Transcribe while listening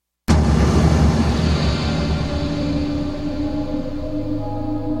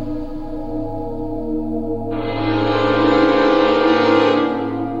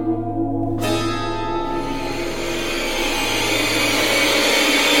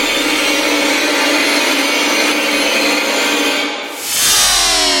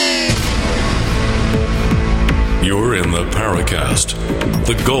Paracast,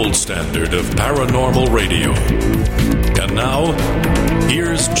 the gold standard of paranormal radio. And now,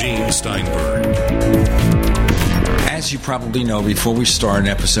 here's Gene Steinberg. As you probably know, before we start an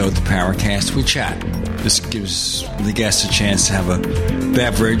episode of the Paracast, we chat. This gives the guests a chance to have a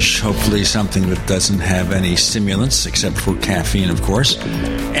beverage, hopefully something that doesn't have any stimulants, except for caffeine, of course,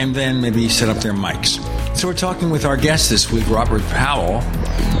 and then maybe set up their mics. So we're talking with our guest this week, Robert Powell,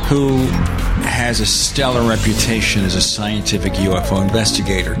 who has a stellar reputation as a scientific UFO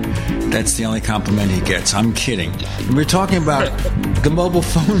investigator. That's the only compliment he gets. I'm kidding. And we're talking about the mobile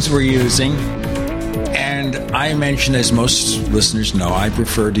phones we're using. And I mentioned, as most listeners know, I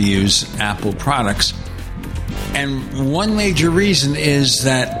prefer to use Apple products. And one major reason is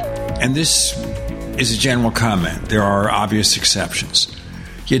that, and this is a general comment, there are obvious exceptions.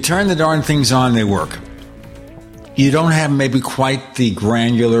 You turn the darn things on, they work. You don't have maybe quite the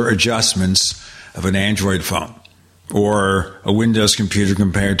granular adjustments of an Android phone or a Windows computer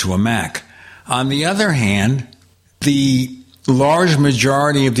compared to a Mac. On the other hand, the large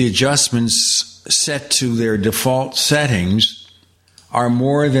majority of the adjustments set to their default settings are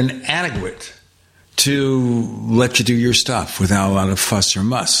more than adequate to let you do your stuff without a lot of fuss or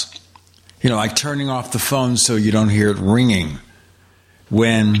muss. You know, like turning off the phone so you don't hear it ringing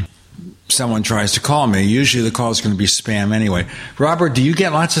when someone tries to call me. Usually the call is going to be spam anyway. Robert, do you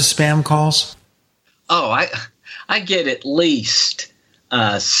get lots of spam calls? Oh, I get at least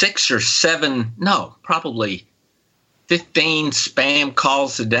 6 or 7, no, probably 15 spam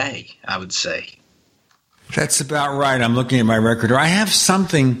calls a day, I would say. That's about right. I'm looking at my record. I have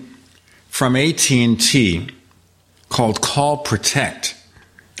something from AT&T called Call Protect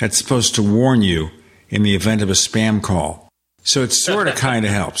that's supposed to warn you in the event of a spam call. So it sort of kind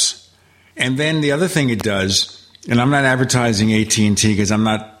of helps. And then the other thing it does, and I'm not advertising AT&T because I'm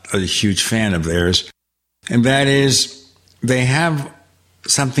not a huge fan of theirs, and that is they have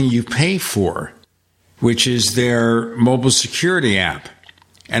something you pay for, which is their mobile security app.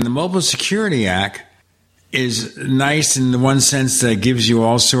 And the mobile security app is nice in the one sense that it gives you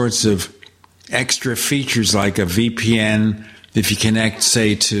all sorts of extra features like a VPN if you connect,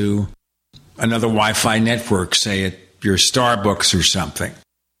 say, to another Wi-Fi network, say at your Starbucks or something.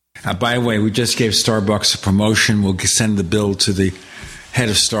 By the way, we just gave Starbucks a promotion. We'll send the bill to the head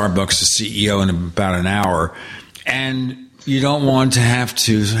of Starbucks, the CEO, in about an hour. And you don't want to have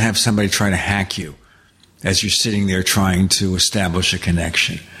somebody try to hack you as you're sitting there trying to establish a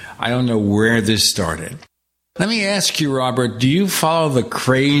connection. I don't know where this started. Let me ask you, Robert, do you follow the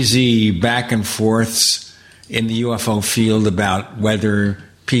crazy back and forths in the UFO field about whether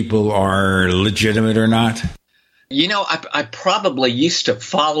people are legitimate or not? You know, I probably used to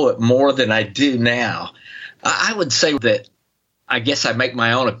follow it more than I do now. I would say that I guess I make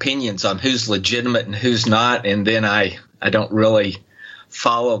my own opinions on who's legitimate and who's not, and then I don't really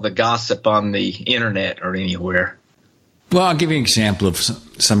follow the gossip on the internet or anywhere. Well, I'll give you an example of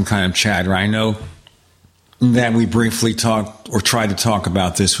some kind of chatter. I know that we briefly talked or tried to talk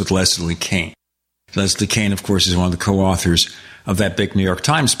about this with Leslie Kean. Leslie Kean, of course, is one of the co-authors of that big New York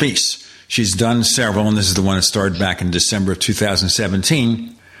Times piece. She's done several, and this is the one that started back in December of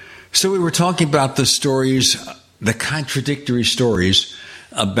 2017. So we were talking about the stories, the contradictory stories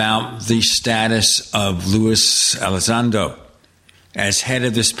about the status of Luis Elizondo as head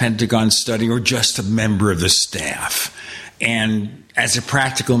of this Pentagon study or just a member of the staff. And as a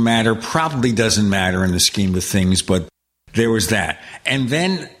practical matter, probably doesn't matter in the scheme of things, but there was that. And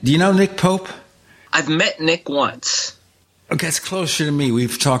then, do you know Nick Pope? I've met Nick once. Okay, it's closer to me.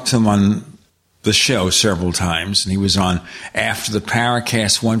 We've talked to him on the show several times, and he was on after the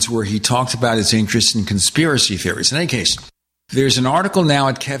Paracast once where he talked about his interest in conspiracy theories. In any case, there's an article now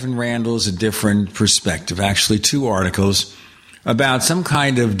at Kevin Randall's A Different Perspective, actually 2 articles, about some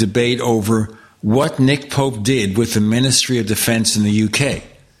kind of debate over what Nick Pope did with the Ministry of Defense in the UK.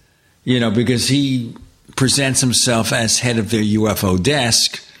 You know, because he presents himself as head of their UFO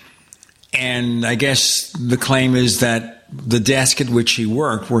desk, and I guess the claim is that the desk at which he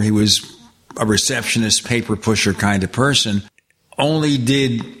worked, where he was a receptionist, paper pusher kind of person, only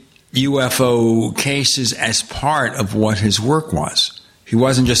did UFO cases as part of what his work was. He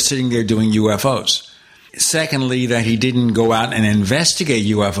wasn't just sitting there doing UFOs. Secondly, that he didn't go out and investigate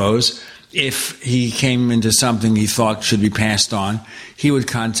UFOs. If he came into something he thought should be passed on, he would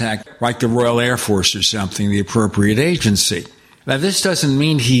contact, like the Royal Air Force or something, the appropriate agency. Now, this doesn't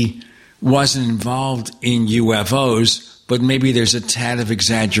mean he wasn't involved in UFOs, but maybe there's a tad of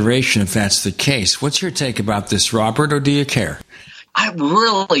exaggeration if that's the case. What's your take about this, Robert, or do you care? I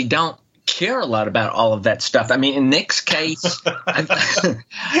really don't care a lot about all of that stuff. I mean, in Nick's case,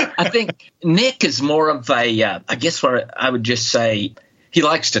 I think Nick is more of a, I guess what I would just say, he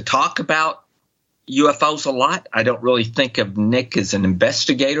likes to talk about UFOs a lot. I don't really think of Nick as an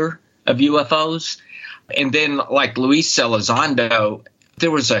investigator of UFOs. And then, like Luis Elizondo,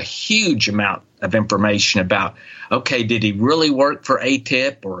 there was a huge amount of information about, okay, did he really work for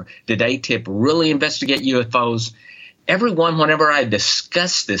ATIP, or did ATIP really investigate UFOs? Everyone, whenever I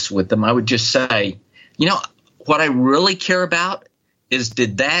discuss this with them, I would just say, what I really care about is,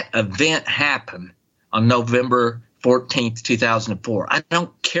 did that event happen on November 14th, 2004? I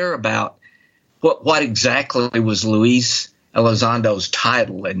don't care about what exactly was Luis Elizondo's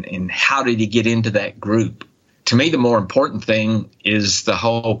title and how did he get into that group. To me, the more important thing is the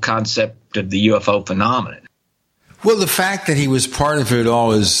whole concept of the UFO phenomenon. Well, the fact that he was part of it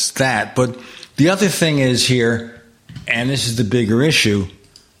all is that. But the other thing is here, and this is the bigger issue,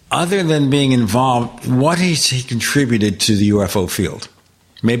 other than being involved, what has he contributed to the UFO field?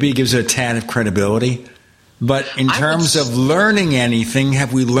 Maybe he gives it a tad of credibility. But in terms of learning anything,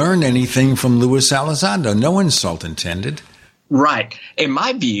 have we learned anything from Luis Elizondo? No insult intended. Right. In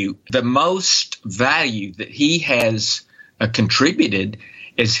my view, the most value that he has contributed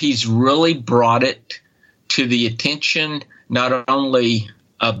is he's really brought it to the attention not only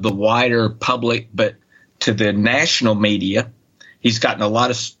of the wider public, but to the national media. He's gotten a lot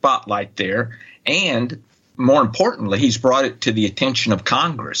of spotlight there. And more importantly, he's brought it to the attention of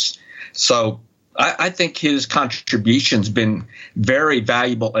Congress. So I think his contribution's been very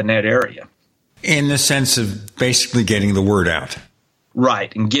valuable in that area. In the sense of basically getting the word out.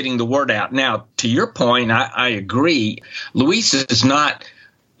 Right, and getting the word out. Now, to your point, I agree. Luis is not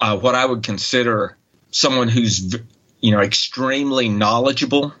what I would consider someone who's, extremely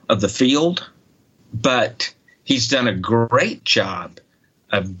knowledgeable of the field, but he's done a great job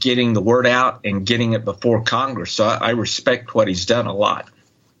of getting the word out and getting it before Congress. So I respect what he's done a lot.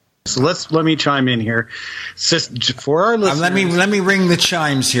 So let me chime in here. For our listeners, let me ring the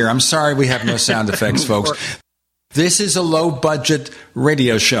chimes here. I'm sorry we have no sound effects, folks. This is a low-budget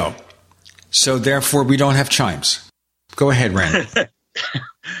radio show, so therefore we don't have chimes. Go ahead, Randall.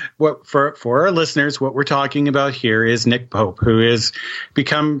 For our listeners, what we're talking about here is Nick Pope, who has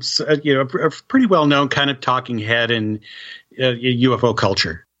become a pretty well-known kind of talking head in UFO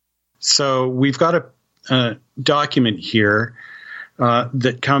culture. So we've got a document here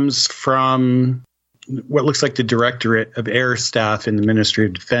that comes from what looks like the Directorate of Air Staff in the Ministry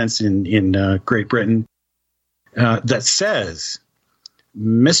of Defense in Great Britain that says,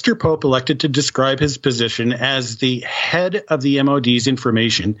 Mr. Pope elected to describe his position as the head of the MOD's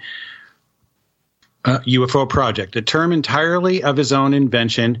information UFO project, a term entirely of his own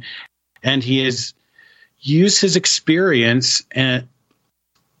invention, and he has used his experience and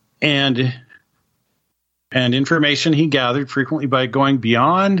information he gathered frequently by going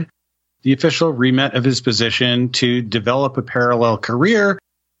beyond the official remit of his position to develop a parallel career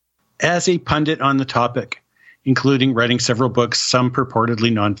as a pundit on the topic, including writing several books, some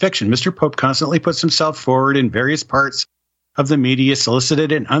purportedly nonfiction. Mr. Pope constantly puts himself forward in various parts of the media,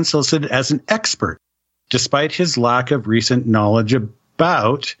 solicited and unsolicited, as an expert, despite his lack of recent knowledge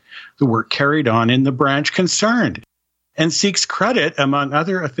about the work carried on in the branch concerned, and seeks credit among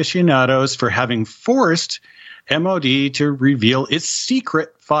other aficionados for having forced MOD to reveal its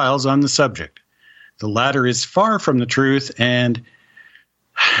secret files on the subject. The latter is far from the truth, and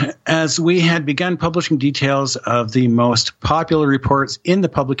as we had begun publishing details of the most popular reports in the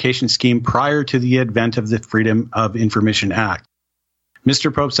publication scheme prior to the advent of the Freedom of Information Act,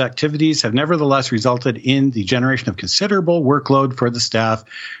 Mr. Pope's activities have nevertheless resulted in the generation of considerable workload for the staff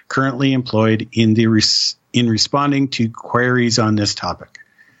currently employed in responding to queries on this topic.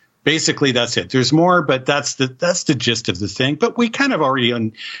 Basically, that's it. There's more, but that's the gist of the thing. But we kind of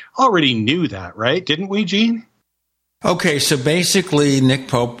already knew that, right? Didn't we, Gene? Okay, so basically Nick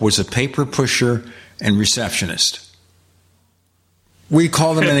Pope was a paper pusher and receptionist. We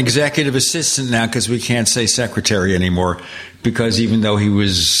call him an executive assistant now because we can't say secretary anymore, because even though he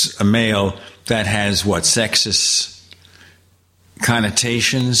was a male, that has, sexist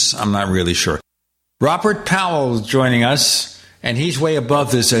connotations? I'm not really sure. Robert Powell is joining us, and he's way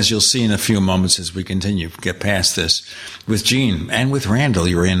above this, as you'll see in a few moments as we continue to get past this. With Gene and with Randall,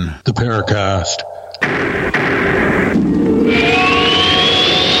 you're in the Paracast.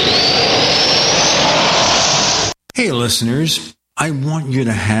 Hey, listeners. I want you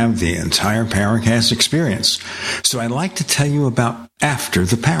to have the entire Paracast experience. So I'd like to tell you about After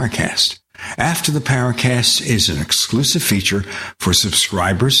the Paracast. After the Paracast is an exclusive feature for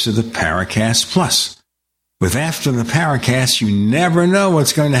subscribers to the Paracast Plus. With After the Paracast, you never know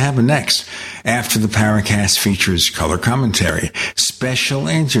what's going to happen next. After the Paracast features color commentary, special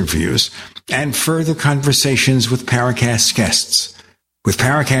interviews, and further conversations with Paracast guests. With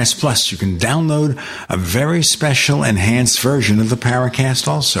Paracast Plus, you can download a very special enhanced version of the Paracast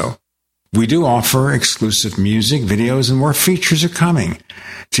also. We do offer exclusive music, videos, and more features are coming.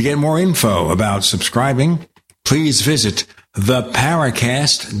 To get more info about subscribing, please visit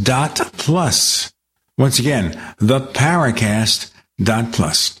theparacast.plus. Once again,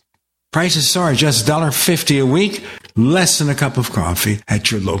 theparacast.plus. Prices are just $1.50 a week, less than a cup of coffee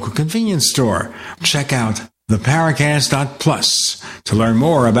at your local convenience store. Check out theparacast.plus to learn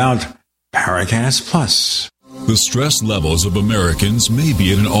more about Paracast Plus. The stress levels of Americans may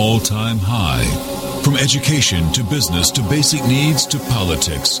be at an all-time high. From education to business to basic needs to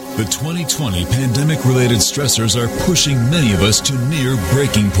politics, the 2020 pandemic-related stressors are pushing many of us to near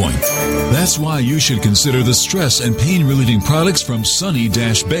breaking point. That's why you should consider the stress and pain-relieving products from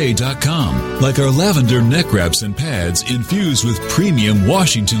sunny-bay.com, like our lavender neck wraps and pads infused with premium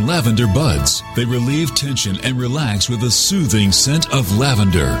Washington lavender buds. They relieve tension and relax with a soothing scent of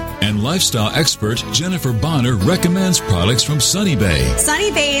lavender. And lifestyle expert Jennifer Bonner recommends products from Sunny Bay.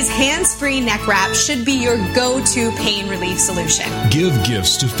 Sunny Bay's hands-free neck wrap should be your go-to pain relief solution. Give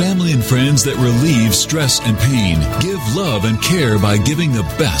gifts to family and friends that relieve stress and pain. Give love and care by giving the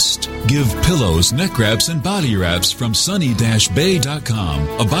best. Give pillows, neck wraps, and body wraps from sunny-bay.com,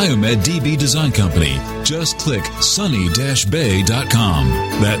 a Biomed DB design company. Just click sunny-bay.com.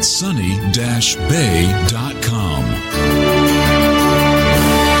 That's sunny-bay.com.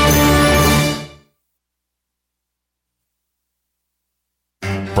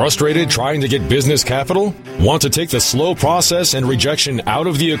 Frustrated trying to get business capital? Want to take the slow process and rejection out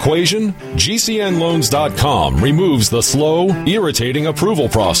of the equation? GCNloans.com removes the slow, irritating approval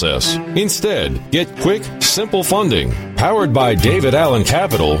process. Instead, get quick, simple funding. Powered by David Allen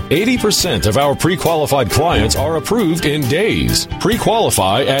Capital, 80% of our pre-qualified clients are approved in days.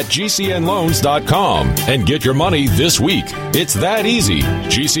 Pre-qualify at GCNloans.com and get your money this week. It's that easy.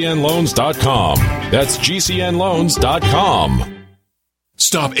 GCNloans.com. That's GCNloans.com.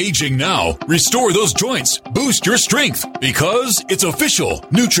 Stop aging now. Restore those joints. Boost your strength. Because it's official.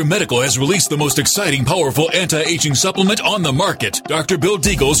 NutriMedical has released the most exciting, powerful anti-aging supplement on the market. Dr. Bill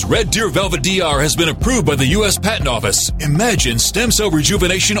Deagle's Red Deer Velvet DR has been approved by the U.S. Patent Office. Imagine stem cell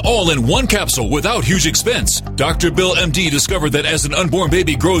rejuvenation all in one capsule without huge expense. Dr. Bill MD discovered that as an unborn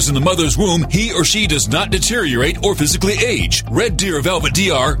baby grows in the mother's womb, he or she does not deteriorate or physically age. Red Deer Velvet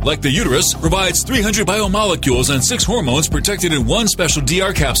DR, like the uterus, provides 300 biomolecules and 6 hormones protected in one special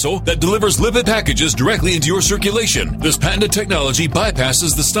DR capsule that delivers lipid packages directly into your circulation. This patented technology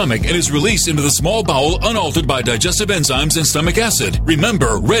bypasses the stomach and is released into the small bowel unaltered by digestive enzymes and stomach acid.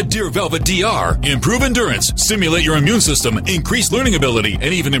 Remember, Red Deer Velvet DR. Improve endurance, stimulate your immune system, increase learning ability,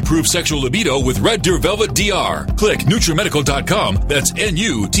 and even improve sexual libido with Red Deer Velvet DR. Click NutriMedical.com, that's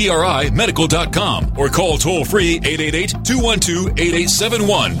NUTRI Medical.com, or call toll-free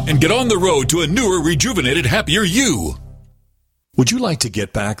 888-212-8871 and get on the road to a newer, rejuvenated, happier you. Would you like to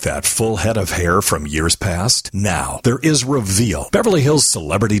get back that full head of hair from years past? Now, there is Reveal. Beverly Hills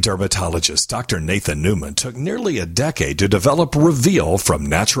celebrity dermatologist Dr. Nathan Newman took nearly a decade to develop Reveal from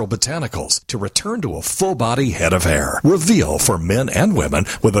natural botanicals to return to a full-body head of hair. Reveal for men and women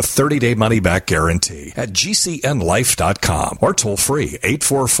with a 30-day money-back guarantee at GCNlife.com or toll-free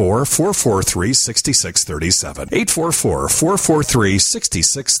 844-443-6637.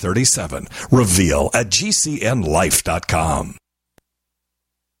 844-443-6637. Reveal at GCNlife.com.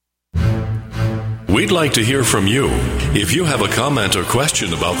 We'd like to hear from you. If you have a comment or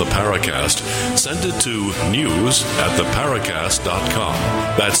question about the Paracast, send it to news@theparacast.com.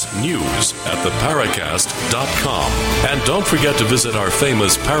 That's news@theparacast.com. And don't forget to visit our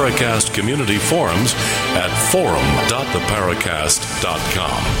famous Paracast community forums at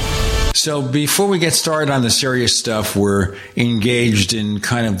forum.theparacast.com. So before we get started on the serious stuff, we're engaged in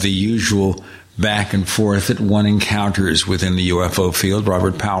kind of the usual back and forth that one encounters within the UFO field.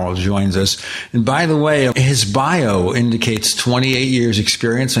 Robert Powell joins us. And by the way, his bio indicates 28 years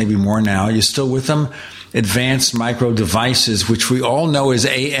experience, maybe more now. You're still with them? Advanced Micro Devices, which we all know as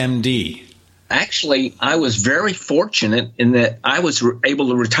AMD. Actually, I was very fortunate in that I was able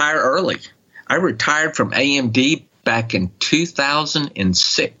to retire early. I retired from AMD back in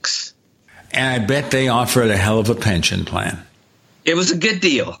 2006. And I bet they offered a hell of a pension plan. It was a good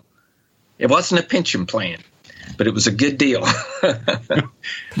deal. It wasn't a pension plan, but it was a good deal.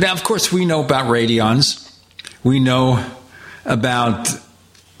 Now, of course, we know about Radeons. We know about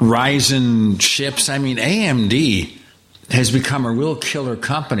Ryzen chips. I mean, AMD has become a real killer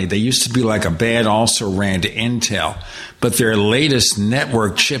company. They used to be like a bad also-ran to Intel, but their latest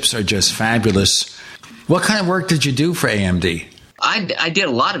network chips are just fabulous. What kind of work did you do for AMD? I did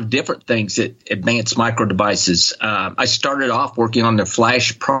a lot of different things at Advanced Micro Devices. I started off working on their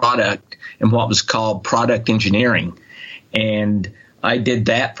flash product and what was called product engineering. And I did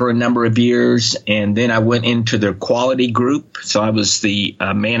that for a number of years. And then I went into their quality group. So I was the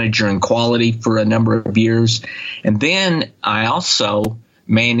manager in quality for a number of years. And then I also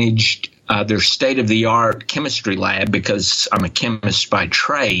managed their state-of-the-art chemistry lab because I'm a chemist by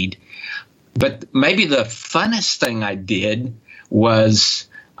trade. But maybe the funnest thing I did was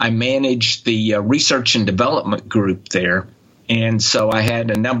I managed the research and development group there. And so I had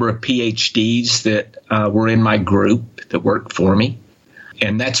a number of PhDs that were in my group that worked for me.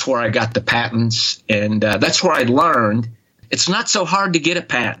 And that's where I got the patents. And that's where I learned it's not so hard to get a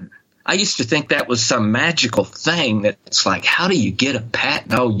patent. I used to think that was some magical thing that's like, how do you get a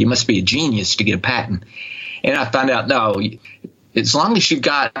patent? Oh, you must be a genius to get a patent. And I found out, no, as long as you've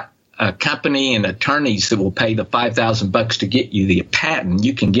got a company and attorneys that will pay the $5,000 to get you the patent,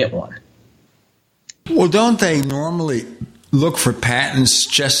 you can get one. Well, don't they normally look for patents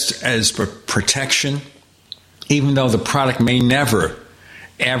just as for protection, even though the product may never,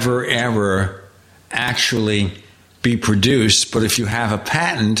 ever, ever actually be produced? But if you have a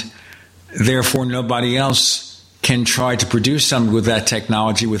patent, therefore nobody else can try to produce something with that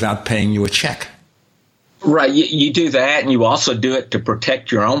technology without paying you a check. Right. You do that, and you also do it to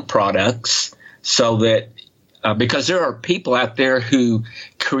protect your own products so that because there are people out there who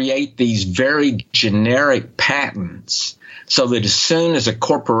create these very generic patents so that as soon as a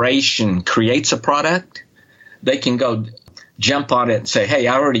corporation creates a product, they can go jump on it and say, hey,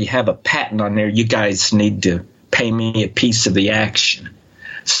 I already have a patent on there. You guys need to pay me a piece of the action.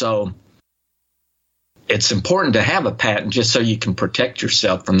 So it's important to have a patent just so you can protect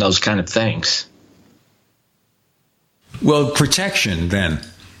yourself from those kind of things. Well, protection then.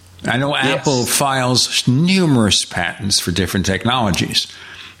 I know Apple files numerous patents for different technologies,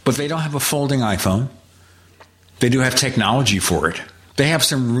 but they don't have a folding iPhone. They do have technology for it. They have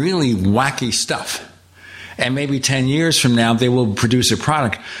some really wacky stuff. And maybe 10 years from now, they will produce a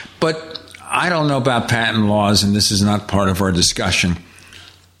product. But I don't know about patent laws, and this is not part of our discussion.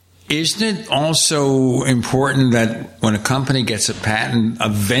 Isn't it also important that when a company gets a patent,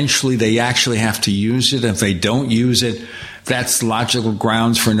 eventually they actually have to use it? If they don't use it, that's logical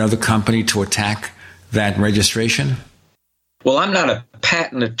grounds for another company to attack that registration? Well, I'm not a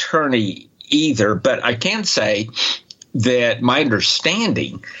patent attorney either, but I can say that my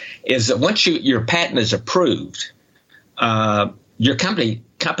understanding is that once your patent is approved, your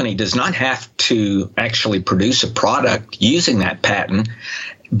company does not have to actually produce a product using that patent,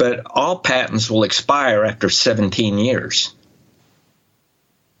 but all patents will expire after 17 years.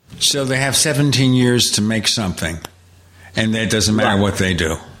 So they have 17 years to make something, and it doesn't matter what they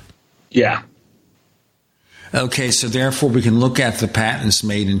do. Yeah. Okay, so therefore we can look at the patents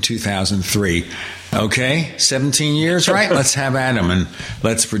made in 2003. Okay, 17 years, right? Let's have at them and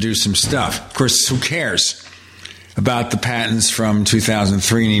let's produce some stuff. Of course, who cares about the patents from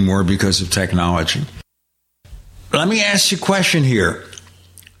 2003 anymore because of technology? Let me ask you a question here.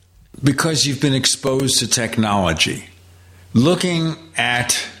 Because you've been exposed to technology, looking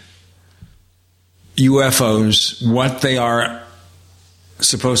at UFOs, what they are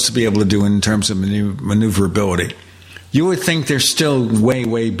supposed to be able to do in terms of maneuverability, you would think they're still way,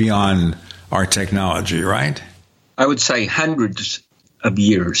 way beyond our technology, right? I would say hundreds of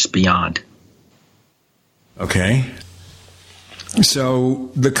years beyond. Okay.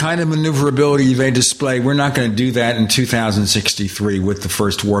 So the kind of maneuverability they display, we're not going to do that in 2063 with the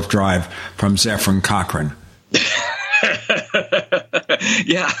first warp drive from Zefram Cochrane.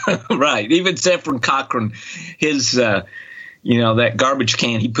 Yeah, right. Even Zefram Cochrane, his, that garbage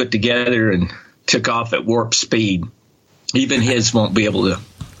can he put together and took off at warp speed, even his won't be able to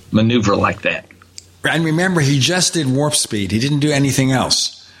maneuver like that. And remember, he just did warp speed. He didn't do anything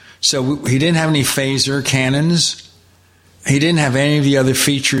else. So he didn't have any phaser cannons. He didn't have any of the other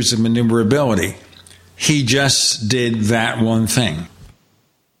features of maneuverability. He just did that one thing.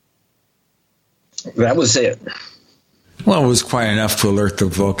 That was it. Well, it was quite enough to alert the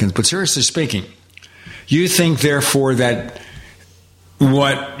Vulcans. But seriously speaking, you think, therefore, that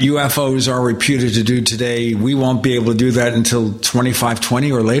what UFOs are reputed to do today, we won't be able to do that until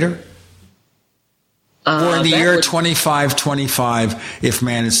 2520 or later? Or in the year 2525, if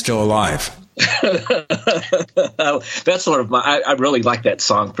man is still alive? That's sort of I really like that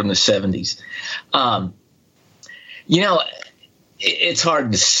song from the 70s. it's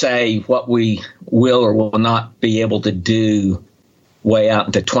hard to say what we will or will not be able to do way out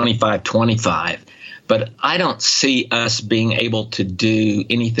into 2525. But I don't see us being able to do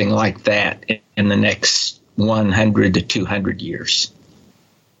anything like that in the next 100 to 200 years.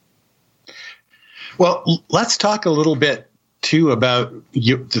 Well, let's talk a little bit, too, about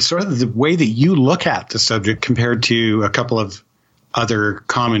the way that you look at the subject compared to a couple of other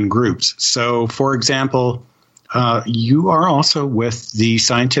common groups. So, for example, you are also with the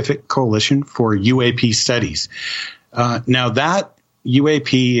Scientific Coalition for UAP Studies. Now, that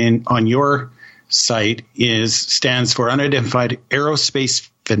UAP on your site stands for Unidentified Aerospace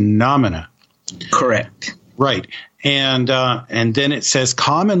Phenomena. Correct. Right. And then it says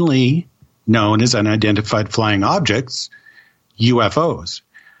commonly known as unidentified flying objects, UFOs.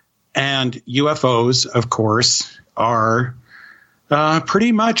 And UFOs, of course, are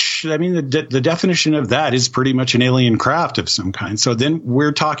pretty much, I mean, the definition of that is pretty much an alien craft of some kind. So then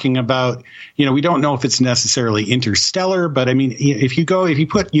we're talking about, we don't know if it's necessarily interstellar, but I mean, if you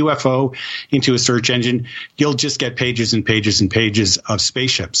put UFO into a search engine, you'll just get pages and pages and pages of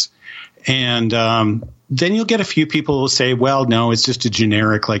spaceships. And then you'll get a few people who will say, well, no, it's just a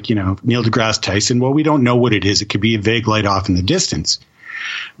generic, like, Neil deGrasse Tyson. Well, we don't know what it is. It could be a vague light off in the distance.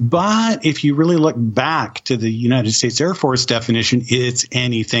 But if you really look back to the United States Air Force definition, it's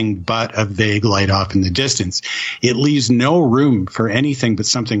anything but a vague light off in the distance. It leaves no room for anything but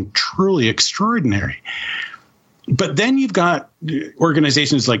something truly extraordinary. But then you've got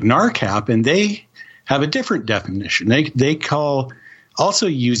organizations like NARCAP, and they have a different definition. They also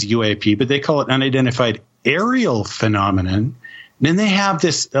use UAP, but they call it unidentified aerial phenomenon. And then they have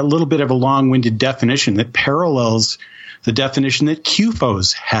a little bit of a long-winded definition that parallels the definition that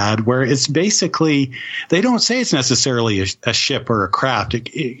QFOs had, where it's basically, they don't say it's necessarily a ship or a craft.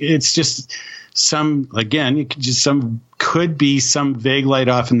 It's just could be some vague light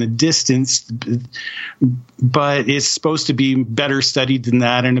off in the distance, but it's supposed to be better studied than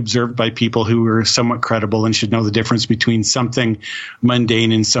that and observed by people who are somewhat credible and should know the difference between something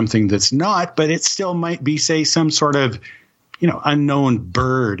mundane and something that's not. But it still might be, say, some sort of, unknown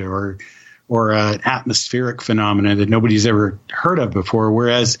bird or an atmospheric phenomenon that nobody's ever heard of before.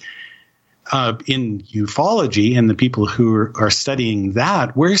 Whereas in ufology and the people who are studying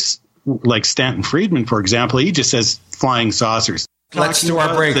that, like Stanton Friedman, for example, he just says flying saucers. Let's do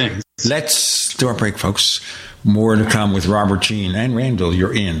our break. Let's do our break, folks. More to come with Robert, Gene, and Randall.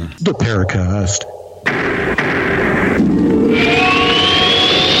 You're in the Paracast.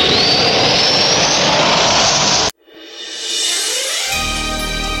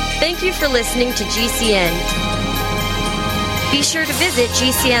 Thank you for listening to GCN. Be sure to visit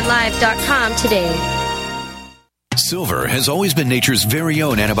GCNlive.com today. Silver has always been nature's very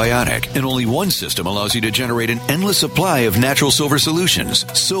own antibiotic, and only one system allows you to generate an endless supply of natural silver solutions.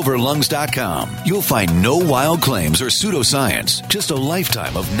 SilverLungs.com. You'll find no wild claims or pseudoscience, just a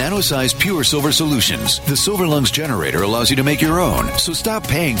lifetime of nano-sized pure silver solutions. The Silver Lungs generator allows you to make your own, so stop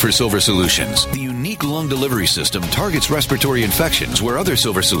paying for silver solutions. The unique lung delivery system targets respiratory infections where other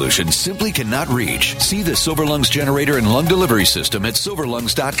silver solutions simply cannot reach. See the Silver Lungs generator and lung delivery system at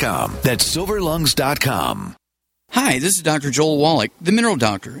SilverLungs.com. That's SilverLungs.com. Hi, this is Dr. Joel Wallach, the Mineral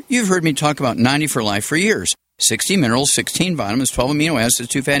Doctor. You've heard me talk about 90 for Life for years. 60 minerals, 16 vitamins, 12 amino acids,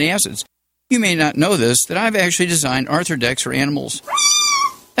 2 fatty acids. You may not know this, that I've actually designed Arthrodex for animals.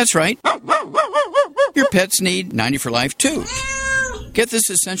 That's right. Your pets need 90 for Life, too. Get this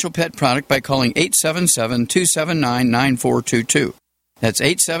essential pet product by calling 877-279-9422. That's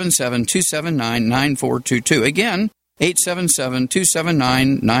 877-279-9422. Again,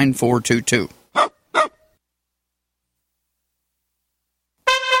 877-279-9422.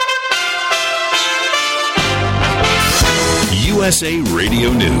 USA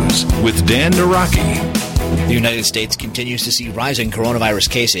Radio News with Dan Naraki. The United States continues to see rising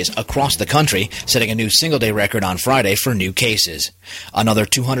coronavirus cases across the country, setting a new single-day record on Friday for new cases. Another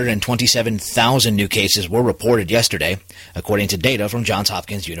 227,000 new cases were reported yesterday, according to data from Johns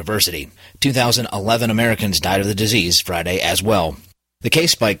Hopkins University. 2,011 Americans died of the disease Friday as well. The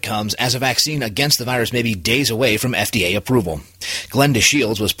case spike comes as a vaccine against the virus may be days away from FDA approval. Glenn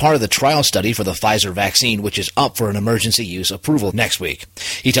DeShields was part of the trial study for the Pfizer vaccine, which is up for an emergency use approval next week.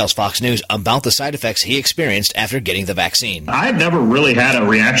 He tells Fox News about the side effects he experienced after getting the vaccine. I had never really had a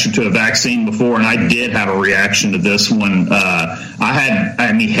reaction to a vaccine before, and I did have a reaction to this one.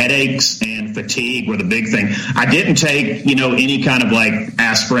 Headaches and fatigue were the big thing. I didn't take, any kind of like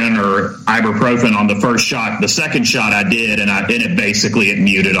aspirin or ibuprofen on the first shot. The second shot I did, and it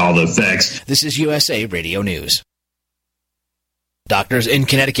muted all the effects. This is USA Radio News. Doctors in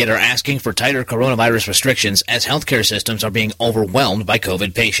Connecticut are asking for tighter coronavirus restrictions as healthcare systems are being overwhelmed by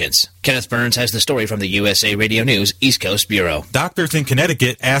COVID patients. Kenneth Burns has the story from the USA Radio News East Coast Bureau. Doctors in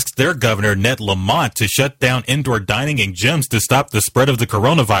Connecticut asked their governor, Ned Lamont, to shut down indoor dining and gyms to stop the spread of the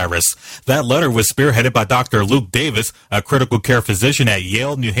coronavirus. That letter was spearheaded by Dr. Luke Davis, a critical care physician at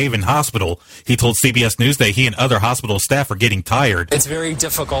Yale New Haven Hospital. He told CBS News that he and other hospital staff are getting tired. It's a very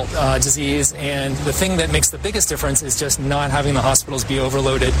difficult disease, and the thing that makes the biggest difference is just not having the hospitals be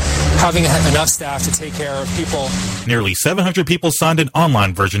overloaded, having enough staff to take care of people. Nearly 700 people signed an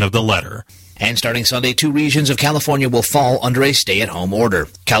online version of the letter. And starting Sunday, 2 regions of California will fall under a stay-at-home order.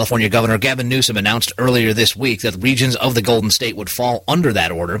 California Governor Gavin Newsom announced earlier this week that regions of the Golden State would fall under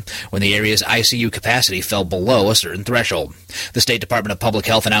that order when the area's ICU capacity fell below a certain threshold. The State Department of Public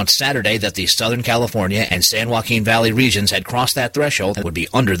Health announced Saturday that the Southern California and San Joaquin Valley regions had crossed that threshold and would be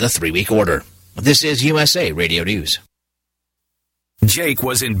under the 3-week order. This is USA Radio News. Jake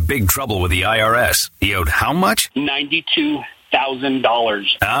was in big trouble with the IRS. He owed how much? $92,000.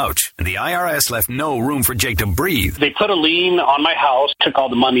 Ouch. And the IRS left no room for Jake to breathe. They put a lien on my house, took all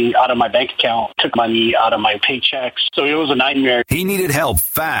the money out of my bank account, took money out of my paychecks. So it was a nightmare. He needed help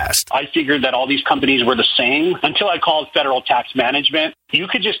fast. I figured that all these companies were the same until I called Federal Tax Management. You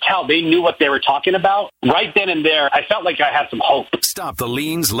could just tell they knew what they were talking about. Right then and there, I felt like I had some hope. Stop the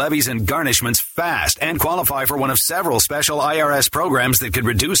liens, levies, and garnishments fast and qualify for one of several special IRS programs that could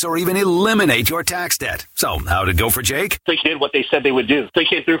reduce or even eliminate your tax debt. So, how'd it go for Jake? They did what they said they would do. They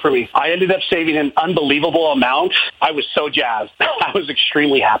came through for me. I ended up saving an unbelievable amount. I was so jazzed. I was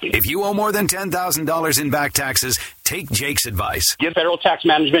extremely happy. If you owe more than $10,000 in back taxes, take Jake's advice. Give Federal Tax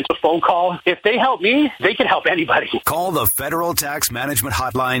Management a phone call. If they help me, they can help anybody. Call the Federal Tax Management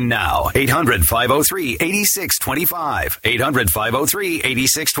Hotline now. 800-503-8625.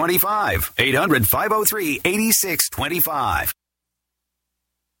 800-503-8625. 800-503-8625.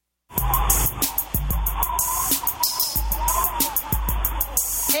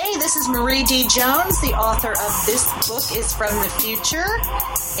 Hey, this is Marie D. Jones, the author of This Book is from the Future,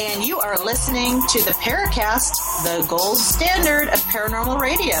 and you are listening to the Paracast, the gold standard of paranormal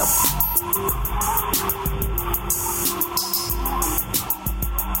radio.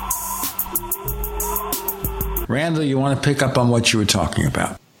 Randall, you want to pick up on what you were talking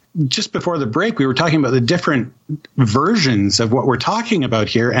about? Just before the break, we were talking about the different versions of what we're talking about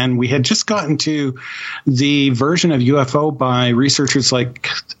here, and we had just gotten to the version of UFO by researchers like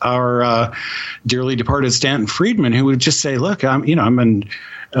our dearly departed Stanton Friedman, who would just say, "Look, I'm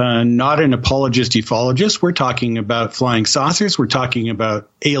not an apologist ufologist. We're talking about flying saucers. We're talking about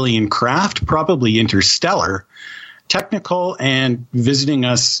alien craft, probably interstellar, technical, and visiting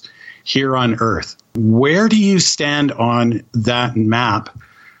us here on Earth." Where do you stand on that map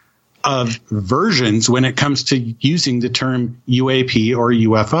of versions when it comes to using the term UAP or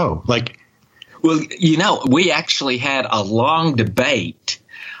UFO? Well, we actually had a long debate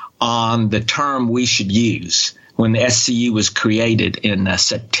on the term we should use when the SCU was created in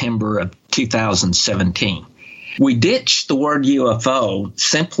September of 2017. We ditched the word UFO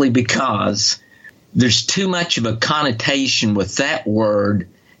simply because there's too much of a connotation with that word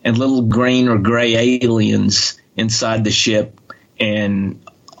and little green or gray aliens inside the ship and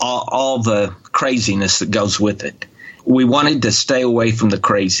all the craziness that goes with it. We wanted to stay away from the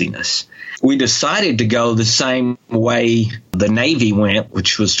craziness. We decided to go the same way the Navy went,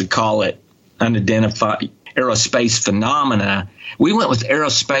 which was to call it unidentified aerospace phenomena. We went with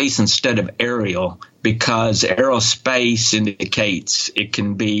aerospace instead of aerial because aerospace indicates it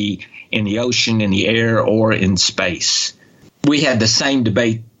can be in the ocean, in the air, or in space. We had the same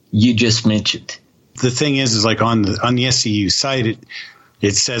debate you just mentioned. The thing is like on the SCU site,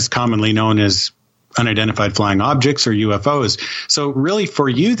 it says commonly known as unidentified flying objects or UFOs. So really for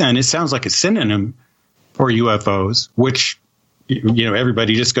you then, it sounds like a synonym for UFOs, which,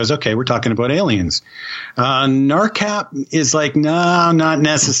 everybody just goes, okay, we're talking about aliens. NARCAP is like, no, not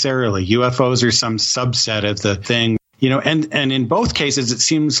necessarily. UFOs are some subset of the thing, and in both cases, it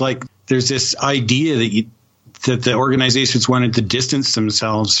seems like there's this idea that the organizations wanted to distance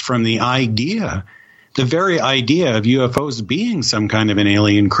themselves from the very idea of UFOs being some kind of an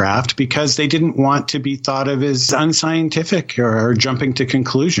alien craft because they didn't want to be thought of as unscientific or jumping to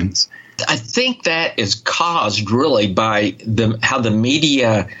conclusions. I think that is caused really by how the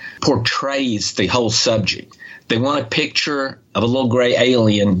media portrays the whole subject. They want a picture of a little gray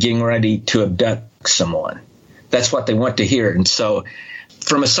alien getting ready to abduct someone. That's what they want to hear. And so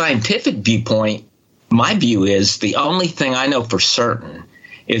from a scientific viewpoint, my view is the only thing I know for certain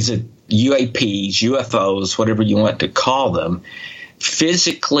is that UAPs, UFOs, whatever you want to call them,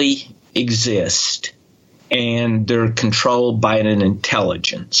 physically exist and they're controlled by an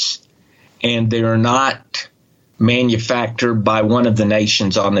intelligence, and they're not manufactured by one of the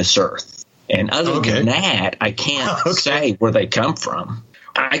nations on this earth. And other than that, I can't say where they come from.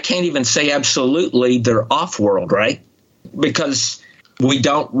 I can't even say absolutely they're off-world, right? Because we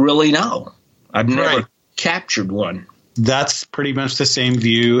don't really know. I've never captured one. That's pretty much the same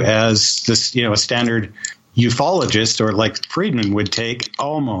view as this, a standard ufologist or like Friedman would take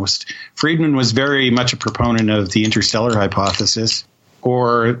almost. Friedman was very much a proponent of the interstellar hypothesis,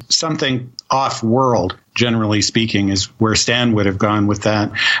 or something off-world, generally speaking, is where Stan would have gone with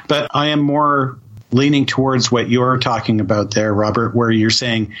that. But I am more leaning towards what you're talking about there, Robert, where you're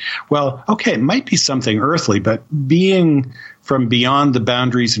saying, well, okay, it might be something earthly, but being from beyond the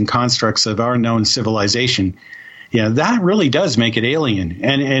boundaries and constructs of our known civilization, that really does make it alien.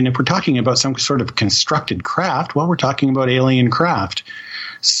 And if we're talking about some sort of constructed craft, well, we're talking about alien craft.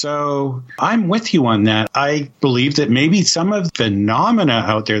 So I'm with you on that. I believe that maybe some of the phenomena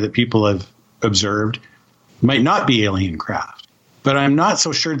out there that people have observed might not be alien craft. But I'm not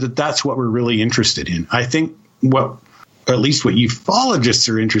so sure that that's what we're really interested in. I think at least what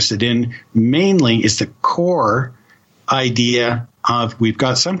ufologists are interested in mainly is the core idea of we've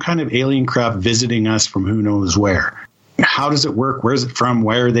got some kind of alien craft visiting us from who knows where. How does it work? Where is it from?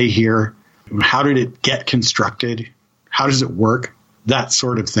 Why are they here? How did it get constructed? How does it work? That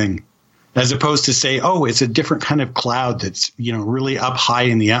sort of thing. As opposed to say, oh, it's a different kind of cloud that's, really up high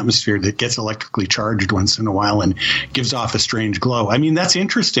in the atmosphere that gets electrically charged once in a while and gives off a strange glow. I mean, that's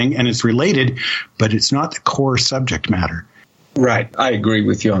interesting and it's related, but it's not the core subject matter. Right. I agree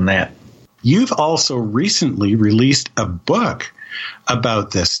with you on that. You've also recently released a book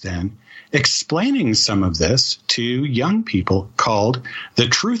about this then, explaining some of this to young people, called The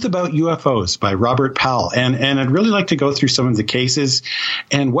Truth About UFOs by Robert Powell. And I'd really like to go through some of the cases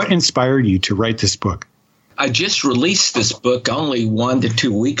and what inspired you to write this book. I just released this book only 1 to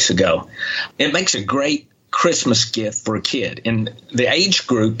 2 weeks ago. It makes a great Christmas gift for a kid, and the age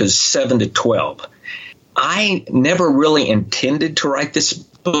group is 7 to 12. I never really intended to write this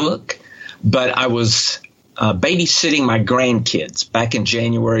book, but I was babysitting my grandkids back in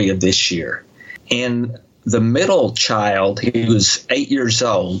January of this year. And the middle child, he was 8 years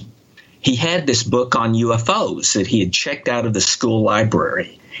old, he had this book on UFOs that he had checked out of the school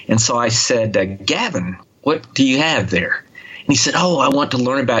library. And so I said, Gavin, what do you have there? And he said, I want to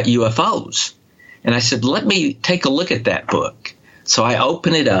learn about UFOs. And I said, let me take a look at that book. So I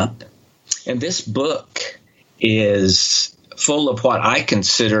open it up, and this book is full of what I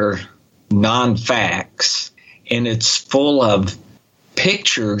consider non-facts, and it's full of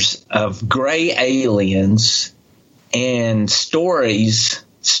pictures of gray aliens and stories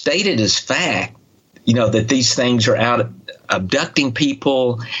stated as fact, that these things are out abducting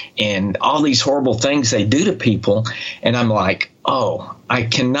people and all these horrible things they do to people. And I'm like, I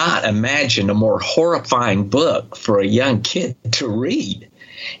cannot imagine a more horrifying book for a young kid to read.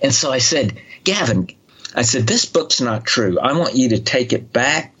 And so I said, Gavin, this book's not true. I want you to take it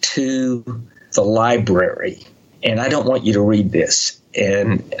back to the library, and I don't want you to read this.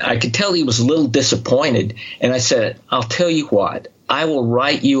 And I could tell he was a little disappointed. And I said, I'll tell you what, I will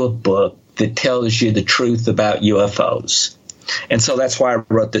write you a book that tells you the truth about UFOs. And so that's why I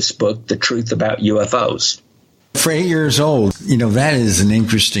wrote this book, The Truth About UFOs. For 8 years old, that is an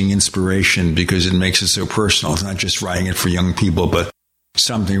interesting inspiration because it makes it so personal. It's not just writing it for young people, but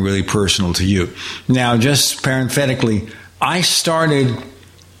something really personal to you. Now, just parenthetically, I started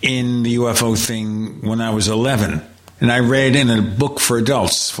in the UFO thing when I was 11, and I read in a book for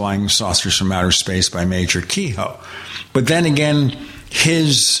adults, Flying Saucers from Outer Space by Major Kehoe. But then again,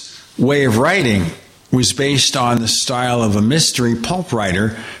 his way of writing was based on the style of a mystery pulp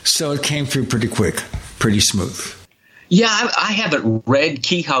writer, so it came through pretty quick, pretty smooth. Yeah, I haven't read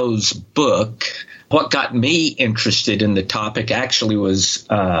Kehoe's book. What got me interested in the topic actually was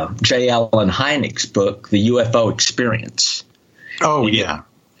J. Allen Hynek's book, The UFO Experience. Oh, yeah.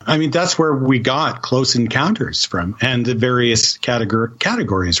 I mean, that's where we got Close Encounters from, and the various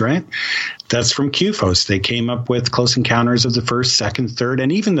categories, right? That's from QFOS. They came up with Close Encounters of the first, second, third,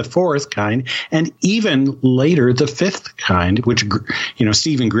 and even the fourth kind, and even later the fifth kind, which,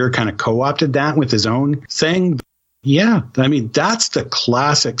 Stephen Greer kind of co-opted that with his own thing. Yeah, I mean, that's the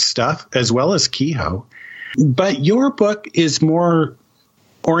classic stuff, as well as Kehoe. But your book is more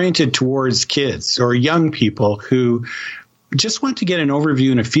oriented towards kids or young people who just want to get an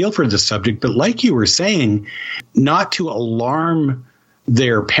overview and a feel for the subject, but like you were saying, not to alarm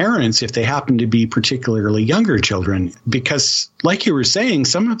their parents if they happen to be particularly younger children, because like you were saying,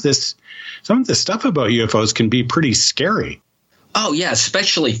 some of this stuff about UFOs can be pretty scary. Oh, yeah,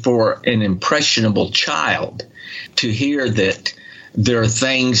 especially for an impressionable child to hear that there are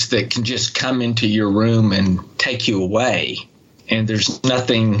things that can just come into your room and take you away. And there's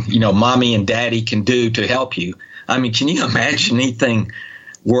nothing, mommy and daddy can do to help you. I mean, can you imagine anything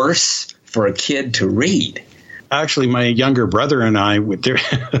worse for a kid to read? Actually, my younger brother and I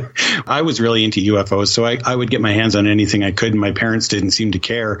was really into UFOs, so I would get my hands on anything I could, and my parents didn't seem to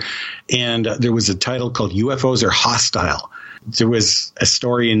care. And there was a title called UFOs Are Hostile. There was a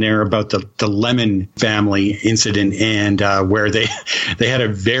story in there about the Lemon family incident, and where they had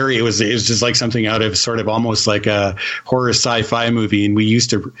it was just like something out of sort of almost like a horror sci-fi movie, and we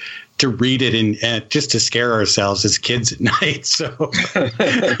used to read it and just to scare ourselves as kids at night. So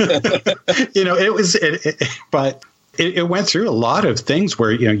it went through a lot of things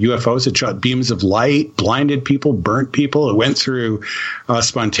where UFOs had shot beams of light, blinded people, burnt people. It went through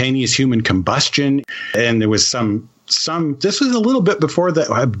spontaneous human combustion, and there was some. This was a little bit before the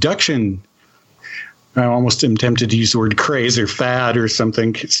abduction. I almost am tempted to use the word craze or fad or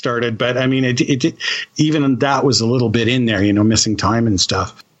something started, but I mean, it even that was a little bit in there, missing time and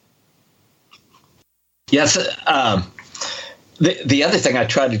stuff. Yes. The other thing I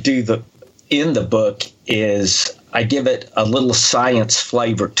try to do in the book is I give it a little science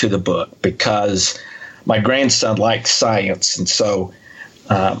flavor to the book because my grandson likes science, and so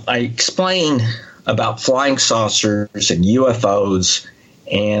I explain about flying saucers and UFOs,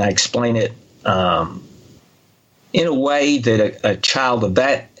 and I explain it in a way that a child of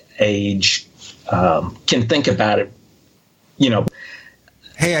that age can think about it,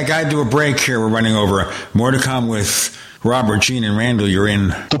 Hey, I got to do a break here. We're running over. More to come with Robert, Gene, and Randall. You're in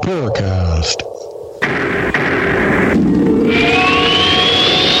the Paracast.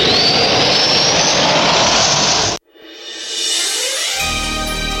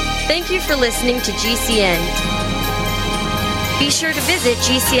 Thank you for listening to GCN. Be sure to visit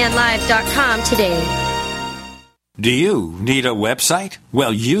GCNlive.com today. Do you need a website?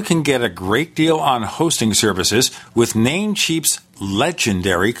 Well, you can get a great deal on hosting services with Namecheap's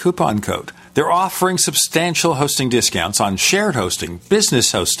legendary coupon code. They're offering substantial hosting discounts on shared hosting,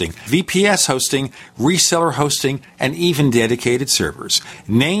 business hosting, VPS hosting, reseller hosting, and even dedicated servers.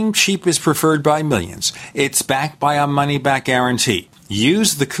 Namecheap is preferred by millions. It's backed by a money-back guarantee.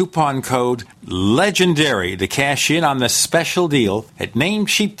 Use the coupon code LEGENDARY to cash in on the special deal at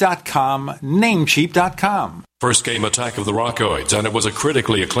Namecheap.com, Namecheap.com. First came Attack of the Rockoids, and it was a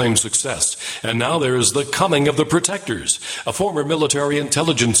critically acclaimed success. And now there is The Coming of the Protectors. A former military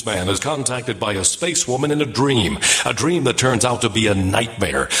intelligence man is contacted by a space woman in a dream that turns out to be a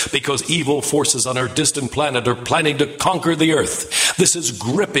nightmare because evil forces on her distant planet are planning to conquer the Earth. This is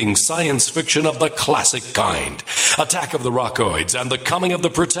gripping science fiction of the classic kind. Attack of the Rockoids and The Coming of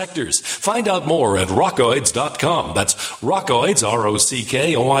the Protectors. Find out more at rockoids.com. That's Rockoids,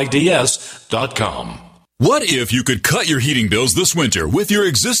 ROCKOIDS.com. What if you could cut your heating bills this winter with your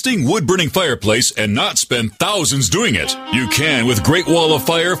existing wood-burning fireplace and not spend thousands doing it? You can with Great Wall of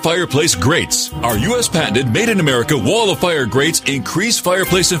Fire fireplace grates. Our U.S. patented made-in-America Wall of Fire grates increase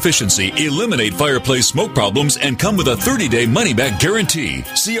fireplace efficiency, eliminate fireplace smoke problems, and come with a 30-day money-back guarantee.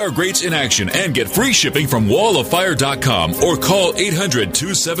 See our grates in action and get free shipping from walloffire.com or call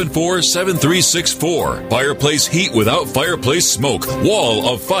 800-274-7364. Fireplace heat without fireplace smoke.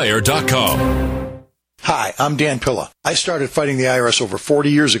 walloffire.com. Hi, I'm Dan Pilla. I started fighting the IRS over 40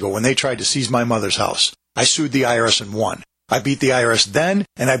 years ago when they tried to seize my mother's house. I sued the IRS and won. I beat the IRS then,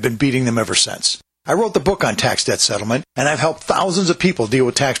 and I've been beating them ever since. I wrote the book on tax debt settlement, and I've helped thousands of people deal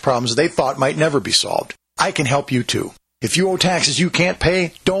with tax problems they thought might never be solved. I can help you too. If you owe taxes you can't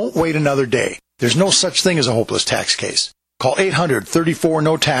pay, don't wait another day. There's no such thing as a hopeless tax case. Call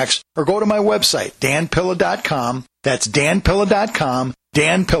 800-34-NO-TAX or go to my website, danpilla.com. That's danpilla.com,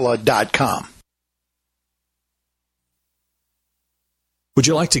 danpilla.com. Would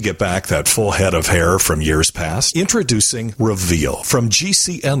you like to get back that full head of hair from years past? Introducing Reveal from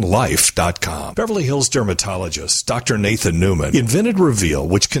GCNlife.com. Beverly Hills dermatologist Dr. Nathan Newman invented Reveal,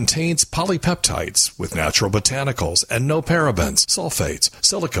 which contains polypeptides with natural botanicals and no parabens, sulfates,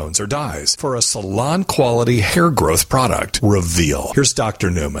 silicones, or dyes for a salon-quality hair growth product. Reveal. Here's Dr.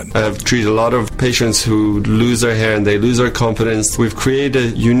 Newman. I've treated a lot of patients who lose their hair and they lose their confidence. We've created a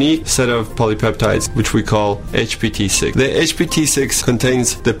unique set of polypeptides, which we call HPT6. The HPT6 contains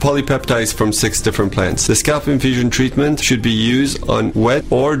contains the polypeptides from 6 different plants. The scalp infusion treatment should be used on wet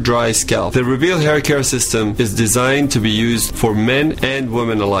or dry scalp. The Reveal hair care system is designed to be used for men and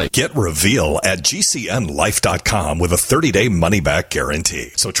women alike. Get Reveal at GCNlife.com with a 30-day money-back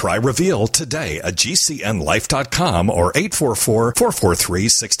guarantee. So try Reveal today at GCNlife.com or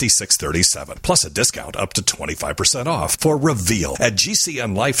 844-443-6637. Plus a discount up to 25% off for Reveal at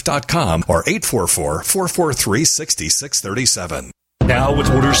GCNlife.com or 844-443-6637. Now with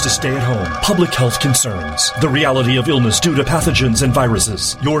orders to stay at home, public health concerns, the reality of illness due to pathogens and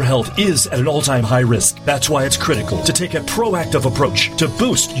viruses, your health is at an all-time high risk. That's why it's critical to take a proactive approach to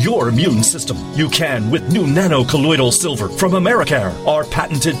boost your immune system. You can with new nano-colloidal silver from Americare. Our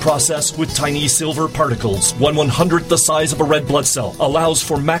patented process with tiny silver particles, 1/100th the size of a red blood cell, allows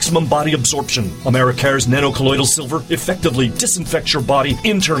for maximum body absorption. Americare's nano-colloidal silver effectively disinfects your body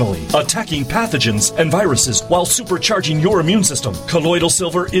internally, attacking pathogens and viruses while supercharging your immune system. Colloidal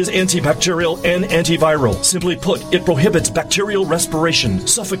silver is antibacterial and antiviral. Simply put, it prohibits bacterial respiration,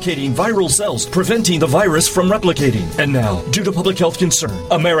 suffocating viral cells, preventing the virus from replicating. And now, due to public health concern,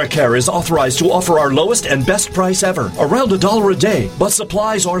 Americare is authorized to offer our lowest and best price ever, around $1 a day, but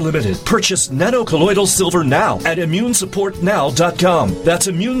supplies are limited. Purchase nano-colloidal silver now at immunesupportnow.com. That's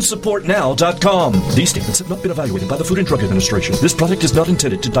immunesupportnow.com. These statements have not been evaluated by the Food and Drug Administration. This product is not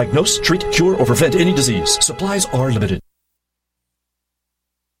intended to diagnose, treat, cure, or prevent any disease. Supplies are limited.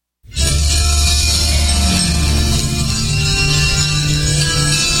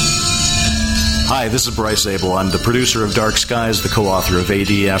 Hi, this is Bryce Abel. I'm the producer of Dark Skies, the co-author of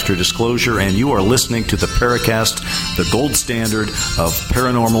AD After Disclosure, and you are listening to the Paracast, the gold standard of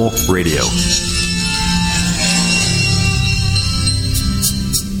paranormal radio.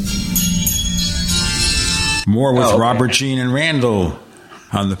 More with Robert, Gene, and Randall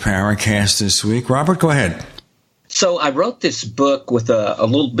on the Paracast this week. Robert, go ahead. So I wrote this book with a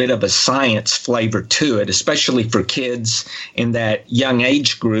little bit of a science flavor to it, especially for kids in that young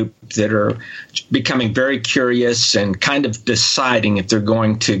age group that are becoming very curious and kind of deciding if they're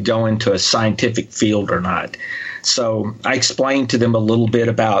going to go into a scientific field or not. So I explained to them a little bit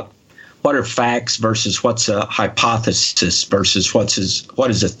about what are facts versus what's a hypothesis versus what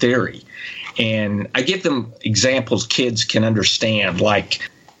is a theory. And I give them examples kids can understand, like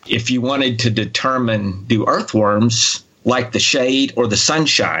if you wanted to determine, do earthworms like the shade or the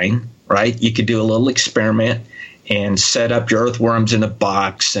sunshine, right? You could do a little experiment and set up your earthworms in a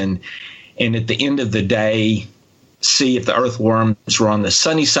box and at the end of the day, see if the earthworms were on the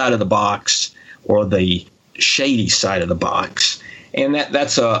sunny side of the box or the shady side of the box. And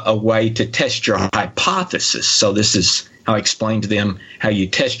that's a way to test your hypothesis. So this is how I explain to them how you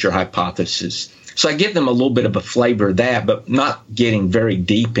test your hypothesis. So I give them a little bit of a flavor of that, but not getting very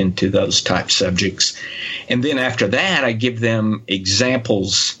deep into those type subjects. And then after that, I give them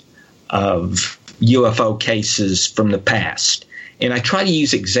examples of UFO cases from the past. And I try to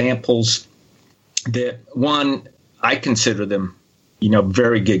use examples that, one, I consider them,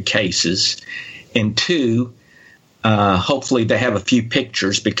 very good cases. And two, hopefully they have a few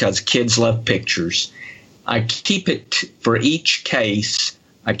pictures because kids love pictures. I keep it for each case.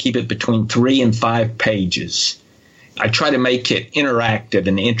 I keep it between 3 and 5 pages. I try to make it interactive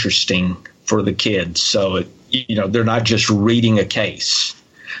and interesting for the kids, so they're not just reading a case.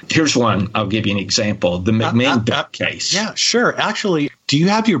 Here's one. I'll give you an example. The McMinn case. Yeah, sure. Actually, do you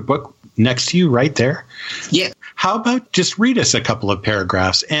have your book next to you right there? Yeah. How about just read us a couple of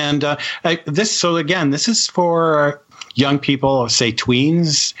paragraphs? And this is for young people, say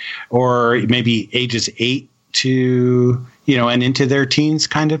tweens, or maybe ages 8 to and into their teens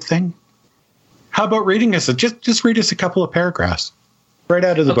kind of thing. How about reading us? Just read us a couple of paragraphs right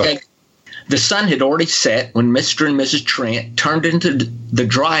out of the book. The sun had already set when Mr. and Mrs. Trent turned into the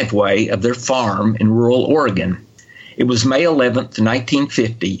driveway of their farm in rural Oregon. It was May 11th,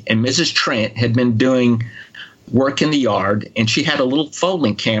 1950, and Mrs. Trent had been doing work in the yard, and she had a little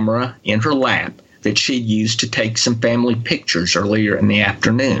folding camera in her lap that she'd used to take some family pictures earlier in the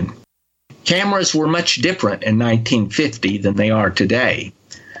afternoon. Cameras were much different in 1950 than they are today.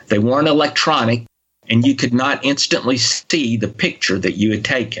 They weren't electronic, and you could not instantly see the picture that you had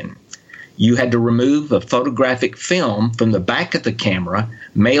taken. You had to remove a photographic film from the back of the camera,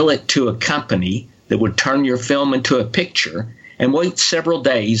 mail it to a company that would turn your film into a picture, and wait several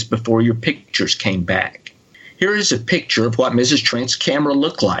days before your pictures came back. Here is a picture of what Mrs. Trent's camera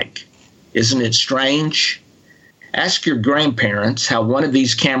looked like. Isn't it strange? Ask your grandparents how one of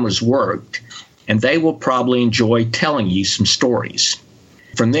these cameras worked, and they will probably enjoy telling you some stories.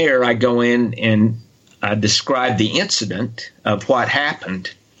 From there, I go in and describe the incident of what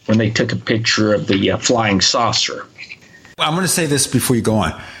happened when they took a picture of the flying saucer. I'm going to say this before you go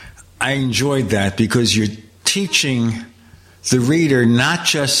on. I enjoyed that because you're teaching the reader not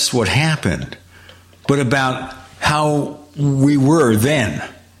just what happened, but about how we were then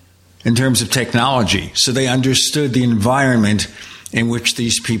in terms of technology. So they understood the environment in which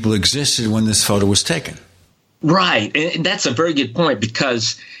these people existed when this photo was taken. Right. And that's a very good point,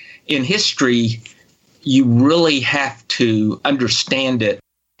 because in history, you really have to understand it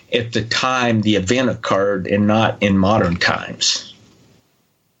at the time the event occurred and not in modern times.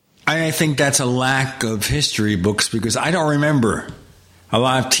 I think that's a lack of history books, because I don't remember a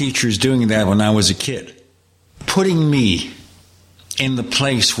lot of teachers doing that when I was a kid, putting me in the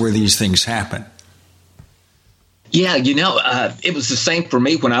place where these things happen. Yeah, it was the same for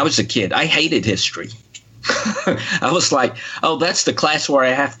me when I was a kid. I hated history. I was like, oh, that's the class where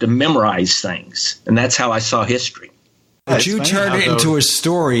I have to memorize things. And that's how I saw history. But you turned it into a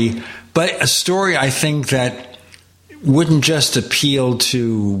story, but a story I think that wouldn't just appeal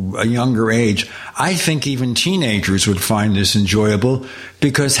to a younger age. I think even teenagers would find this enjoyable,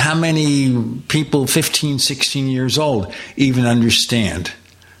 because how many people 15, 16 years old even understand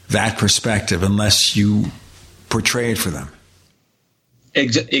that perspective unless you portray it for them?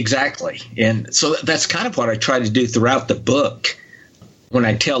 Exactly. And so that's kind of what I try to do throughout the book when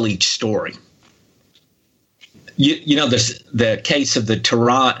I tell each story. There's the case of the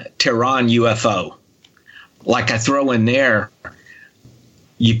Tehran UFO. Like I throw in there,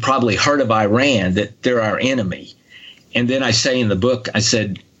 you probably heard of Iran, that they're our enemy. And then I say in the book, I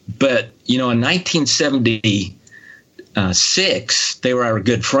said, but, in 1976, they were our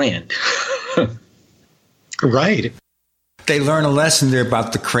good friend. Right. They learn a lesson there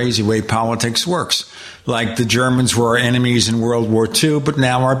about the crazy way politics works. Like the Germans were our enemies in World War II, but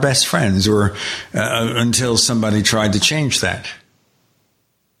now our best friends, or until somebody tried to change that.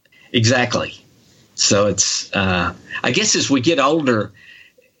 Exactly. So it's, I guess as we get older,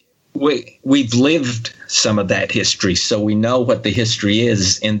 we've lived some of that history, so we know what the history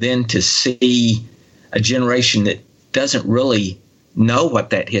is. And then to see a generation that doesn't really know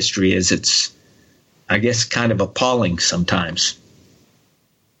what that history is, it's, I guess, kind of appalling sometimes.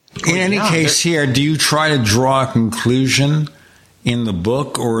 In any case here, do you try to draw a conclusion in the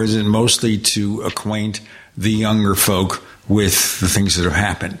book, or is it mostly to acquaint the younger folk with the things that have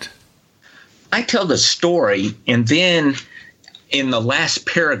happened? I tell the story, and then in the last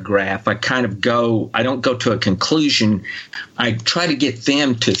paragraph, I don't go to a conclusion. I try to get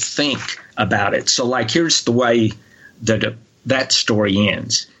them to think about it. So, like, here's the way that story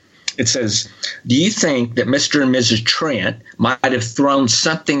ends. It says, do you think that Mr. and Mrs. Trent might have thrown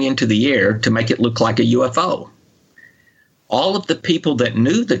something into the air to make it look like a UFO? All of the people that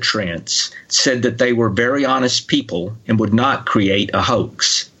knew the Trents said that they were very honest people and would not create a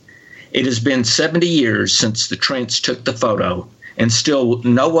hoax. It has been 70 years since the Trents took the photo, and still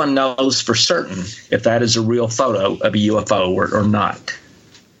no one knows for certain if that is a real photo of a UFO or not.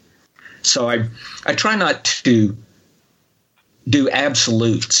 So I try not to do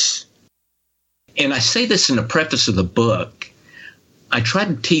absolutes. And I say this in the preface of the book. I try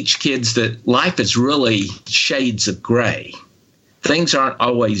to teach kids that life is really shades of gray. Things aren't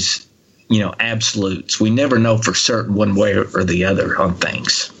always, absolutes. We never know for certain one way or the other on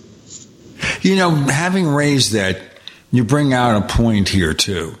things. Having raised that, you bring out a point here,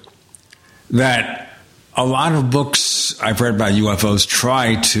 too, that a lot of books I've read about UFOs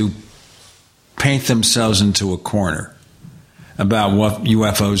try to paint themselves into a corner about what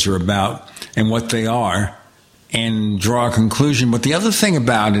UFOs are about and what they are, and draw a conclusion. But the other thing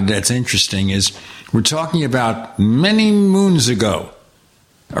about it that's interesting is we're talking about many moons ago,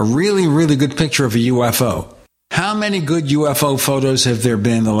 a really, really good picture of a UFO. How many good UFO photos have there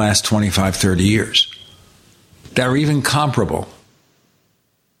been in the last 25, 30 years that are even comparable?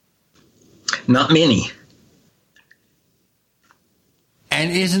 Not many.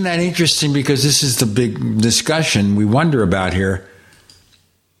 And isn't that interesting? Because this is the big discussion we wonder about here.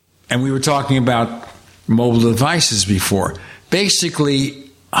 And we were talking about mobile devices before. Basically,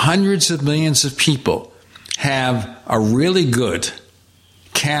 hundreds of millions of people have a really good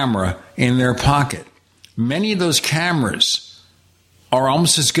camera in their pocket. Many of those cameras are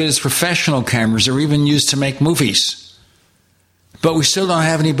almost as good as professional cameras. They're even used to make movies. But we still don't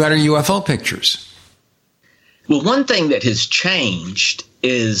have any better UFO pictures. Well, one thing that has changed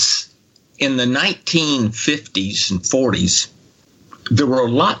is in the 1950s and 40s, there were a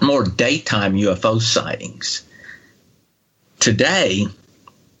lot more daytime UFO sightings. Today,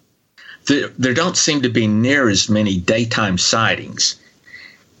 there don't seem to be near as many daytime sightings.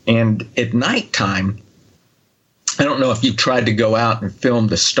 And at nighttime, I don't know if you tried to go out and film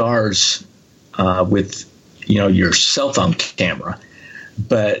the stars with your cell phone camera,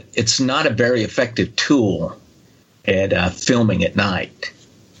 but it's not a very effective tool at filming at night.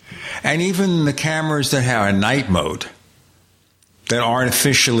 And even the cameras that have a night mode that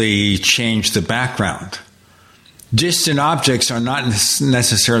artificially change the background, distant objects are not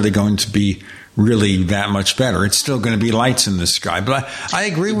necessarily going to be really that much better. It's still going to be lights in the sky. But I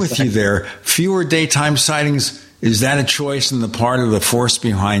agree with you there. Fewer daytime sightings, is that a choice on the part of the force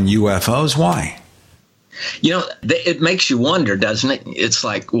behind UFOs? Why? It makes you wonder, doesn't it? It's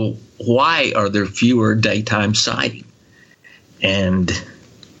like, well, why are there fewer daytime sightings? And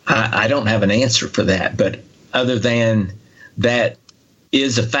I don't have an answer for that. But other than that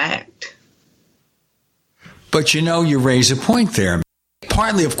is a fact. But you raise a point there.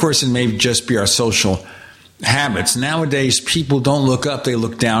 Partly, of course, it may just be our social habits. Nowadays, people don't look up, they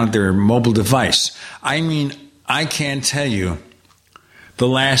look down at their mobile device. I mean, I can't tell you the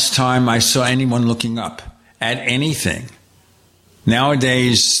last time I saw anyone looking up at anything.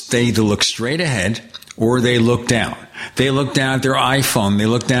 Nowadays, they either look straight ahead or they look down. They look down at their iPhone, they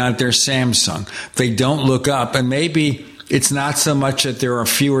look down at their Samsung. They don't look up, and maybe it's not so much that there are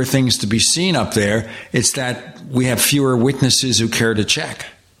fewer things to be seen up there, it's that we have fewer witnesses who care to check.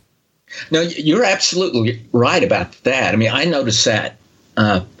 No, you're absolutely right about that. I mean, I notice that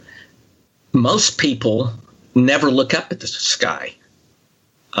most people never look up at the sky.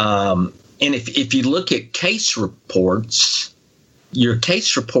 And if you look at case reports, your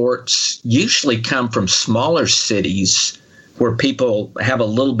case reports usually come from smaller cities where people have a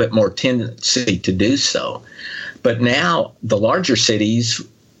little bit more tendency to do so. But now the larger cities,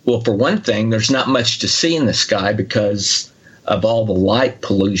 well, for one thing, there's not much to see in the sky because of all the light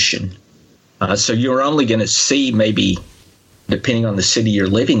pollution. So you're only going to see maybe, depending on the city you're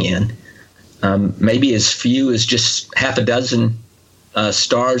living in, maybe as few as just half a dozen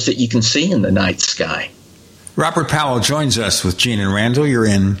stars that you can see in the night sky. Robert Powell joins us with Gene and Randall. You're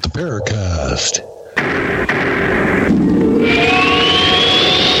in the Paracast.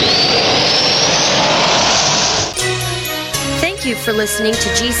 Thank you for listening to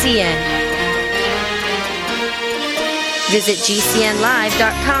GCN. Visit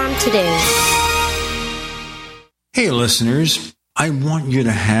GCNlive.com today. Hey, listeners. I want you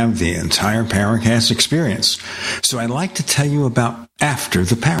to have the entire Paracast experience. So I'd like to tell you about After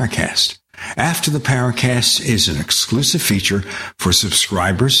the Paracast. After the Paracast is an exclusive feature for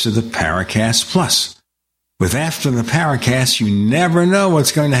subscribers to the Paracast Plus. With After the Paracast, you never know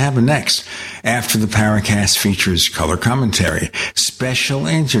what's going to happen next. After the Paracast features color commentary, special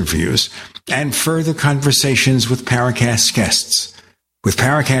interviews, and further conversations with Paracast guests. With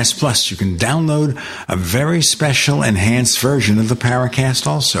Paracast Plus, you can download a very special enhanced version of the Paracast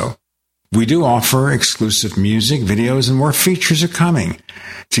also. We do offer exclusive music, videos, and more features are coming.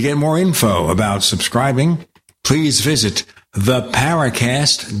 To get more info about subscribing, please visit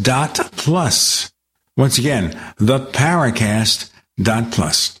theparacast.plus. Once again,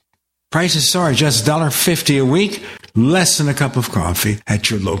 theparacast.plus. Prices are just $1.50 a week, less than a cup of coffee at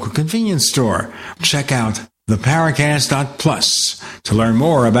your local convenience store. Check out theparacast.plus to learn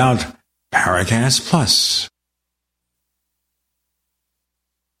more about Paracast Plus.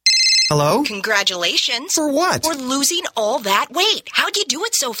 Hello? Congratulations. For what? For losing all that weight. How'd you do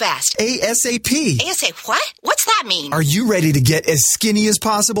it so fast? ASAP. ASAP what? What's that mean? Are you ready to get as skinny as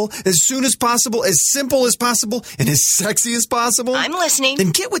possible, as soon as possible, as simple as possible, and as sexy as possible? I'm listening.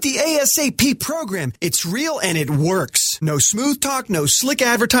 Then get with the ASAP program. It's real and it works. No smooth talk, no slick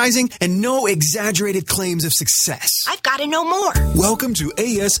advertising, and no exaggerated claims of success. I've got to know more. Welcome to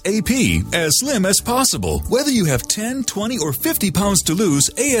ASAP, as slim as possible. Whether you have 10, 20, or 50 pounds to lose,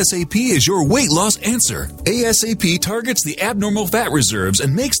 ASAP is your weight loss answer. ASAP targets the abnormal fat reserves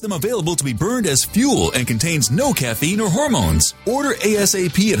and makes them available to be burned as fuel and contains no caffeine or hormones. Order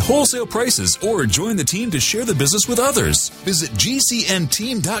ASAP at wholesale prices or join the team to share the business with others. Visit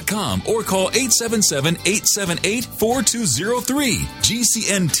GCNteam.com or call 877-878-4203.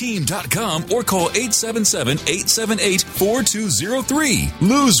 GCNteam.com or call 877-878-4203.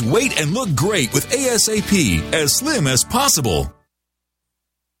 Lose weight and look great with ASAP, as slim as possible.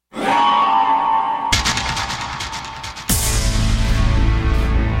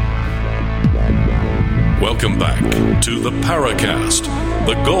 Welcome back to the Paracast,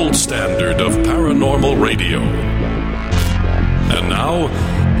 the gold standard of paranormal radio. And now,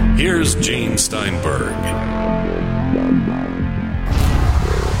 here's Gene Steinberg.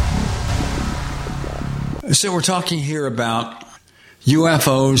 So we're talking here about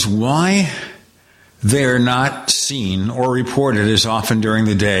UFOs, why they're not seen or reported as often during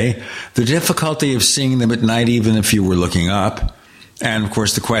the day, the difficulty of seeing them at night even if you were looking up, and, of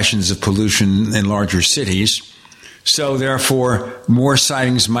course, the questions of pollution in larger cities. So, therefore, more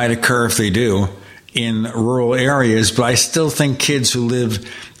sightings might occur if they do in rural areas, but I still think kids who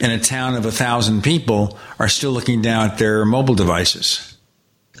live in a town of 1,000 people are still looking down at their mobile devices.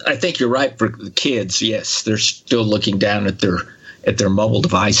 I think you're right for the kids, yes. They're still looking down at their mobile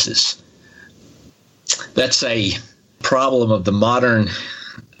devices. That's a problem of the modern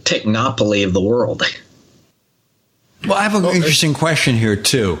technopoly of the world. Well, I have an interesting question here,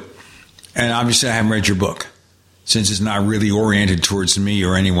 too. And obviously I haven't read your book, since it's not really oriented towards me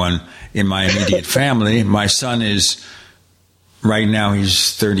or anyone in my immediate family. My son is, right now,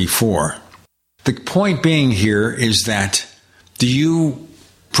 he's 34. The point being here is that, do you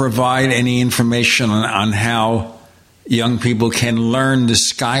provide any information on how young people can learn the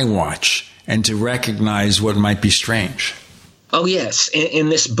sky watch and to recognize what might be strange? Oh, yes. In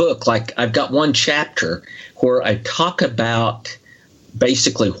this book, like I've got one chapter where I talk about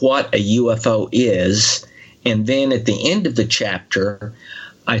basically what a UFO is. And then at the end of the chapter,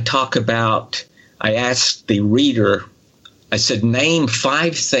 I asked the reader, I said, name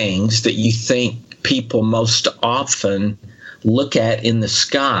 5 things that you think people most often look at in the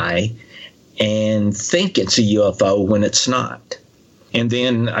sky and think it's a UFO when it's not. And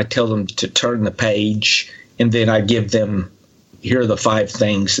then I tell them to turn the page, and then I give them, here are the 5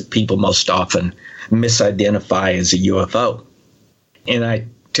 things that people most often misidentify as a UFO. And I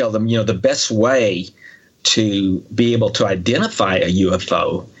tell them, the best way to be able to identify a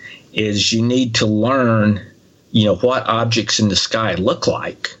UFO is you need to learn, what objects in the sky look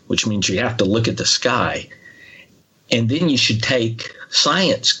like, which means you have to look at the sky. And then you should take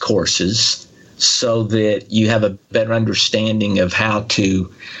science courses so that you have a better understanding of how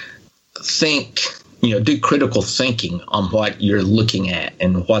to think, do critical thinking on what you're looking at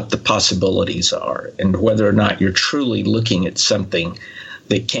and what the possibilities are and whether or not you're truly looking at something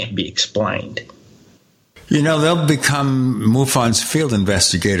that can't be explained. They'll become MUFON's field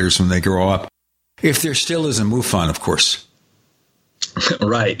investigators when they grow up. If there still is a MUFON, of course.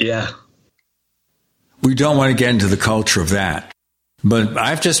 Right, yeah. We don't want to get into the culture of that. But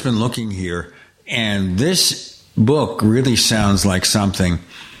I've just been looking here, and this book really sounds like something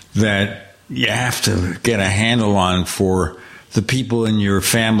that you have to get a handle on for the people in your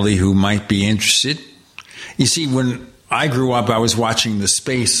family who might be interested. You see, when I grew up, I was watching the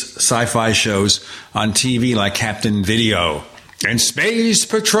space sci-fi shows on TV like Captain Video and Space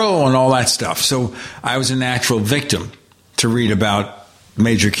Patrol and all that stuff. So I was a natural victim to read about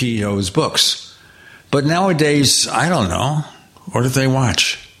Major Kehoe's books. But nowadays, I don't know. What do they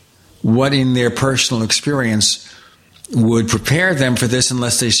watch? What in their personal experience would prepare them for this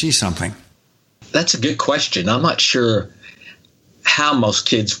unless they see something? That's a good question. I'm not sure how most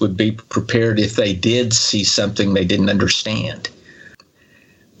kids would be prepared if they did see something they didn't understand.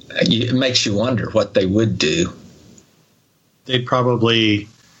 It makes you wonder what they would do. They'd probably,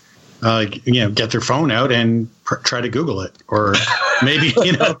 get their phone out and try to Google it, or maybe,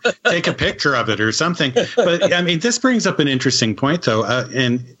 take a picture of it or something. But I mean, this brings up an interesting point, though.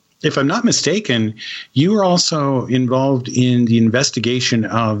 And if I'm not mistaken, you were also involved in the investigation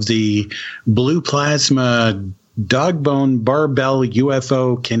of the blue plasma dogbone barbell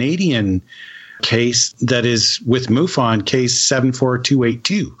UFO Canadian case that is with MUFON, case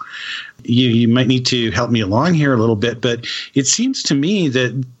 74282. You might need to help me along here a little bit, but it seems to me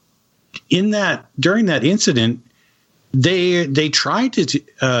that during that incident, they tried to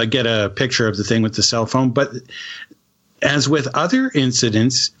get a picture of the thing with the cell phone, but as with other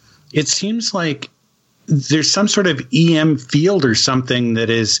incidents, it seems like there's some sort of EM field or something that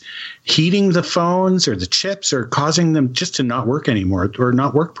is heating the phones or the chips or causing them just to not work anymore or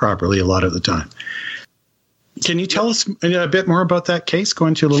not work properly a lot of the time. Can you tell us a bit more about that case? Go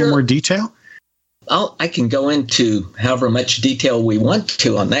into a little more detail? I can go into however much detail we want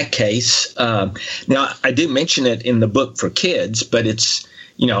to on that case. Now, I do mention it in the book for kids, but it's,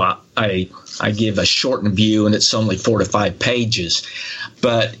 I give a shortened view and it's only 4 to 5 pages.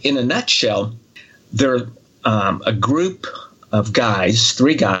 But in a nutshell, they're a group of guys,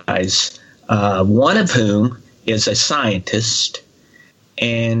 3 guys, one of whom is a scientist,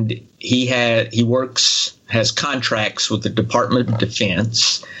 and he has contracts with the Department of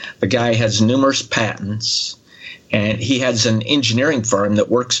Defense. The guy has numerous patents, and he has an engineering firm that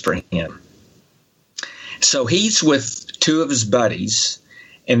works for him. So he's with 2 of his buddies,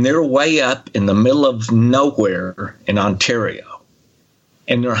 and they're way up in the middle of nowhere in Ontario,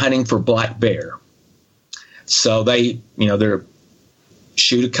 and they're hunting for black bear. So they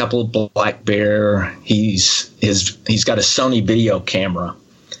shoot a couple of black bear. He's got a Sony video camera,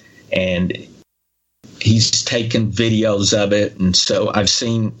 and he's taken videos of it. And so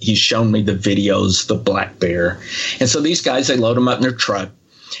he's shown me the videos, the black bear. And so these guys, they load them up in their truck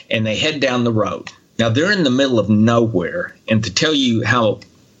and they head down the road. Now they're in the middle of nowhere. And to tell you how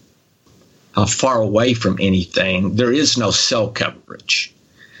far away from anything, there is no cell coverage.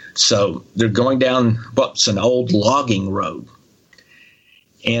 So they're going down what's an old logging road.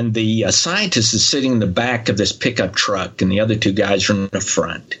 And the scientist is sitting in the back of this pickup truck, and the other two guys are in the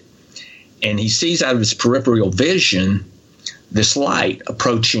front. And he sees out of his peripheral vision this light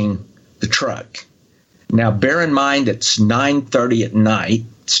approaching the truck. Now, bear in mind, it's 9:30 at night.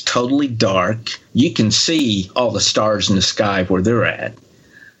 It's totally dark. You can see all the stars in the sky where they're at.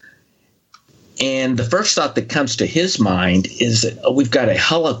 And the first thought that comes to his mind is that we've got a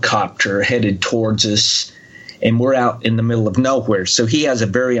helicopter headed towards us, and we're out in the middle of nowhere. So he has a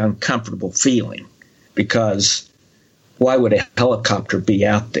very uncomfortable feeling, because why would a helicopter be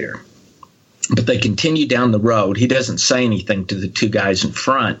out there? But they continue down the road. He doesn't say anything to the two guys in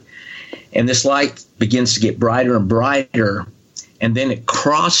front. And this light begins to get brighter and brighter, and then it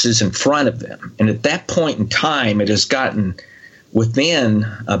crosses in front of them. And at that point in time, it has gotten within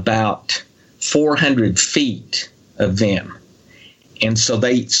about 400 feet of them. And so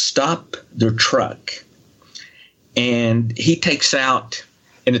they stop their truck, and he takes out,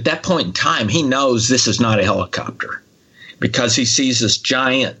 and at that point in time, he knows this is not a helicopter, because he sees this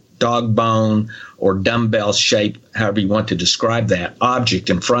giant dog bone or dumbbell shape, however you want to describe that, object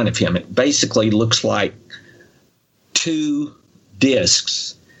in front of him. It basically looks like two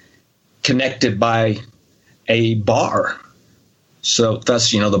discs connected by a bar. So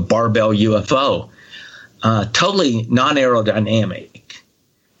thus, the barbell UFO, totally non-aerodynamic.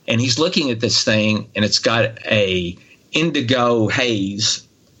 And he's looking at this thing, and it's got a indigo haze,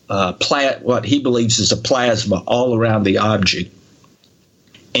 what he believes is a plasma all around the object.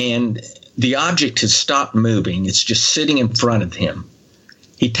 And the object has stopped moving. It's just sitting in front of him.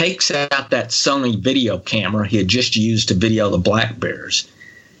 He takes out that Sony video camera he had just used to video the black bears.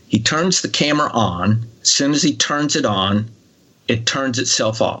 He turns the camera on. As soon as he turns it on, it turns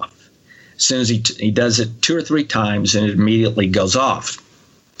itself off. As soon as he does it 2 or 3 times, and it immediately goes off.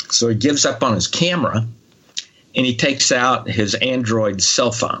 So he gives up on his camera, and he takes out his Android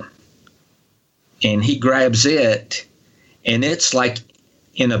cell phone. And he grabs it, and it's like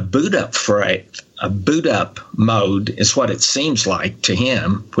in a boot up mode is what it seems like to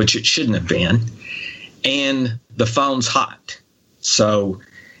him, which it shouldn't have been. And the phone's hot, so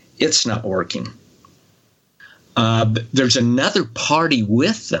it's not working. There's another party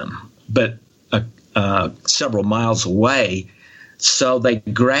with them, but several miles away. So they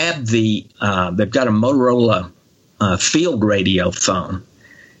grab they've got a Motorola field radio phone,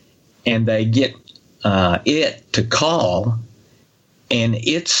 and they get it to call, and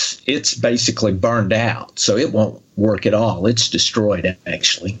it's basically burned out, so it won't work at all. It's destroyed,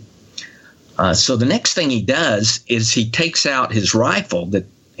 actually. So the next thing he does is he takes out his rifle that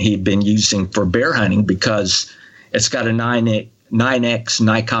he'd been using for bear hunting, because it's got a 9X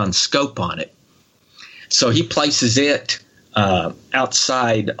Nikon scope on it. So he places it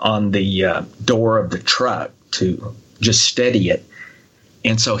outside on the door of the truck to just steady it.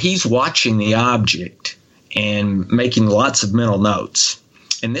 And so he's watching the object and making lots of mental notes.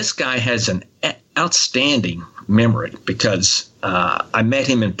 And this guy has an outstanding memory, because I met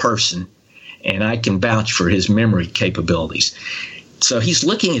him in person, and I can vouch for his memory capabilities. So he's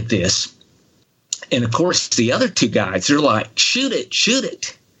looking at this, and of course the other two guys, they're like, shoot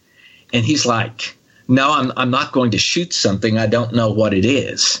it. And he's like, no, I'm not going to shoot something I don't know what it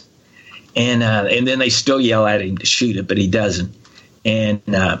is. And then they still yell at him to shoot it, but he doesn't. And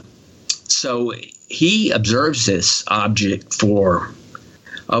so he observes this object for,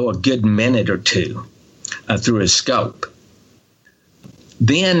 a good minute or two through his scope.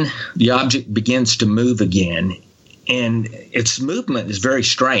 Then the object begins to move again, and its movement is very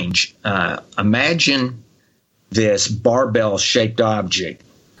strange. Imagine this barbell-shaped object.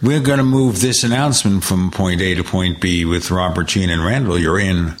 We're going to move this announcement from point A to point B with Robert, Gene, and Randall. You're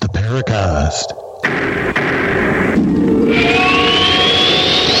in the Paracast.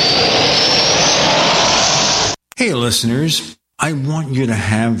 Hey, listeners. I want you to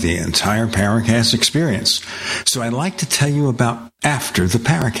have the entire Paracast experience. So I'd like to tell you about After the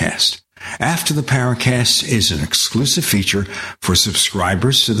Paracast. After the Paracast is an exclusive feature for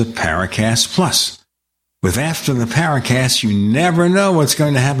subscribers to the Paracast Plus. With After the Paracast, you never know what's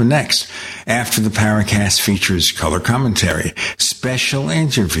going to happen next. After the Paracast features color commentary, special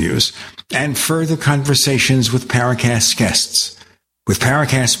interviews, and further conversations with Paracast guests. With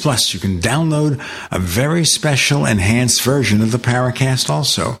Paracast Plus, you can download a very special enhanced version of the Paracast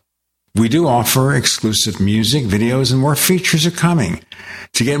also. We do offer exclusive music, videos, and more features are coming.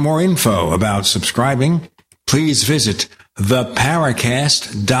 To get more info about subscribing, please visit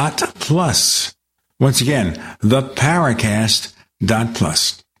theparacast.plus. Once again,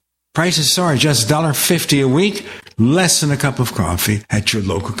 theparacast.plus. Prices are just $1.50 a week, less than a cup of coffee at your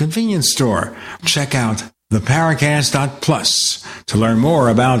local convenience store. Check out theparacast.plus to learn more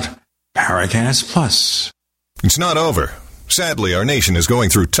about Paracast Plus. It's not over. Sadly, our nation is going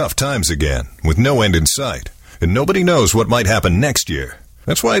through tough times again, with no end in sight, and nobody knows what might happen next year.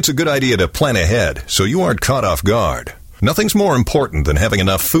 That's why it's a good idea to plan ahead so you aren't caught off guard. Nothing's more important than having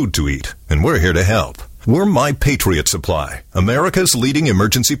enough food to eat, and we're here to help. We're My Patriot Supply, America's leading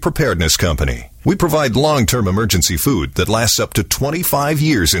emergency preparedness company. We provide long-term emergency food that lasts up to 25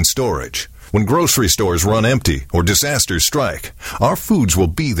 years in storage. When grocery stores run empty or disasters strike, our foods will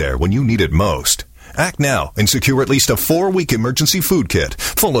be there when you need it most. Act now and secure at least a 4-week emergency food kit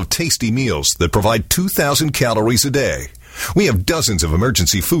full of tasty meals that provide 2,000 calories a day. We have dozens of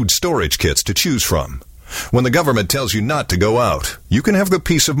emergency food storage kits to choose from. When the government tells you not to go out, you can have the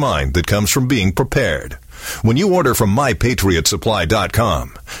peace of mind that comes from being prepared. When you order from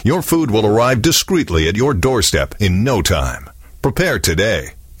MyPatriotSupply.com, your food will arrive discreetly at your doorstep in no time. Prepare today.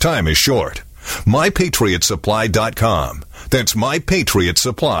 Time is short. MyPatriotSupply.com. That's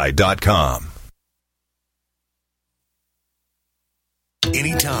MyPatriotSupply.com.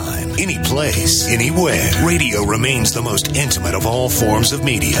 Anytime, any place, anywhere. Radio remains the most intimate of all forms of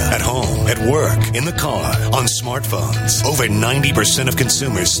media. At home, at work, in the car, on smartphones. Over 90% of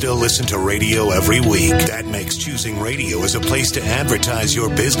consumers still listen to radio every week. That makes choosing radio as a place to advertise your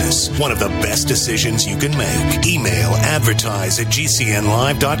business one of the best decisions you can make. Email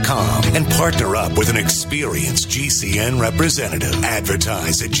advertise@gcnlive.com and partner up with an experienced GCN representative.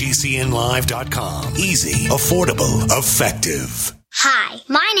 Advertise@gcnlive.com. Easy, affordable, effective. Hi,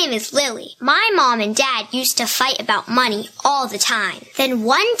 my name is Lily. My mom and dad used to fight about money all the time. Then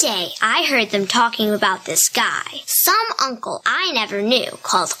one day, I heard them talking about this guy, some uncle I never knew,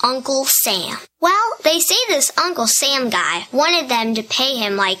 called Uncle Sam. Well, they say this Uncle Sam guy wanted them to pay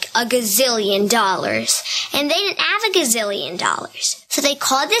him like $1 gazillion, and they didn't have $1 gazillion. So they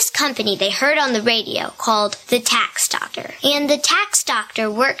called this company they heard on the radio called the Tax Doctor. And the Tax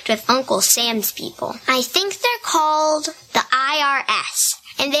Doctor worked with Uncle Sam's people. I think they're called the IRS.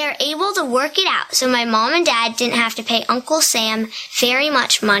 And they were able to work it out so my mom and dad didn't have to pay Uncle Sam very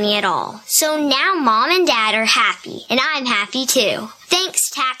much money at all. So now mom and dad are happy, and I'm happy too. Thanks,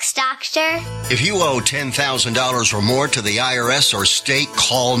 Tax Doctor. If you owe $10,000 or more to the IRS or state,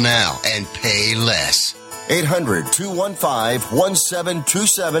 call now and pay less.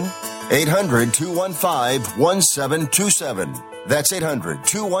 800-215-1727. 800-215-1727. That's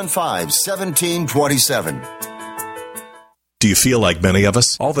 800-215-1727. Do you feel like many of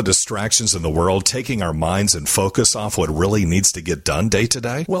us? All the distractions in the world taking our minds and focus off what really needs to get done day to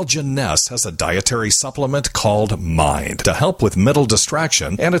day? Well, Janess has a dietary supplement called Mind to help with mental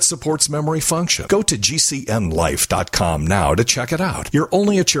distraction, and it supports memory function. Go to GCNlife.com now to check it out. You're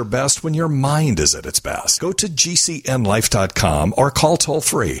only at your best when your mind is at its best. Go to GCNlife.com or call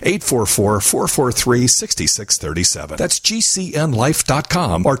toll-free 844-443-6637. That's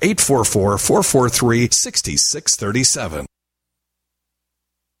GCNlife.com or 844-443-6637.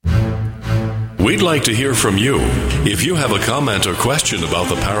 We'd like to hear from you. If you have a comment or question about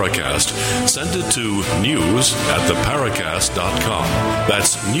the Paracast, send it to news@theparacast.com.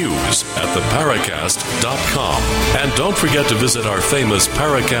 That's news@theparacast.com. And don't forget to visit our famous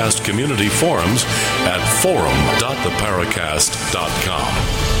Paracast community forums at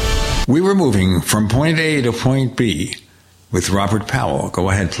forum.theparacast.com. We were moving from point A to point B with Robert Powell.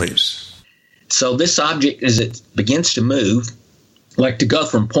 Go ahead, please. So this object, as it begins to move, like to go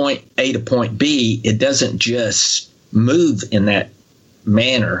from point A to point B, it doesn't just move in that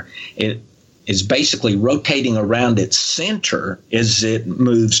manner. It is basically rotating around its center as it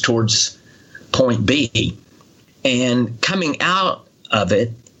moves towards point B. And coming out of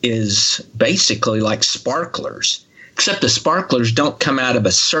it is basically like sparklers, except the sparklers don't come out of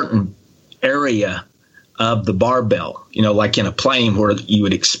a certain area of the barbell, like in a plane where you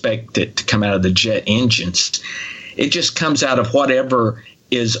would expect it to come out of the jet engines. It just comes out of whatever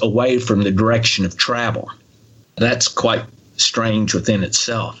is away from the direction of travel. That's quite strange within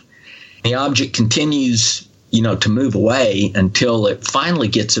itself. The object continues, to move away until it finally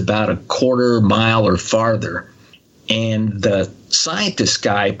gets about a quarter mile or farther. And the scientist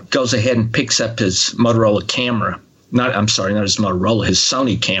guy goes ahead and picks up his Motorola camera. Not his Motorola, his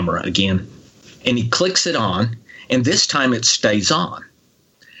Sony camera again. And he clicks it on, and this time it stays on.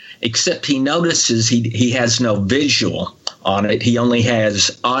 Except he notices he has no visual on it. He only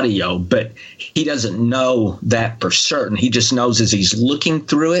has audio, but he doesn't know that for certain. He just knows as he's looking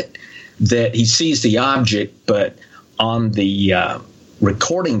through it that he sees the object, but on the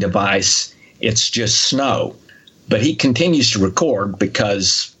recording device, it's just snow. But he continues to record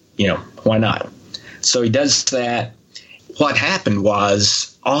because, why not? So he does that. What happened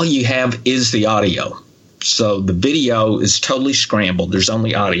was all you have is the audio. So the video is totally scrambled. There's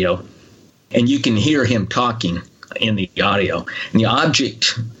only audio. And you can hear him talking in the audio. And the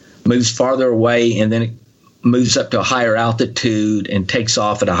object moves farther away, and then it moves up to a higher altitude and takes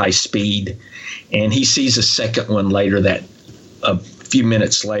off at a high speed. And he sees a second one later, that a few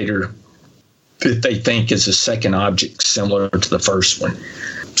minutes later, that they think is a second object similar to the first one.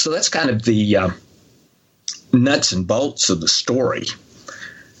 So that's kind of the nuts and bolts of the story.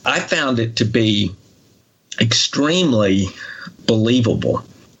 I found it to be extremely believable.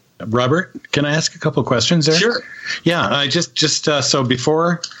 Robert, can I ask a couple of questions there? Sure. Yeah, I just so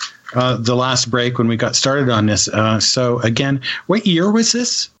before the last break when we got started on this, so again, what year was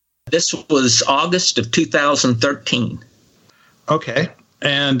this? This was August of 2013. Okay.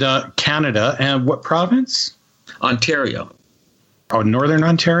 And Canada, and what province? Ontario. Oh, Northern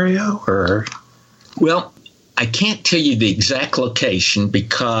Ontario, or? Well, I can't tell you the exact location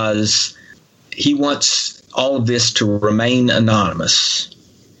because he wants all of this to remain anonymous.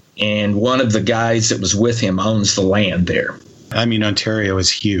 And one of the guys that was with him owns the land there. I mean, Ontario is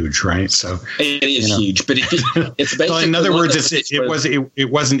huge, right? So it is huge, but it's basically. So in other words,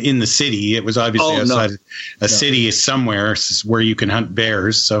 it wasn't in the city. It was obviously outside a city somewhere where you can hunt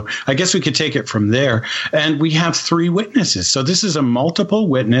bears. So I guess we could take it from there. And we have 3 witnesses. So this is a multiple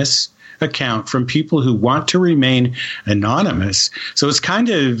witness account from people who want to remain anonymous. So it's kind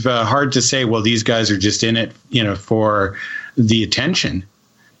of hard to say, well, these guys are just in it, for the attention.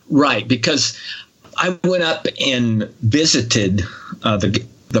 Right, because I went up and visited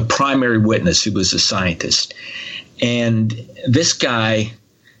the primary witness, who was a scientist. And this guy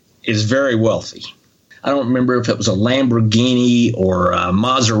is very wealthy. I don't remember if it was a Lamborghini or a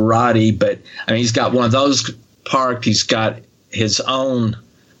Maserati, but he's got one of those parked. He's got his own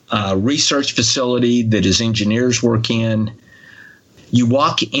research facility that his engineers work in. You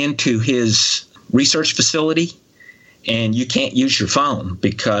walk into his research facility and you can't use your phone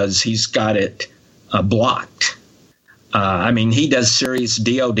because he's got it blocked. He does serious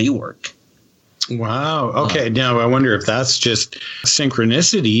DOD work. Wow. Okay. Now I wonder if that's just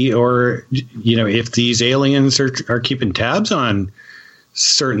synchronicity, or if these aliens are keeping tabs on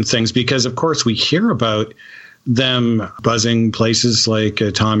certain things, because of course we hear about them buzzing places like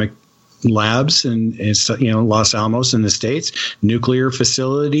atomic labs and Los Alamos in the States, nuclear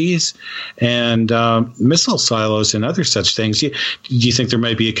facilities, and missile silos and other such things. Do you think there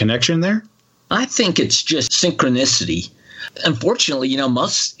might be a connection there? I think it's just synchronicity. Unfortunately,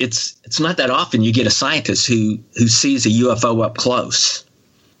 it's not that often you get a scientist who sees a UFO up close.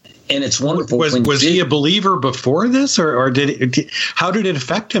 And it's wonderful. Was he a believer before this, or how did it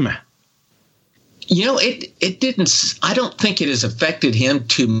affect him? It didn't. I don't think it has affected him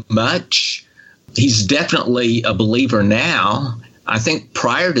too much. He's definitely a believer now. I think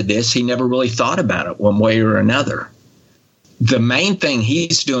prior to this, he never really thought about it one way or another. The main thing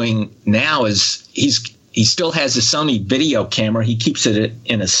he's doing now is he still has a Sony video camera. He keeps it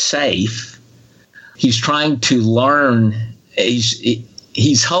in a safe. He's trying to learn.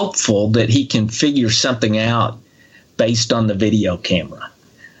 He's hopeful that he can figure something out based on the video camera.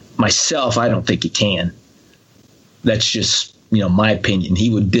 Myself, I don't think he can. That's just, my opinion. He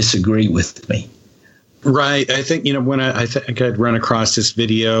would disagree with me. Right. I think, when I think I'd run across this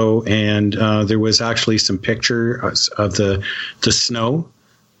video, and there was actually some picture of the snow,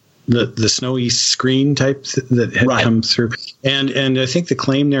 the snowy screen type that had come through. And I think the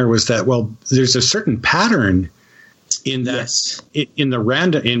claim there was that, well, there's a certain pattern in that, in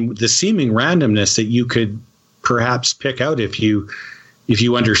the seeming randomness that you could perhaps pick out if you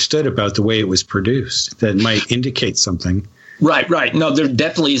understood about the way it was produced, that might indicate something. Right. No, there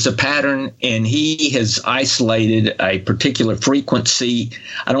definitely is a pattern, and he has isolated a particular frequency.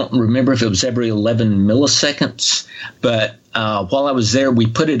 I don't remember if it was every 11 milliseconds, but while I was there, we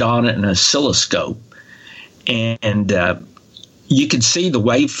put it on an oscilloscope, and you could see the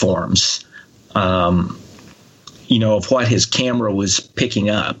waveforms, of what his camera was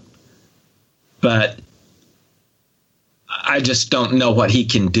picking up. But I just don't know what he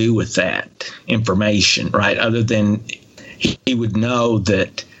can do with that information, right? Other than he would know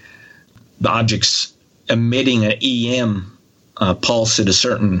that the object's emitting an EM pulse at a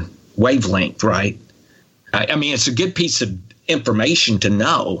certain wavelength, right? It's a good piece of information to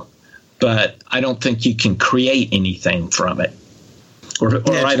know, but I don't think you can create anything from it. Or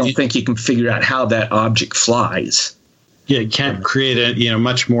I don't think you can figure out how that object flies. Yeah, you can't create a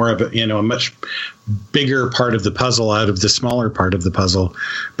much more of a much bigger part of the puzzle out of the smaller part of the puzzle,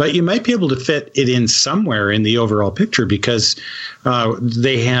 but you might be able to fit it in somewhere in the overall picture because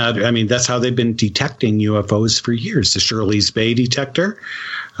they had. I mean, that's how they've been detecting UFOs for years. The Shirley's Bay detector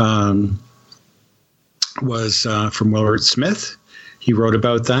was from Willard Smith. He wrote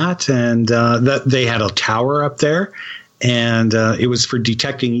about that, and that they had a tower up there, and it was for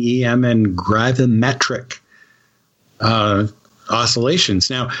detecting EM and gravimetric oscillations.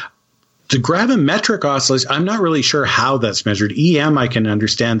 Now, the gravimetric oscillations, I'm not really sure how that's measured. EM, I can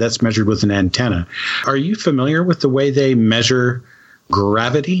understand that's measured with an antenna. Are you familiar with the way they measure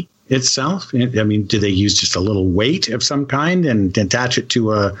gravity itself? I mean, do they use just a little weight of some kind and attach it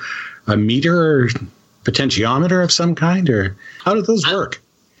to a meter or potentiometer of some kind? Or how do those work?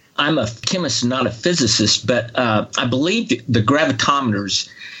 I'm a chemist, not a physicist, but I believe the gravitometers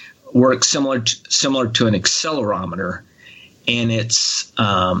work similar to an accelerometer, and it's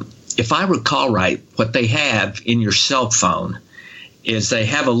if I recall right, what they have in your cell phone is they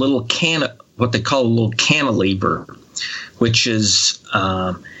have a little what they call a little cantilever, which is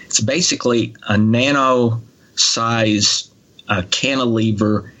it's basically a nano-sized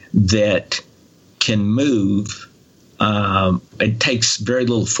cantilever that can move. It takes very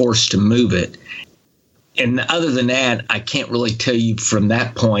little force to move it. And other than that, I can't really tell you from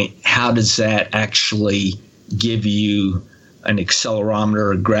that point, how does that actually give you an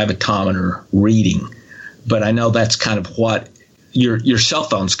accelerometer or gravitometer reading? But I know that's kind of what your cell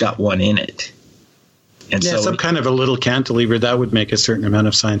phone's got one in it. And yeah, some kind of a little cantilever, that would make a certain amount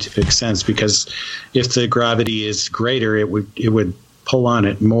of scientific sense, because if the gravity is greater, it would pull on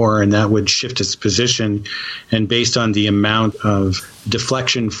it more, and that would shift its position. And based on the amount of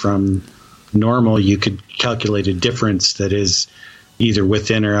deflection from normal, you could calculate a difference that is either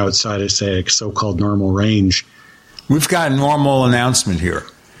within or outside of, say, a so-called normal range. We've got a normal announcement here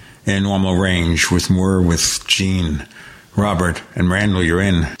in normal range with Gene, Robert, and Randall. You're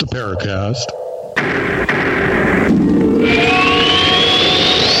in the Paracast.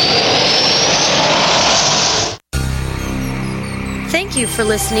 Thank you for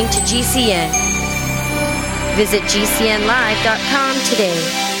listening to GCN. Visit GCNlive.com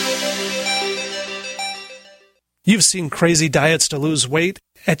today. You've seen crazy diets to lose weight.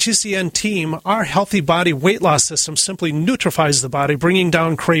 At GCN Team, our healthy body weight loss system simply neutralifies the body, bringing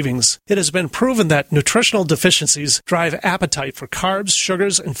down cravings. It has been proven that nutritional deficiencies drive appetite for carbs,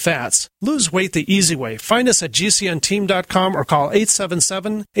 sugars, and fats. Lose weight the easy way. Find us at GCNteam.com or call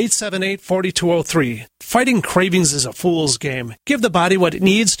 877-878-4203. Fighting cravings is a fool's game. Give the body what it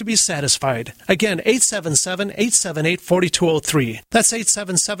needs to be satisfied. Again, 877-878-4203. That's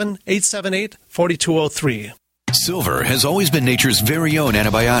 877-878-4203. Silver has always been nature's very own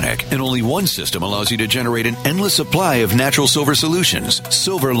antibiotic, and only one system allows you to generate an endless supply of natural silver solutions.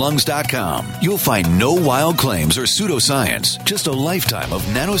 SilverLungs.com. You'll find no wild claims or pseudoscience, just a lifetime of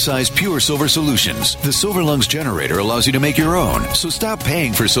nano-sized pure silver solutions. The Silver Lungs generator allows you to make your own, so stop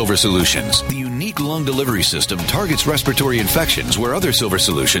paying for silver solutions. The unique lung delivery system targets respiratory infections where other silver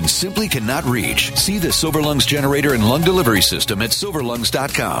solutions simply cannot reach. See the Silver Lungs generator and lung delivery system at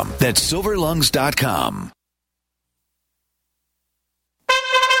SilverLungs.com. That's SilverLungs.com.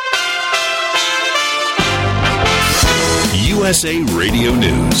 USA Radio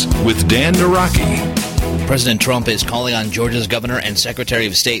News with Dan Naraki. President Trump is calling on Georgia's governor and Secretary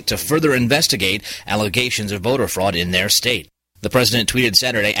of State to further investigate allegations of voter fraud in their state. The president tweeted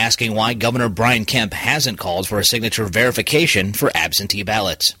Saturday asking why Governor Brian Kemp hasn't called for a signature verification for absentee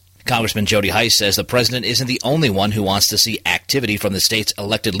ballots. Congressman Jody Heiss says the president isn't the only one who wants to see activity from the state's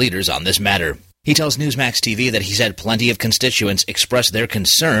elected leaders on this matter. He tells Newsmax TV that he's had plenty of constituents express their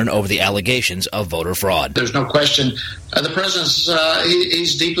concern over the allegations of voter fraud. There's no question the president's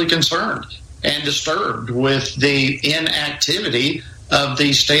he's deeply concerned and disturbed with the inactivity of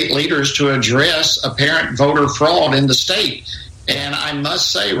the state leaders to address apparent voter fraud in the state. And I must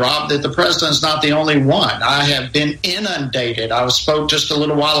say, Rob, that the president's not the only one. I have been inundated. I spoke just a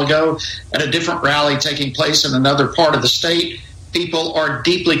little while ago at a different rally taking place in another part of the state. People are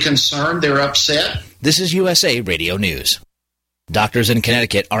deeply concerned. They're upset. This is USA Radio News. Doctors in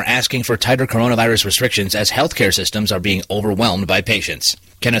Connecticut are asking for tighter coronavirus restrictions as healthcare systems are being overwhelmed by patients.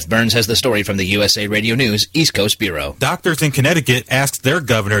 Kenneth Burns has the story from the USA Radio News East Coast Bureau. Doctors in Connecticut asked their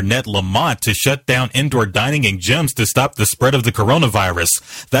governor, Ned Lamont, to shut down indoor dining and gyms to stop the spread of the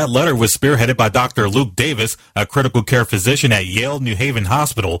coronavirus. That letter was spearheaded by Dr. Luke Davis, a critical care physician at Yale New Haven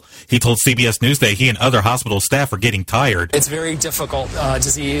Hospital. He told CBS News that he and other hospital staff are getting tired. It's a very difficult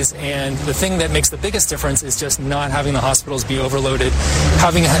disease, and the thing that makes the biggest difference is just not having the hospitals be overloaded,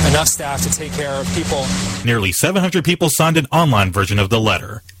 having enough staff to take care of people. Nearly 700 people signed an online version of the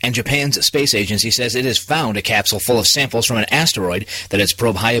letter. And Japan's space agency says it has found a capsule full of samples from an asteroid that its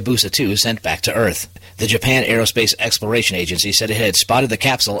probe Hayabusa 2 sent back to Earth. The Japan Aerospace Exploration Agency said it had spotted the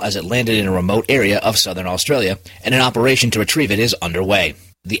capsule as it landed in a remote area of southern Australia, and an operation to retrieve it is underway.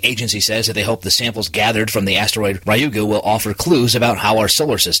 The agency says that they hope the samples gathered from the asteroid Ryugu will offer clues about how our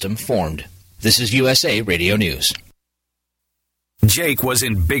solar system formed. This is USA Radio News. Jake was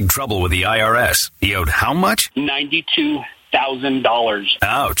in big trouble with the IRS. He owed how much? $92,000.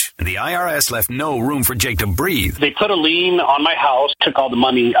 Ouch. And the IRS left no room for Jake to breathe. They put a lien on my house, took all the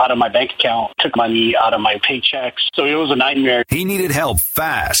money out of my bank account, took money out of my paychecks. So it was a nightmare. He needed help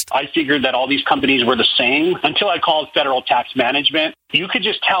fast. I figured that all these companies were the same until I called Federal Tax Management. You could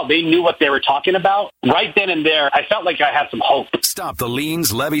just tell they knew what they were talking about. Right then and there, I felt like I had some hope. Stop the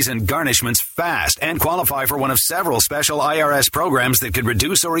liens, levies, and garnishments fast and qualify for one of several special IRS programs that could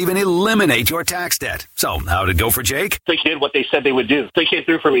reduce or even eliminate your tax debt. So, how'd it go for Jake? They did what they said they would do. They came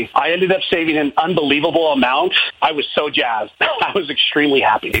through for me. I ended up saving an unbelievable amount. I was so jazzed. I was extremely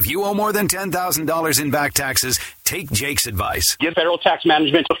happy. If you owe more than $10,000 in back taxes, take Jake's advice. Give Federal Tax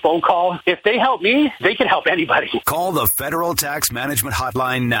Management a phone call. If they help me, they can help anybody. Call the Federal Tax Management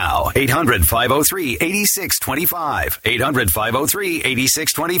Hotline now. 800-503-8625.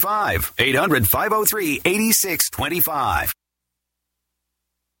 800-503-8625. 800-503-8625.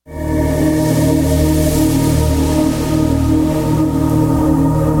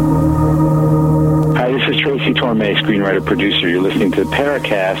 Hi, this is Tracy Torme, screenwriter, producer. You're listening to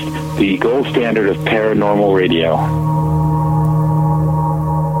Paracast, the gold standard of paranormal radio.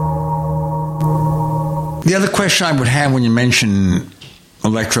 The other question I would have when you mention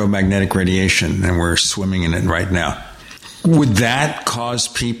electromagnetic radiation, and we're swimming in it right now, would that cause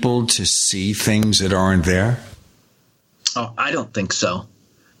people to see things that aren't there? Oh, I don't think so.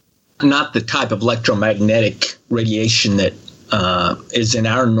 Not the type of electromagnetic radiation that is in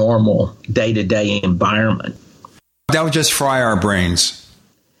our normal day-to-day environment. That would just fry our brains.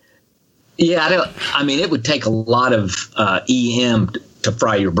 Yeah, it would take a lot of EM to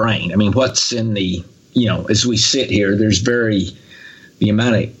fry your brain. I mean, what's in the, as we sit here, the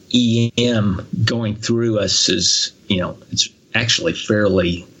amount of EM going through us is, it's actually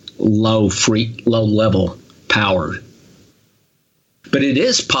fairly low level power. But it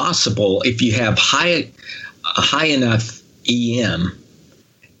is possible if you have high enough EM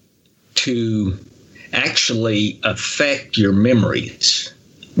to actually affect your memories,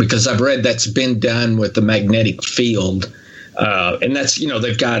 because I've read that's been done with the magnetic field, and that's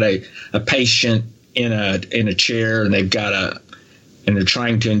they've got a patient in a chair, and and they're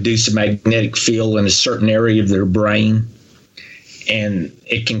trying to induce a magnetic field in a certain area of their brain, and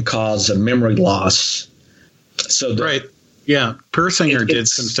it can cause a memory loss. So right. Yeah, Persinger did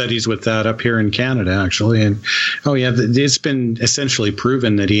some studies with that up here in Canada, actually. And, it's been essentially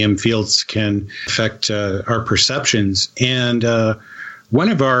proven that EM fields can affect our perceptions. And one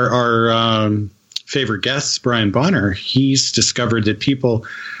of our favorite guests, Brian Bonner, he's discovered that people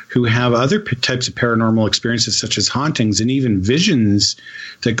who have other types of paranormal experiences, such as hauntings and even visions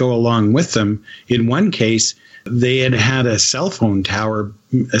that go along with them, in one case, they had a cell phone tower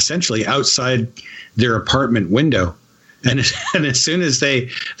essentially outside their apartment window. And as soon as they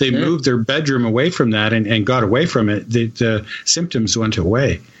moved their bedroom away from that and got away from it, the symptoms went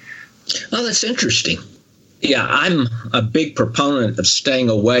away. Oh, that's interesting. Yeah, I'm a big proponent of staying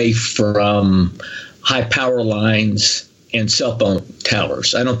away from high power lines and cell phone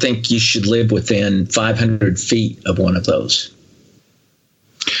towers. I don't think you should live within 500 feet of one of those.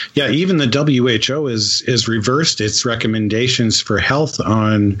 Yeah, even the WHO is reversed its recommendations for health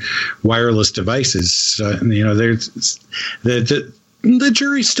on wireless devices. There's the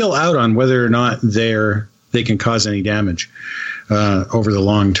jury's still out on whether or not they can cause any damage over the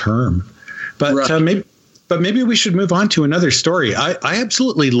long term. But right. Maybe we should move on to another story. I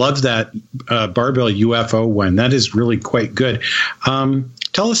absolutely love that barbell UFO one. That is really quite good.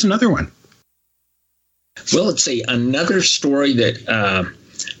 Tell us another one. Well, let's see. Another story that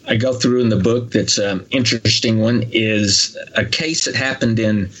I go through in the book that's an interesting one is a case that happened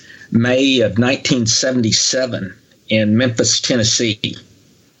in May of 1977 in Memphis, Tennessee.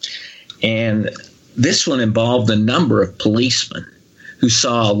 And this one involved a number of policemen who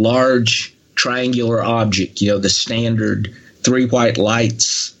saw a large triangular object, the standard 3 white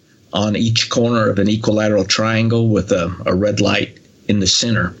lights on each corner of an equilateral triangle with a red light in the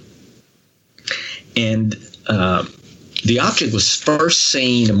center. And the object was first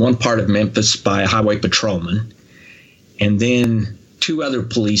seen in one part of Memphis by a highway patrolman, and then 2 other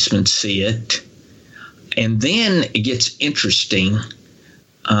policemen see it. And then it gets interesting.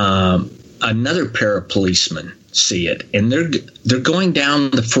 Another pair of policemen see it, and they're going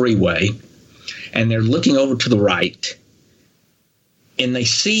down the freeway, and they're looking over to the right, and they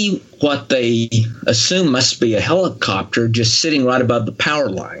see what they assume must be a helicopter just sitting right above the power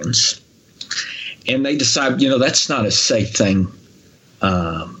lines. And they decide, that's not a safe thing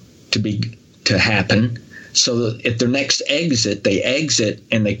to happen. So at their next exit, they exit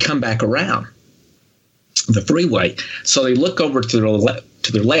and they come back around the freeway. So they look over to their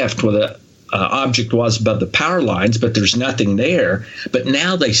left where the object was above the power lines, but there's nothing there. But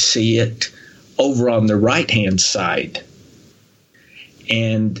now they see it over on the right-hand side.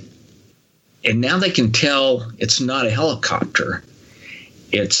 And now they can tell it's not a helicopter.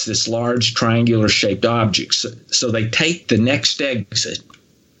 It's this large triangular-shaped object. So they take the next exit,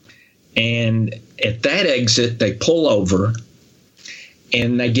 and at that exit, they pull over,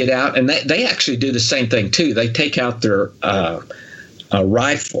 and they get out, and they actually do the same thing, too. They take out their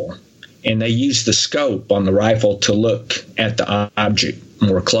rifle, and they use the scope on the rifle to look at the object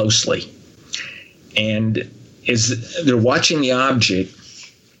more closely. And as they're watching the object,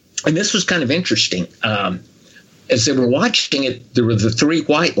 and this was kind of interesting, as they were watching it, there were the 3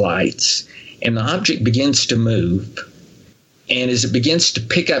 white lights, and the object begins to move. And as it begins to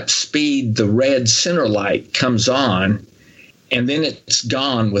pick up speed, the red center light comes on, and then it's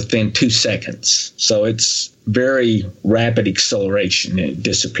gone within 2 seconds. So it's very rapid acceleration, and it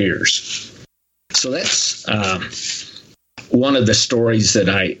disappears. So that's one of the stories that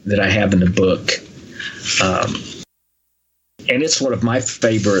I have in the book. And it's one of my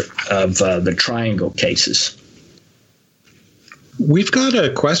favorite of the triangle cases. We've got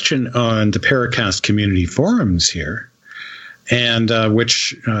a question on the Paracast community forums here, and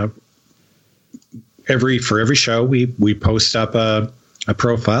which for every show we post up a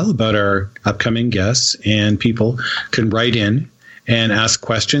profile about our upcoming guests, and people can write in and ask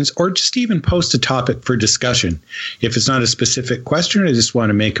questions, or just even post a topic for discussion. If it's not a specific question, I just want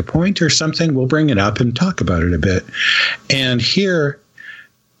to make a point or something, we'll bring it up and talk about it a bit. And here,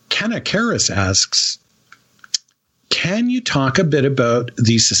 Kenna Karras asks, can you talk a bit about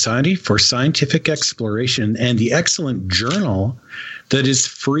the Society for Scientific Exploration and the excellent journal that is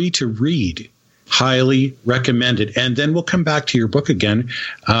free to read? Highly recommended. And then we'll come back to your book again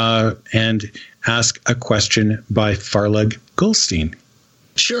and ask a question by Farlag Goldstein.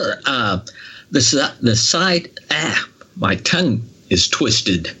 Sure. My tongue is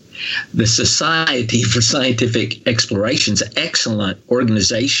twisted. The Society for Scientific Exploration's excellent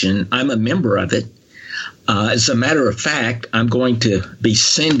organization. I'm a member of it. As a matter of fact, I'm going to be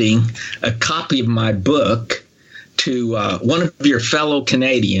sending a copy of my book to one of your fellow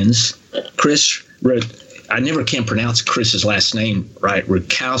Canadians, Chris. I never can pronounce Chris's last name right,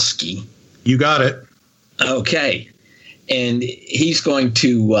 Rukowski. You got it. Okay. And he's going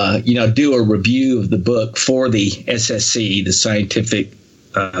to, do a review of the book for the SSC, the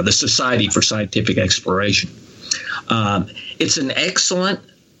Society for Scientific Exploration. It's an excellent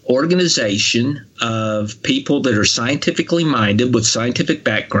organization of people that are scientifically minded with scientific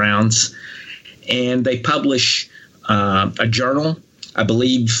backgrounds, and they publish a journal, I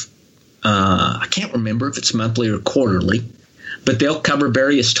believe. I can't remember if it's monthly or quarterly, but they'll cover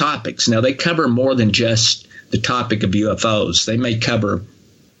various topics. Now, they cover more than just the topic of UFOs. They may cover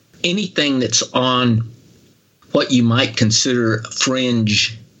anything that's on what you might consider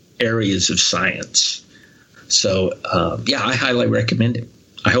fringe areas of science. So, I highly recommend it.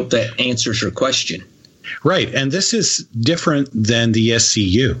 I hope that answers your question. Right. And this is different than the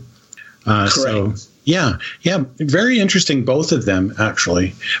SCU. Correct. So, yeah. Very interesting, both of them,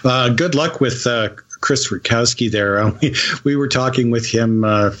 actually. Good luck with Chris Rukowski there. We were talking with him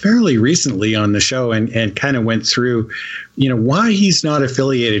fairly recently on the show and kind of went through, why he's not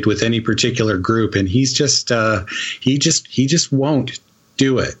affiliated with any particular group. And he's just, he just won't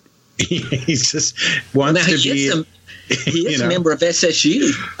do it. He just wants to be... He is a member of SSU.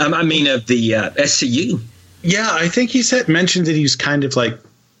 Of the SCU. Yeah, I think he mentioned that he's kind of like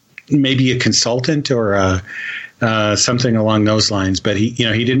maybe a consultant or something along those lines. But he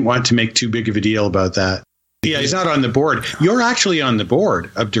didn't want to make too big of a deal about that. Yeah, he's not on the board. You're actually on the board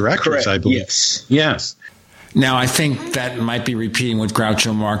of directors, correct. I believe. Yes. Now, I think that might be repeating what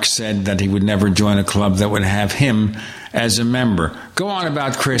Groucho Marx said, that he would never join a club that would have him as a member. Go on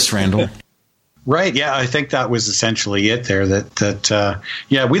about Chris, Randall. Right. Yeah, I think that was essentially it there.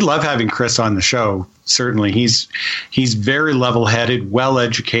 Yeah, we love having Chris on the show. Certainly, he's very level-headed,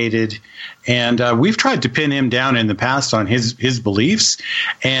 well-educated, and we've tried to pin him down in the past on his beliefs,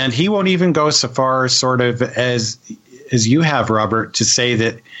 and he won't even go so far, sort of as you have, Robert, to say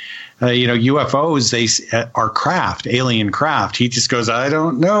that UFOs they are craft, alien craft. He just goes, I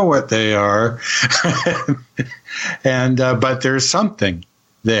don't know what they are, and but there's something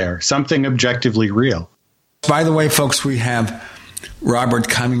there, something objectively real. By the way, folks, we have Robert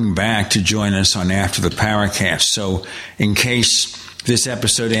coming back to join us on After the Paracast. So in case this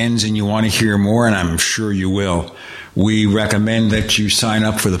episode ends and you want to hear more, and I'm sure you will, we recommend that you sign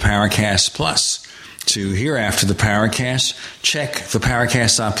up for the Paracast Plus. To hear After the Paracast, check the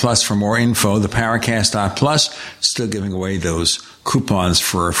Paracast.plus for more info. The Paracast.plus still giving away those coupons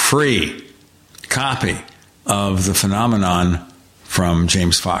for a free copy of The Phenomenon from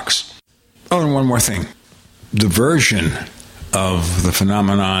James Fox. Oh, and one more thing. The version of The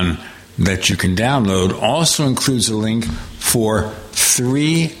Phenomenon that you can download also includes a link for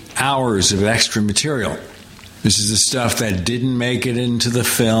 3 hours of extra material. This is the stuff that didn't make it into the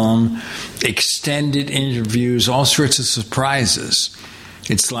film, extended interviews, all sorts of surprises.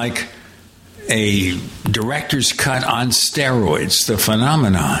 It's like a director's cut on steroids, The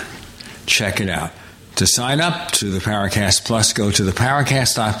Phenomenon. Check it out. To sign up to the Paracast Plus, go to the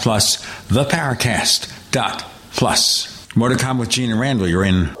Paracast.plus, the Paracast.plus. More to come with Gene and Randall. You're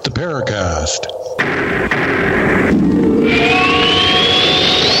in the Paracast.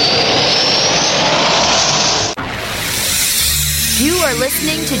 You are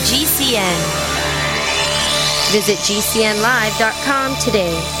listening to GCN. Visit GCNlive.com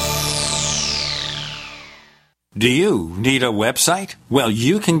today. Do you need a website? Well,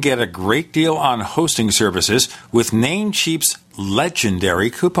 you can get a great deal on hosting services with Namecheap's legendary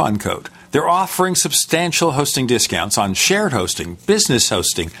coupon code. They're offering substantial hosting discounts on shared hosting, business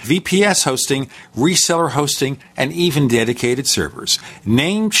hosting, VPS hosting, reseller hosting, and even dedicated servers.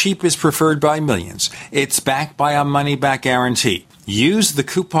 Namecheap is preferred by millions. It's backed by a money-back guarantee. Use the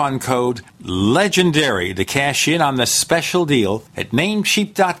coupon code LEGENDARY to cash in on the special deal at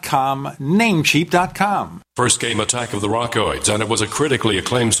Namecheap.com, Namecheap.com. First came Attack of the Rockoids, and it was a critically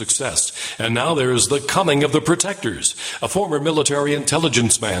acclaimed success. And now there's The Coming of the Protectors. A former military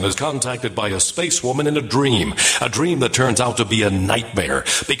intelligence man is contacted by a space woman in a dream that turns out to be a nightmare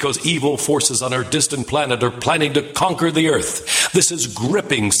because evil forces on her distant planet are planning to conquer the Earth. This is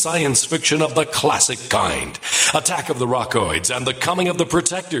gripping science fiction of the classic kind. Attack of the Rockoids and The Coming of the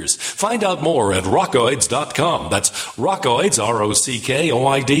Protectors. Find out more at rockoids.com. That's Rockoids,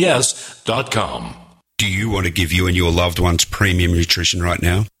 ROCKOIDS.com. Do you want to give you and your loved ones premium nutrition right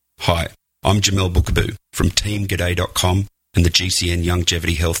now? Hi, I'm Jamel Bookaboo from TeamGaday.com and the GCN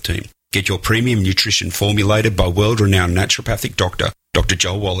Longevity Health Team. Get your premium nutrition formulated by world-renowned naturopathic doctor, Dr.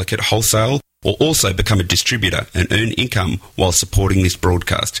 Joel Wallach at Wholesale, or also become a distributor and earn income while supporting this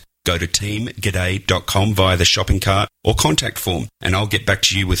broadcast. Go to TeamGaday.com via the shopping cart or contact form, and I'll get back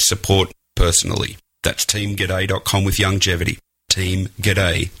to you with support personally. That's TeamGaday.com with longevity.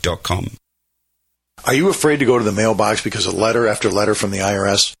 TeamGaday.com. Are you afraid to go to the mailbox because of letter after letter from the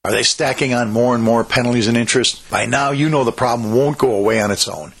IRS? Are they stacking on more and more penalties and interest? By now, you know the problem won't go away on its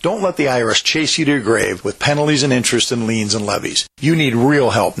own. Don't let the IRS chase you to your grave with penalties and interest and liens and levies. You need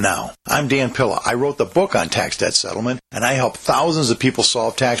real help now. I'm Dan Pilla. I wrote the book on tax debt settlement, and I help thousands of people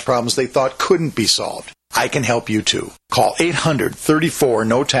solve tax problems they thought couldn't be solved. I can help you too. Call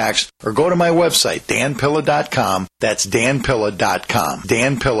 800-34-NO-TAX or go to my website, danpilla.com. That's danpilla.com.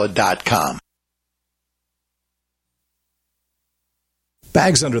 danpilla.com.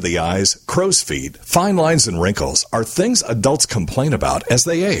 Bags under the eyes, crow's feet, fine lines, and wrinkles are things adults complain about as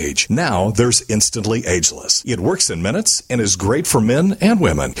they age. Now there's Instantly Ageless. It works in minutes and is great for men and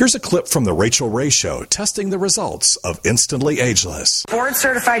women. Here's a clip from The Rachel Ray Show testing the results of Instantly Ageless.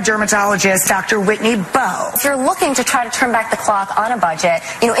 Board-certified dermatologist Dr. Whitney Bowe. If you're looking to try to turn back the clock on a budget,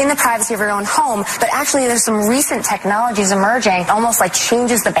 in the privacy of your own home, but actually there's some recent technologies emerging, almost like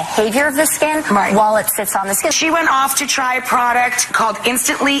changes the behavior of the skin while it sits on the skin. She went off to try a product called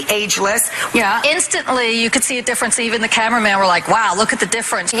Instantly Ageless. Yeah, instantly you could see a difference. Even the cameraman were like, wow, look at the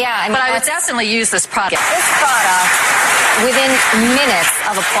difference. Yeah, but I would definitely use this product. This product, within minutes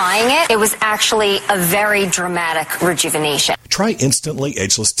of applying it, it was actually a very dramatic rejuvenation. Try Instantly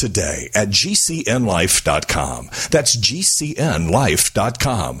Ageless today at GCNlife.com. That's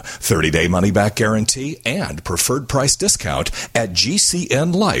GCNlife.com. 30-day money-back guarantee and preferred price discount at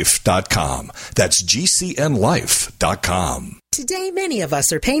GCNlife.com. That's GCNlife.com. Today, many of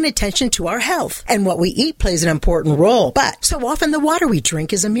us are paying attention to our health, and what we eat plays an important role. But so often the water we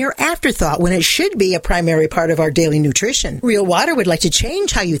drink is a mere afterthought when it should be a primary part of our daily nutrition. Real Water would like to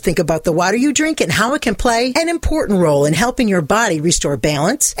change how you think about the water you drink and how it can play an important role in helping your body restore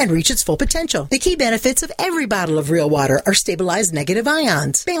balance and reach its full potential. The key benefits of every bottle of Real Water are stabilized negative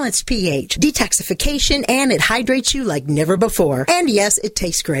ions, balanced pH, detoxification, and it hydrates you like never before. And yes, it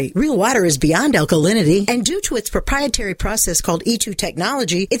tastes great. Real Water is beyond alkalinity, and due to its proprietary process called E2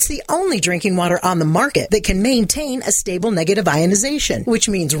 technology, it's the only drinking water on the market that can maintain a stable negative ionization, which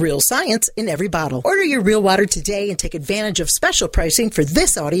means real science in every bottle. Order your Real Water today and take advantage of special pricing for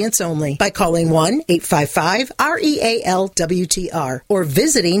this audience only by calling 1-855-REAL-WTR or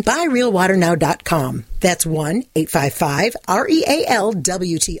visiting buyrealwaternow.com. That's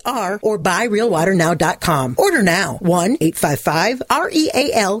 1-855-REAL-WTR or buyrealwaternow.com. Order now,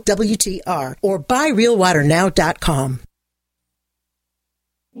 1-855-REAL-WTR or buyrealwaternow.com.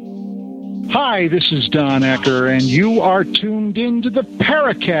 Hi, this is Don Ecker, and you are tuned into the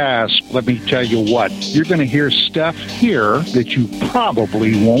Paracast. Let me tell you what, you're going to hear stuff here that you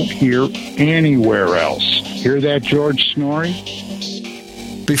probably won't hear anywhere else. Hear that, George Snorri?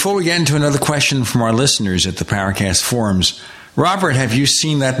 Before we get into another question from our listeners at the Paracast forums, Robert, have you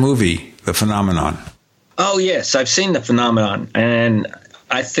seen that movie, The Phenomenon? Oh, yes, I've seen The Phenomenon, and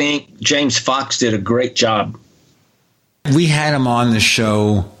I think James Fox did a great job. We had him on the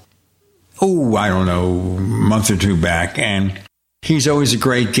show, a month or two back, and he's always a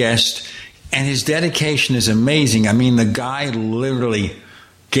great guest, and his dedication is amazing. I mean, the guy literally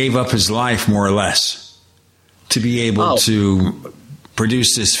gave up his life, more or less, to be able to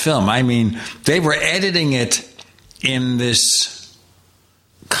produce this film. I mean, they were editing it in this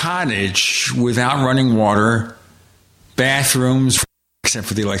cottage without running water, bathrooms, except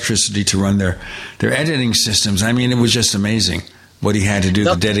for the electricity to run their editing systems. I mean, it was just amazing what he had to do,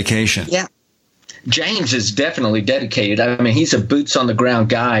 the dedication. Yeah. James is definitely dedicated. I mean, he's a boots-on-the-ground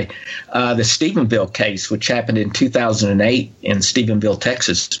guy. The Stephenville case, which happened in 2008 in Stephenville,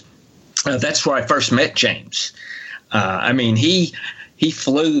 Texas, that's where I first met James. I mean, he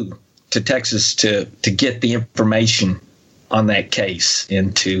flew to Texas to get the information on that case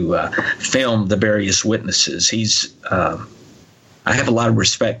and to film the various witnesses. I have a lot of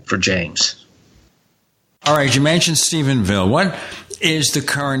respect for James. All right, you mentioned Stephenville. What is the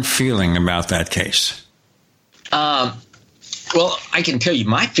current feeling about that case? Well, I can tell you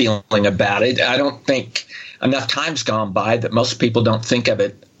my feeling about it. I don't think enough time's gone by that most people don't think of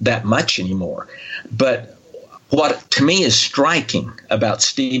it that much anymore. But what to me is striking about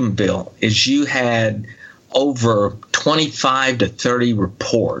Stephenville is you had over 25 to 30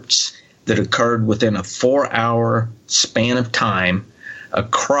 reports that occurred within a 4-hour span of time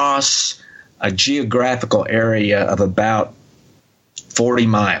across a geographical area of about 40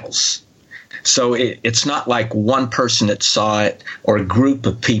 miles. So it's not like one person that saw it or a group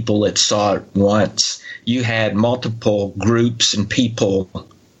of people that saw it once. You had multiple groups and people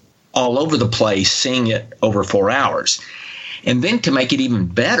all over the place seeing it over 4 hours. And then to make it even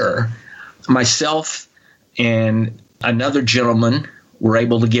better, myself and another gentleman were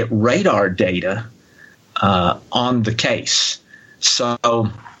able to get radar data on the case. So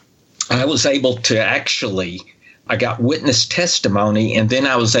I was able to I got witness testimony, and then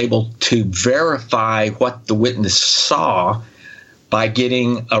I was able to verify what the witness saw by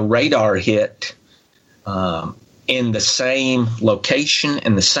getting a radar hit in the same location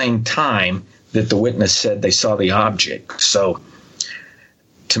and the same time that the witness said they saw the object. So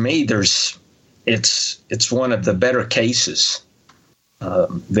to me, it's one of the better cases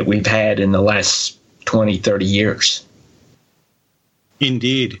that we've had in the last 20, 30 years.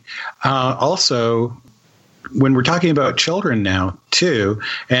 Indeed. Also, when we're talking about children now, too,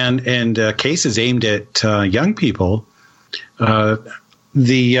 and cases aimed at young people, the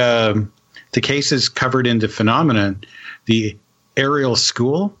cases covered in the phenomenon, the aerial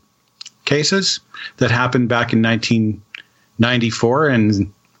school cases that happened back in 1994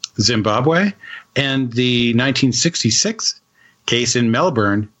 in Zimbabwe, and the 1966 case in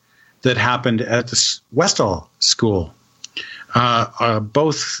Melbourne that happened at the Westall School,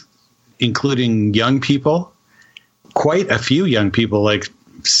 both including young people, quite a few young people, like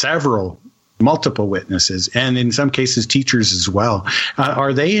multiple witnesses, and in some cases teachers as well.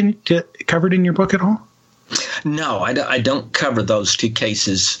 Are they covered in your book at all? No, I don't cover those two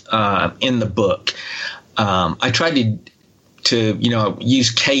cases in the book. I tried to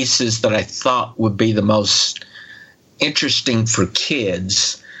use cases that I thought would be the most interesting for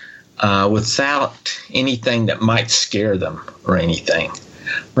kids without anything that might scare them or anything.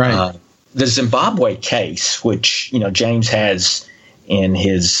 Right. The Zimbabwe case, which James has in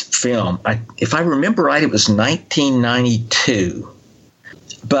his film, if I remember right, it was 1992.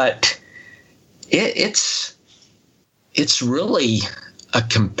 But it's really a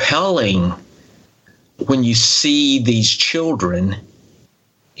compelling when you see these children,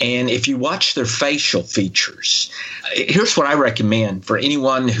 and if you watch their facial features. Here's what I recommend for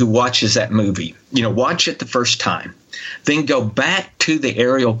anyone who watches that movie. Watch it the first time, then go back to the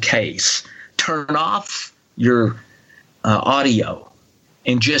aerial case, turn off your audio,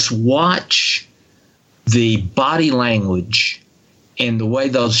 and just watch the body language and the way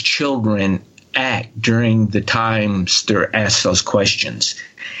those children act during the times they're asked those questions.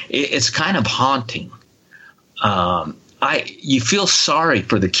 It's kind of haunting. You feel sorry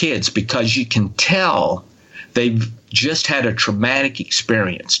for the kids because you can tell they've just had a traumatic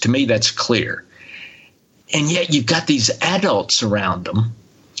experience. To me, that's clear. And yet you've got these adults around them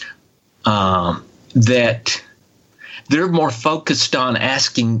that they're more focused on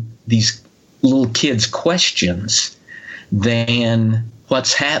asking these little kids questions than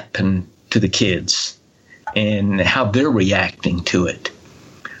what's happened to the kids and how they're reacting to it.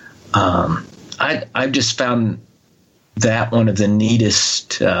 I've just found that one of the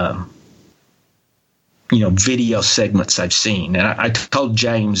neatest, video segments I've seen. And I told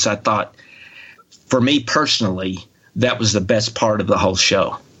James, I thought, for me personally, that was the best part of the whole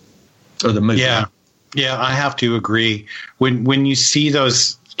show or the movie. Yeah, I have to agree. When you see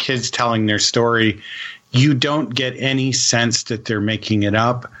those kids telling their story, you don't get any sense that they're making it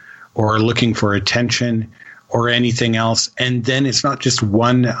up or looking for attention or anything else. And then it's not just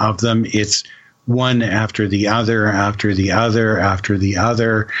one of them, it's one after the other, after the other, after the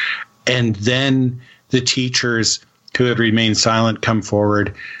other. And then the teachers who had remained silent come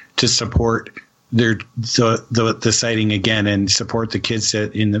forward to support the sighting again and support the kids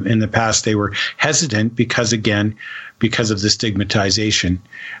that in the past they were hesitant because of the stigmatization,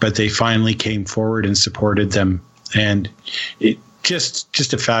 but they finally came forward and supported them. And it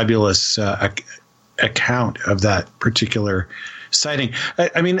just a fabulous account of that particular sighting.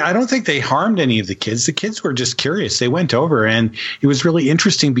 I mean, I don't think they harmed any of the kids. The kids were just curious. They went over, and it was really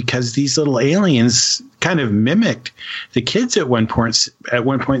interesting because these little aliens kind of mimicked the kids at one point,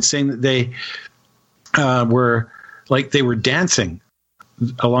 saying that they were like they were dancing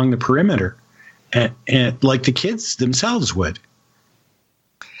along the perimeter, and like the kids themselves would.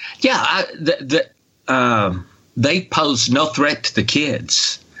 Yeah, they posed no threat to the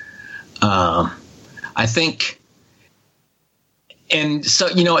kids. I think. And so,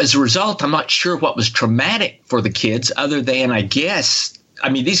 as a result, I'm not sure what was traumatic for the kids other than, I guess,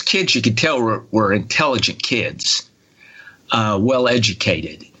 these kids, you could tell were intelligent kids, well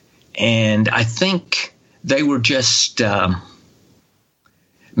educated. And I think they were just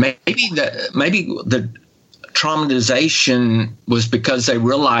maybe the traumatization was because they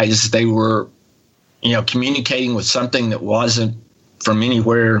realized they were, communicating with something that wasn't from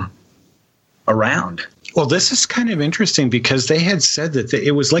anywhere around. Well, this is kind of interesting because they had said that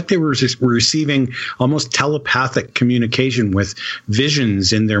it was like they were receiving almost telepathic communication with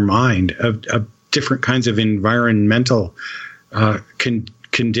visions in their mind of different kinds of environmental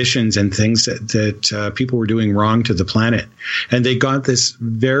conditions and things that people were doing wrong to the planet. And they got this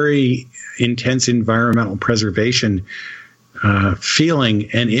very intense environmental preservation feeling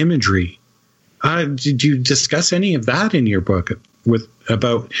and imagery. Did you discuss any of that in your book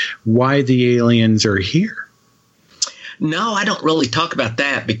about why the aliens are here? No, I don't really talk about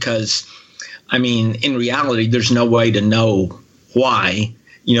that because, in reality, there's no way to know why.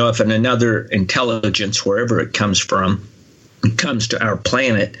 If another intelligence, wherever it comes from, comes to our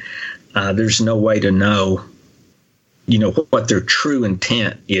planet, there's no way to know, what their true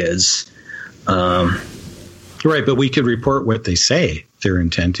intent is. Right, but we could report what they say their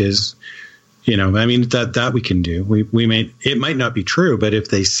intent is. That we can do. It might not be true, but if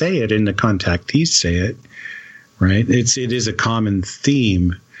they say it and the contactees say it, right? It is a common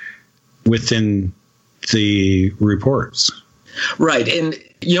theme within the reports. Right. And,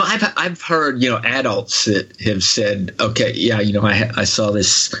 I've heard, adults that have said, okay, yeah, I saw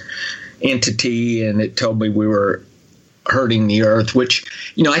this entity and it told me we were hurting the earth, which,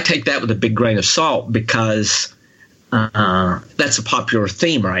 I take that with a big grain of salt because that's a popular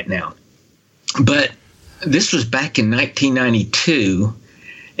theme right now. But this was back in 1992,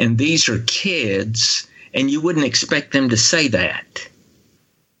 and these are kids, and you wouldn't expect them to say that.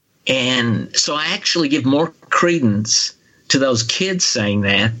 And so I actually give more credence to those kids saying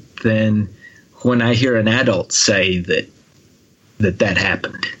that than when I hear an adult say that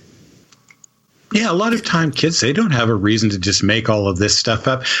happened. Yeah, a lot of time kids, they don't have a reason to just make all of this stuff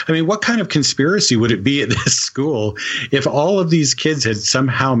up. I mean, what kind of conspiracy would it be at this school if all of these kids had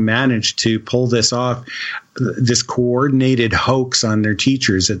somehow managed to pull this off, this coordinated hoax on their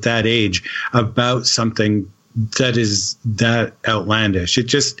teachers at that age about something that is that outlandish? It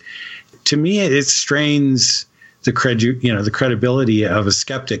just, to me, it strains the credibility of a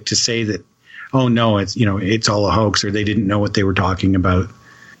skeptic to say that, oh no, it's all a hoax, or they didn't know what they were talking about.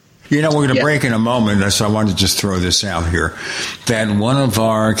 We're going to break in a moment, so I wanted to just throw this out here, that one of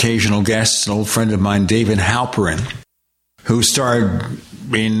our occasional guests, an old friend of mine, David Halperin, who started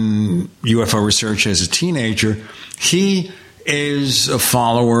in UFO research as a teenager, he is a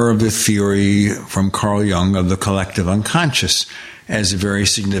follower of the theory from Carl Jung of the collective unconscious as a very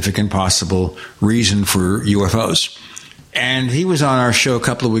significant possible reason for UFOs. And he was on our show a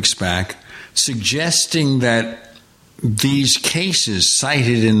couple of weeks back suggesting that these cases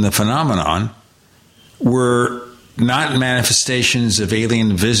cited in the phenomenon were not manifestations of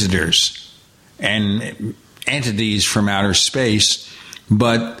alien visitors and entities from outer space,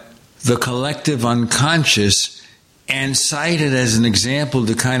 but the collective unconscious, and cited as an example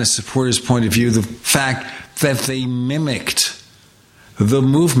to kind of support his point of view the fact that they mimicked the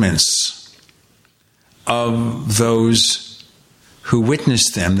movements of those who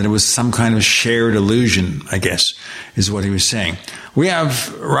witnessed them, that it was some kind of shared illusion, I guess, is what he was saying. We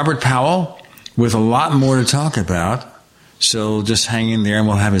have Robert Powell with a lot more to talk about, so just hang in there and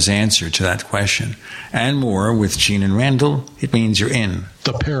we'll have his answer to that question. And more with Gene and Randall. It means you're in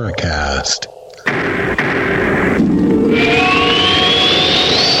the Paracast.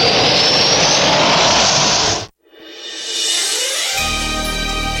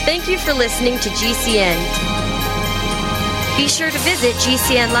 Thank you for listening to GCN. Be sure to visit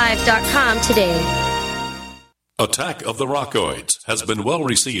GCNlive.com today. Attack of the Rockoids has been well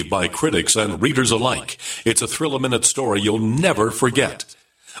received by critics and readers alike. It's a thrill-a-minute story you'll never forget.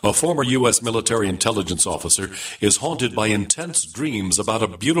 A former U.S. military intelligence officer is haunted by intense dreams about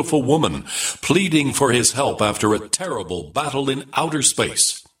a beautiful woman pleading for his help after a terrible battle in outer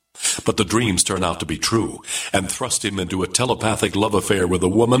space. But the dreams turn out to be true and thrust him into a telepathic love affair with a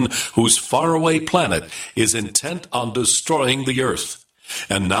woman whose faraway planet is intent on destroying the Earth.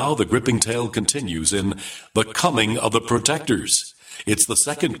 And now the gripping tale continues in The Coming of the Protectors. It's the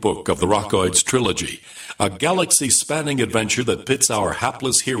second book of the Rockoids trilogy, a galaxy-spanning adventure that pits our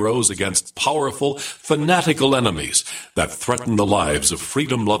hapless heroes against powerful, fanatical enemies that threaten the lives of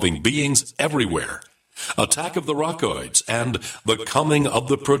freedom-loving beings everywhere. Attack of the Rockoids and The Coming of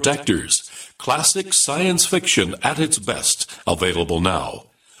the Protectors. Classic science fiction at its best. Available now.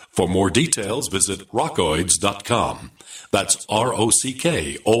 For more details, visit rockoids.com. That's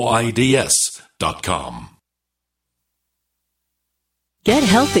ROCKOIDS.com. Get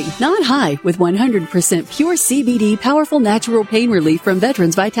healthy, not high, with 100% pure CBD powerful natural pain relief from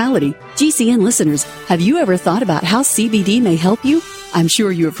Veterans Vitality. GCN listeners, have you ever thought about how CBD may help you? I'm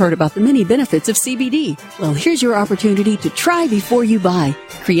sure you have heard about the many benefits of CBD. Well, here's your opportunity to try before you buy.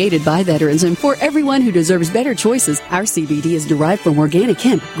 Created by veterans and for everyone who deserves better choices, our CBD is derived from organic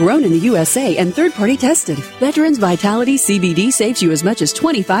hemp, grown in the USA and third-party tested. Veterans Vitality CBD saves you as much as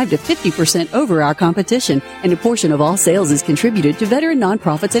 25 to 50% over our competition, and a portion of all sales is contributed to veteran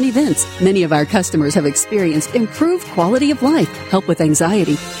nonprofits and events. Many of our customers have experienced improved quality of life, help with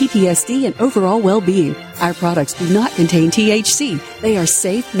anxiety, PTSD, and overall well-being. Our products do not contain THC. They are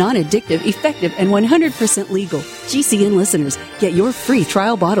safe, non-addictive, effective, and 100% legal. GCN listeners, get your free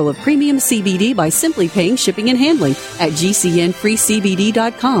trial bottle of premium CBD by simply paying shipping and handling at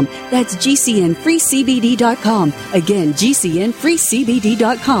GCNFreeCBD.com. That's GCNFreeCBD.com. Again,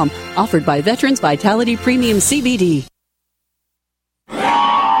 GCNFreeCBD.com. Offered by Veterans Vitality Premium CBD.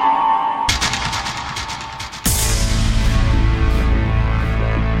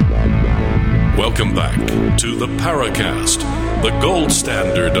 Welcome back to the Paracast, the gold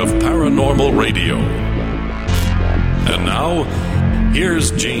standard of paranormal radio. And now, here's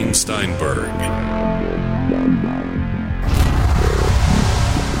Gene Steinberg.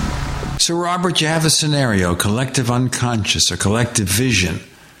 So, Robert, you have a scenario, collective unconscious, or collective vision.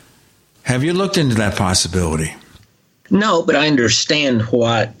 Have you looked into that possibility? No, but I understand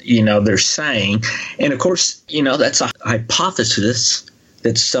what, they're saying. And of course, that's a hypothesis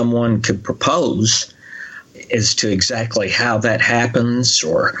that someone could propose as to exactly how that happens,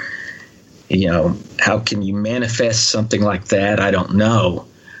 or, how can you manifest something like that? I don't know.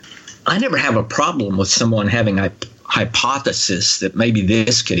 I never have a problem with someone having a hypothesis that maybe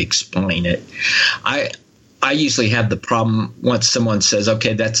this could explain it. I usually have the problem once someone says,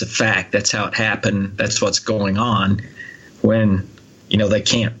 okay, that's a fact, that's how it happened, that's what's going on, when, they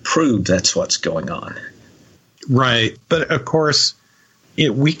can't prove that's what's going on. Right. But of course,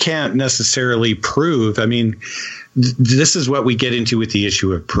 we can't necessarily prove. I mean, this is what we get into with the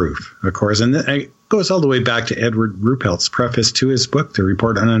issue of proof, of course. And it goes all the way back to Edward Ruppelt's preface to his book, The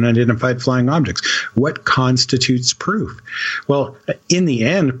Report on Unidentified Flying Objects. What constitutes proof? Well, in the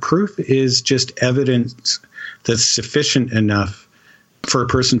end, proof is just evidence that's sufficient enough for a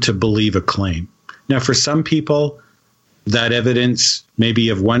person to believe a claim. Now, for some people, that evidence may be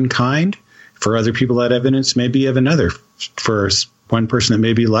of one kind. For other people, that evidence may be of another. For one person, it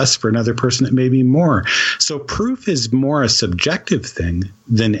may be less. For another person, it may be more. So proof is more a subjective thing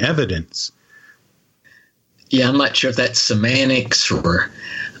than evidence. Yeah, I'm not sure if that's semantics or,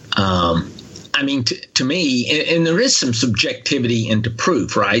 to me, and there is some subjectivity into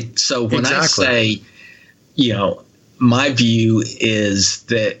proof, right? So when Exactly. I say, my view is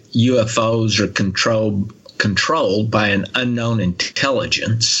that UFOs are controlled by an unknown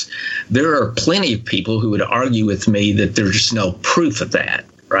intelligence, there are plenty of people who would argue with me that there's no proof of that,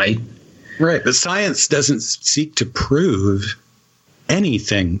 right? Right, but science doesn't seek to prove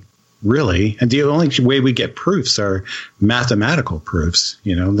anything, really. And the only way we get proofs are mathematical proofs,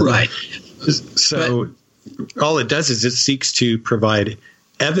 Right. So all it does is it seeks to provide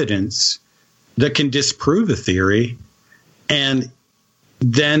evidence that can disprove a theory. And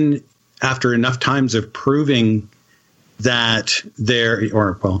then after enough times of proving that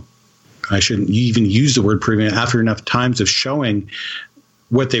I shouldn't even use the word proving, after enough times of showing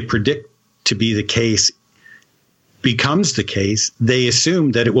what they predict to be the case becomes the case, they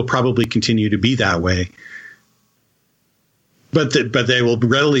assume that it will probably continue to be that way. But they will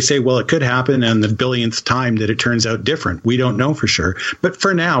readily say, well, it could happen on the billionth time that it turns out different. We don't know for sure. But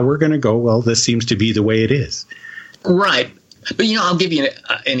for now, we're going to go, well, this seems to be the way it is. Right. But, I'll give you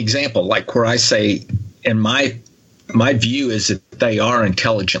an example, like where I say, in my view is that they are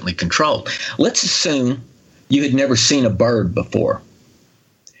intelligently controlled. Let's assume you had never seen a bird before,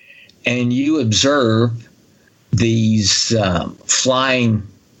 and you observe these flying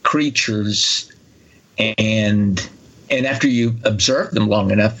creatures, and after you observe them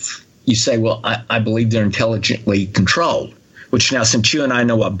long enough, you say, well, I believe they're intelligently controlled, which now, since you and I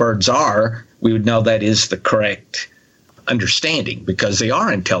know what birds are, we would know that is the correct understanding because they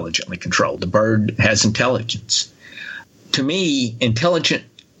are intelligently controlled. The bird has intelligence. To me,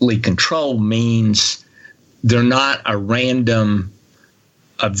 intelligently controlled means they're not a random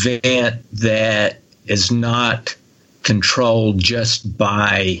event that is not controlled just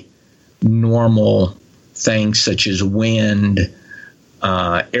by normal things such as wind,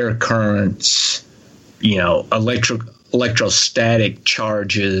 air currents, electrostatic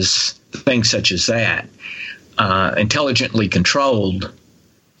charges, things such as that. Intelligently controlled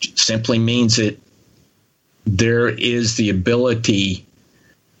simply means that there is the ability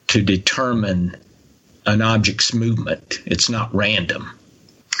to determine an object's movement. It's not random.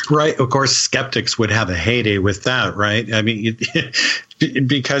 Right. Of course, skeptics would have a heyday with that, right? I mean,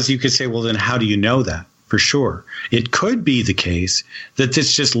 because you could say, well, then how do you know that? For sure. It could be the case that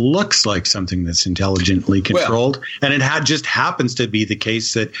this just looks like something that's intelligently controlled. And it just happens to be the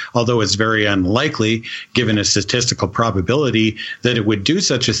case that, although it's very unlikely, given a statistical probability that it would do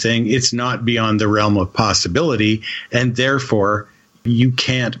such a thing, it's not beyond the realm of possibility. And therefore, you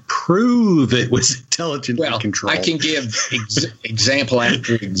can't prove it was intelligently controlled. I can give example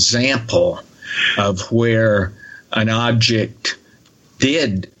after example of where an object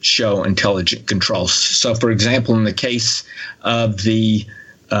did show intelligent control. So, for example, in the case of the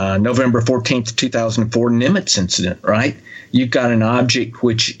November 14th, 2004 Nimitz incident, right? You've got an object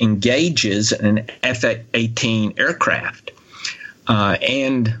which engages an F-18 aircraft.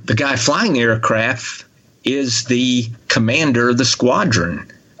 And the guy flying the aircraft is the commander of the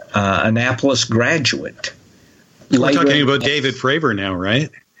squadron, Annapolis graduate. We're talking about David Fravor now, right?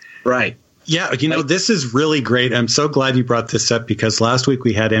 Right. Yeah, this is really great. I'm so glad you brought this up because last week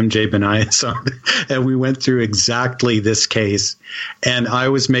we had MJ Benias on and we went through exactly this case. And I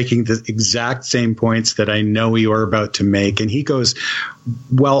was making the exact same points that I know you are about to make. And he goes,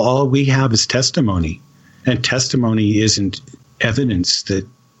 well, all we have is testimony. And testimony isn't evidence that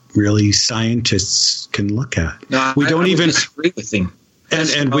really scientists can look at. No, we don't even disagree with him.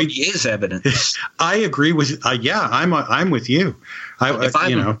 And we is evidence. I agree with. I'm with you.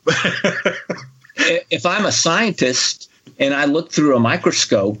 If I'm a scientist and I look through a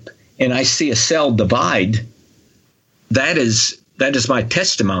microscope and I see a cell divide, that is That is my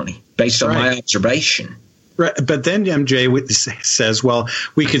testimony based on my observation. Right. But then MJ says, well,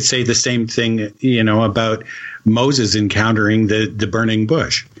 we could say the same thing, about Moses encountering the burning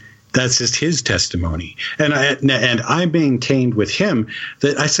bush. That's just his testimony. And I maintained with him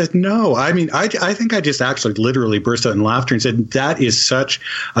that I said, no. I mean, I think I just actually literally burst out in laughter and said, that is such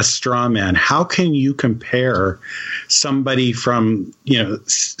a straw man. How can you compare somebody from,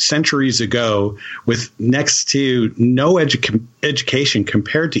 centuries ago with next to no education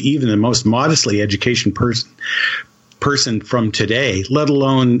compared to even the most modestly educated person from today, let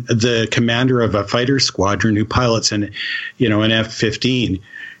alone the commander of a fighter squadron who pilots an F-15.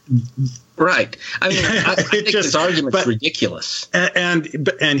 Right. I mean, I think his argument's ridiculous.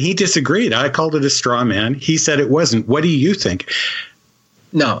 And he disagreed. I called it a straw man. He said it wasn't. What do you think?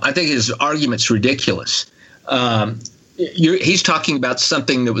 No, I think his argument's ridiculous. He's talking about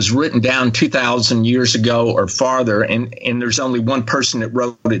something that was written down 2,000 years ago or farther, and there's only one person that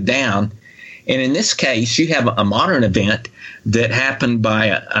wrote it down. And in this case, you have a modern event that happened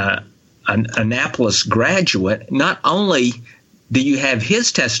by an Annapolis graduate. Not only do you have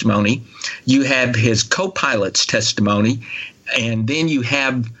his testimony, you have his co-pilot's testimony, and then you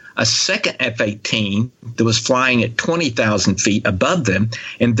have a second F-18 that was flying at 20,000 feet above them,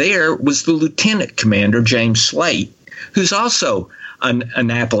 and there was the lieutenant commander, James Slate, who's also an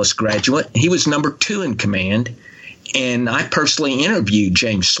Annapolis graduate. He was number 2 in command, and I personally interviewed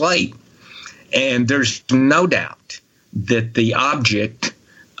James Slate, and there's no doubt that the object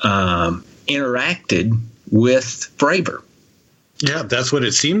interacted with Fravor. Yeah, that's what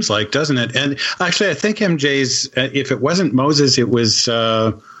it seems like, doesn't it? And actually, I think MJ's, if it wasn't Moses, it was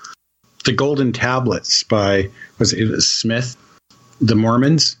the Golden Tablets by, was it Smith, the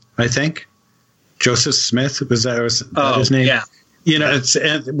Mormons, I think. Joseph Smith, was that his name? Yeah. It's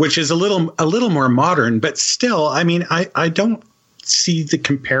which is a little more modern, but still, I mean, I don't see the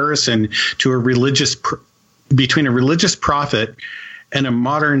comparison to between a religious prophet and a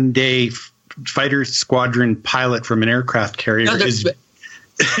modern day fighter squadron pilot from an aircraft carrier. And there's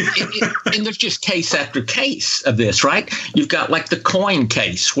just case after case of this, right? You've got like the coin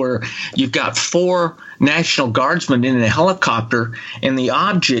case where you've got 4 National Guardsmen in a helicopter and the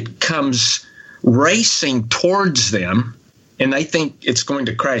object comes racing towards them and they think it's going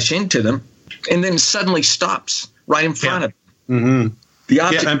to crash into them and then suddenly stops right in front of them. Mm-hmm. The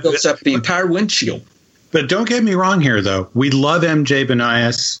object fills up the entire windshield. But don't get me wrong here, though. We love MJ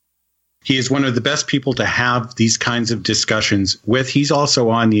Banias. He is one of the best people to have these kinds of discussions with. He's also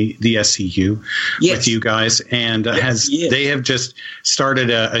on the SCU with you guys, and they have just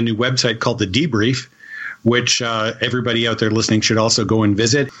started a new website called The Debrief, which everybody out there listening should also go and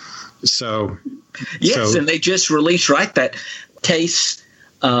visit. And they just released that case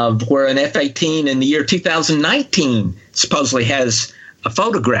of where an F-18 in the year 2019 supposedly has a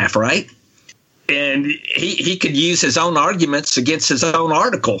photograph, right? And he could use his own arguments against his own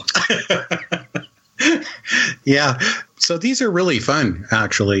article. Yeah. So these are really fun,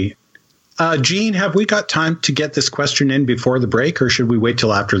 actually. Gene, have we got time to get this question in before the break, or should we wait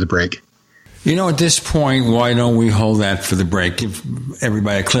till after the break? At this point, why don't we hold that for the break? Give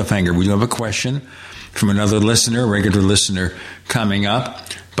everybody a cliffhanger. We do have a question from another listener, regular listener, coming up.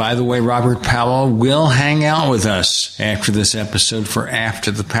 By the way, Robert Powell will hang out with us after this episode for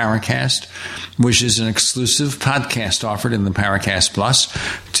After the Paracast, which is an exclusive podcast offered in the Paracast Plus.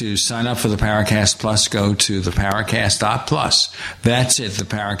 To sign up for the Paracast Plus, go to the Paracast.plus. That's it, the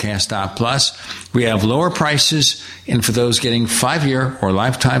Paracast.plus. We have lower prices, and for those getting 5-year or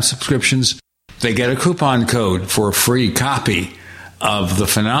lifetime subscriptions, they get a coupon code for a free copy of The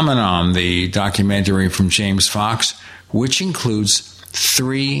Phenomenon, the documentary from James Fox, which includes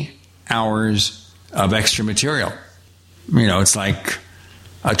 3 hours of extra material. It's like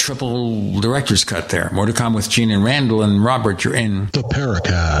a triple director's cut there. More to come with Gene and Randall. And Robert, you're in the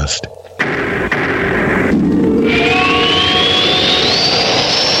Paracast.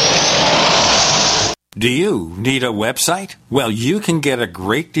 Do you need a website? Well, you can get a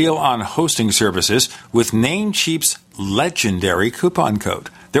great deal on hosting services with Namecheap's legendary coupon code.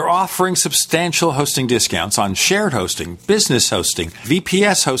 They're offering substantial hosting discounts on shared hosting, business hosting,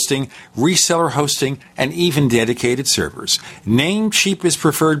 VPS hosting, reseller hosting, and even dedicated servers. Namecheap is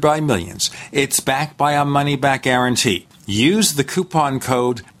preferred by millions. It's backed by a money-back guarantee. Use the coupon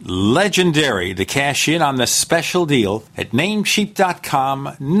code LEGENDARY to cash in on the special deal at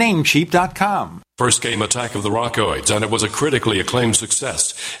Namecheap.com, Namecheap.com. First came Attack of the Rockoids, and it was a critically acclaimed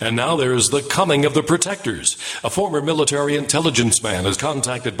success. And now there's The Coming of the Protectors. A former military intelligence man is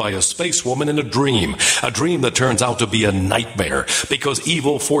contacted by a space woman in a dream that turns out to be a nightmare because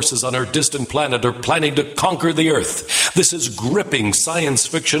evil forces on her distant planet are planning to conquer the Earth. This is gripping science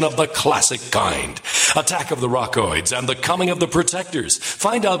fiction of the classic kind. Attack of the Rockoids and The Coming of the Protectors.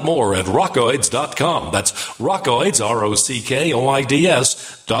 Find out more at rockoids.com. That's Rockoids,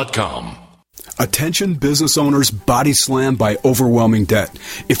 ROCKOIDS.com. Attention business owners body slammed by overwhelming debt.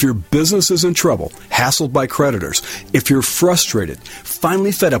 If your business is in trouble, hassled by creditors, if you're frustrated,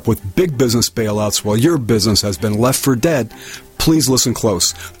 finally fed up with big business bailouts while your business has been left for dead, please listen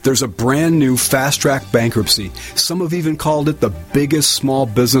close. There's a brand new fast-track bankruptcy. Some have even called it the biggest small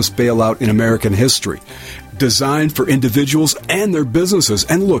business bailout in American history. Designed for individuals and their businesses.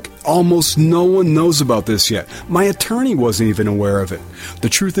 And look, almost no one knows about this yet. My attorney wasn't even aware of it. The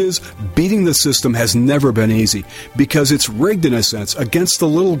truth is, beating the system has never been easy because it's rigged in a sense against the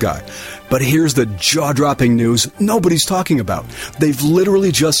little guy. But here's the jaw-dropping news nobody's talking about. They've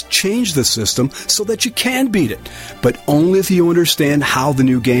literally just changed the system so that you can beat it, but only if you understand how the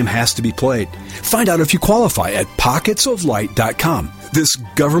new game has to be played. Find out if you qualify at pocketsoflight.com. This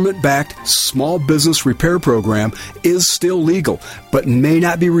government-backed small business repair program is still legal, but may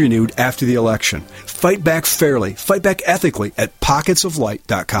not be renewed after the election. Fight back fairly, fight back ethically at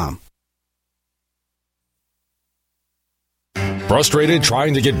pocketsoflight.com. Frustrated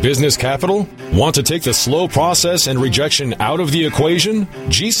trying to get business capital? Want to take the slow process and rejection out of the equation?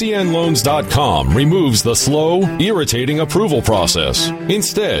 GCNloans.com removes the slow, irritating approval process.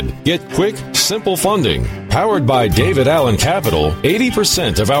 Instead, get quick, simple funding. Powered by David Allen Capital,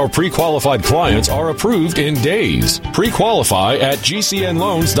 80% of our pre-qualified clients are approved in days. Pre-qualify at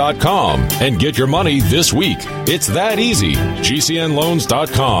GCNloans.com and get your money this week. It's that easy.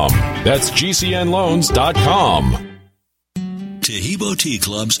 GCNloans.com. That's GCNloans.com. Tehibo Tea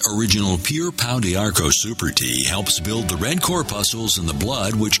Club's original Pure Pau de Arco Super Tea helps build the red corpuscles in the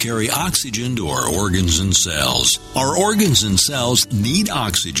blood which carry oxygen to our organs and cells. Our organs and cells need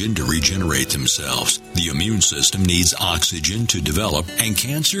oxygen to regenerate themselves. The immune system needs oxygen to develop, and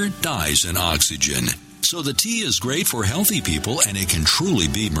cancer dies in oxygen. So the tea is great for healthy people, and it can truly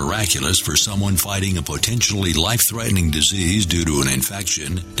be miraculous for someone fighting a potentially life-threatening disease due to an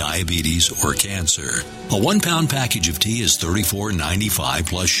infection, diabetes, or cancer. A 1-pound package of tea is $34.95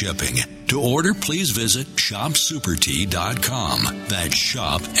 plus shipping. To order, please visit shopsupertea.com. That's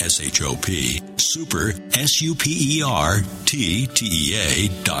shop, S-H-O-P, super,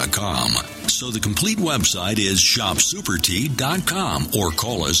 S-U-P-E-R-T-T-E-A.com. So the complete website is shopsupertea.com, or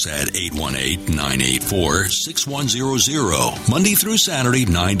call us at 818-984-6100, Monday through Saturday,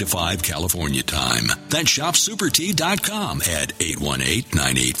 9 to 5 California time. That's shopsupertea.com at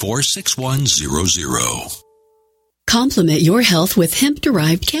 818-984-6100. Complement your health with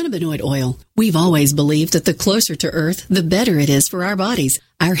hemp-derived cannabinoid oil. We've always believed that the closer to Earth, the better it is for our bodies.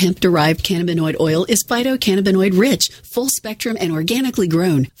 Our hemp-derived cannabinoid oil is phytocannabinoid rich, full spectrum, and organically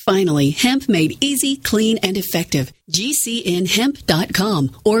grown. Finally, hemp made easy, clean, and effective.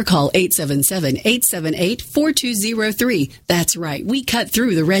 GCNhemp.com or call 877-878-4203. That's right, we cut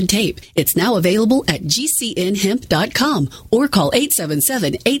through the red tape. It's now available at GCNhemp.com or call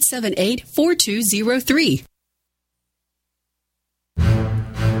 877-878-4203.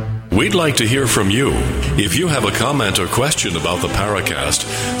 We'd like to hear from you. If you have a comment or question about the Paracast,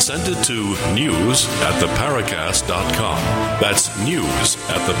 send it to news@theparacast.com. That's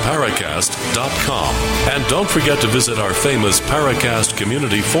news@theparacast.com. And don't forget to visit our famous Paracast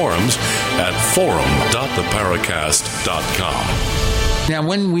community forums at forum.theparacast.com. Now,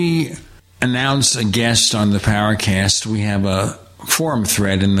 when we announce a guest on the Paracast, we have a forum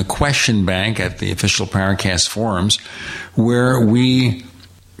thread in the question bank at the official Paracast forums where we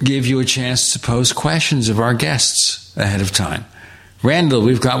give you a chance to pose questions of our guests ahead of time. Randall,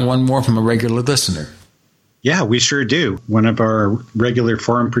 we've got one more from a regular listener. Yeah, we sure do. One of our regular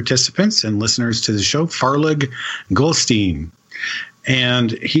forum participants and listeners to the show, Farlug Goldstein.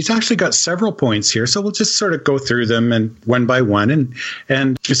 And he's actually got several points here, so we'll just sort of go through them and one by one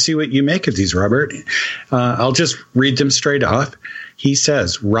and just see what you make of these, Robert. I'll just read them straight off. He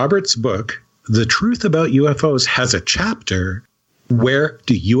says, Robert's book, The Truth About UFOs, has a chapter, Where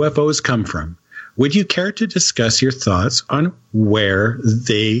Do UFOs Come From? Would you care to discuss your thoughts on where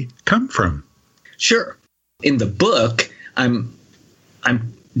they come from? Sure. In the book, I'm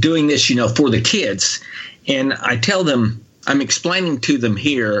doing this, for the kids, and I tell them, I'm explaining to them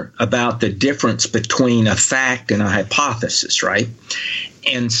here about the difference between a fact and a hypothesis, right?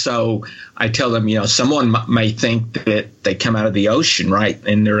 And so I tell them, someone may think that they come out of the ocean, right?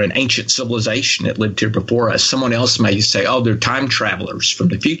 And they're an ancient civilization that lived here before us. Someone else may say, oh, they're time travelers from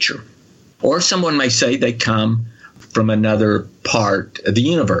the future. Or someone may say they come from another part of the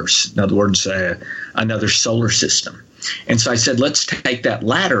universe. In other words, another solar system. And so I said, let's take that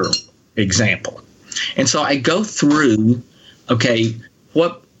latter example. And so I go through,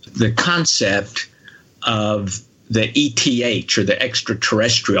 what the concept of the ETH, or the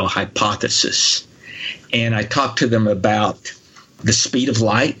extraterrestrial hypothesis. And I talk to them about the speed of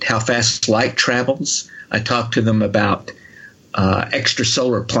light, how fast light travels. I talk to them about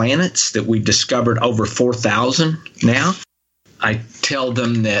extrasolar planets that we've discovered over 4,000 now. I tell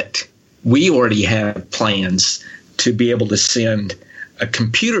them that we already have plans to be able to send a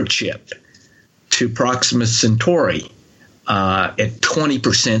computer chip to Proxima Centauri at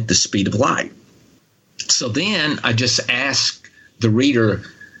 20% the speed of light. So then I just ask the reader,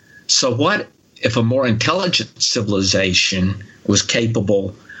 so what if a more intelligent civilization was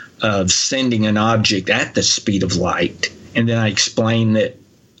capable of sending an object at the speed of light? And then I explain that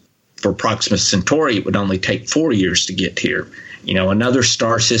for Proxima Centauri, it would only take 4 years to get here. Another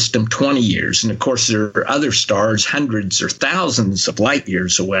star system, 20 years. And of course, there are other stars hundreds or thousands of light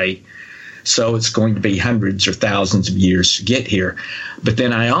years away. So it's going to be hundreds or thousands of years to get here. But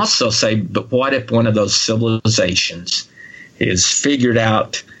then I also say, but what if one of those civilizations has figured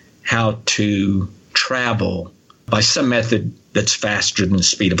out how to travel by some method that's faster than the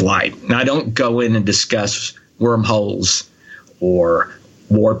speed of light? And I don't go in and discuss wormholes or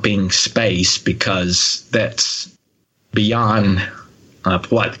warping space, because that's beyond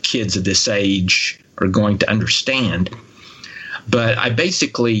what kids of this age are going to understand. But I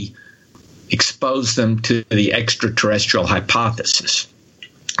basically expose them to the extraterrestrial hypothesis.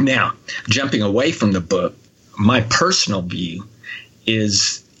 Now, jumping away from the book, my personal view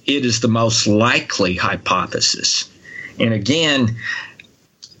is it is the most likely hypothesis. And again,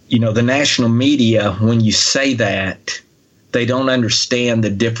 the national media, when you say that, they don't understand the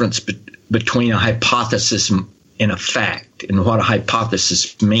difference between a hypothesis and a fact, and what a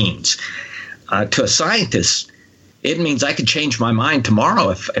hypothesis means. To a scientist, it means I could change my mind tomorrow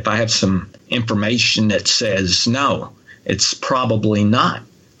if I have some information that says, no, it's probably not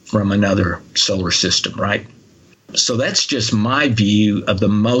from another solar system, right? So that's just my view of the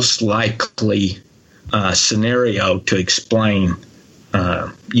most likely scenario to explain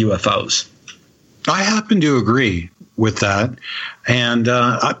UFOs. I happen to agree with that, and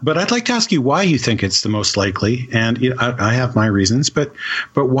but I'd like to ask you why you think it's the most likely. And I have my reasons, but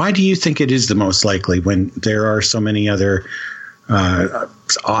why do you think it is the most likely when there are so many other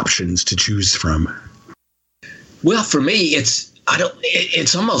options to choose from? Well, for me,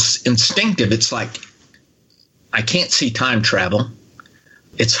 it's almost instinctive. It's like I can't see time travel.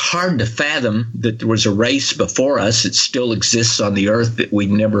 It's hard to fathom that there was a race before us that still exists on the Earth that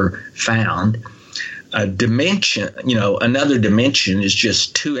we've never found. A dimension, another dimension is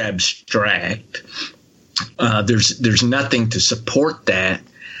just too abstract. There's nothing to support that.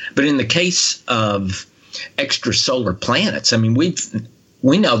 But in the case of extrasolar planets, I mean,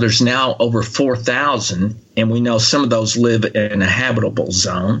 we know there's now over 4,000, and we know some of those live in a habitable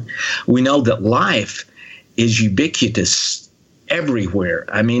zone. We know that life is ubiquitous everywhere.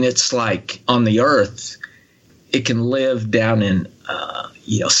 I mean, it's like on the Earth, it can live down in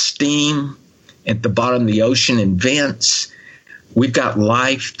steam at the bottom of the ocean in vents. We've got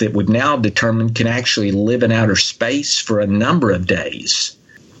life that we've now determined can actually live in outer space for a number of days.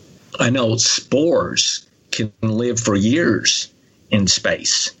 I know spores can live for years in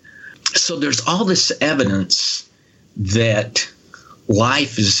space. So there's all this evidence that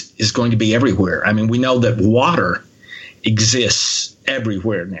life is going to be everywhere. I mean, we know that water exists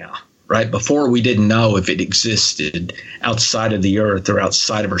everywhere now, right? Before, we didn't know if it existed outside of the Earth or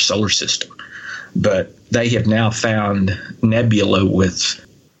outside of our solar system. But they have now found nebula with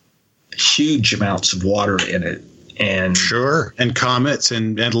huge amounts of water in it. And sure, and comets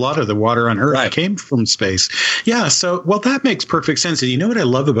and a lot of the water on Earth came from space. Yeah, so, well, that makes perfect sense. And you know what I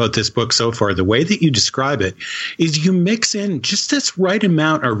love about this book so far? The way that you describe it is you mix in just this right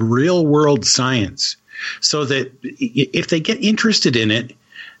amount of real-world science so that if they get interested in it,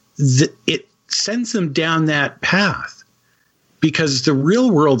 it sends them down that path. Because the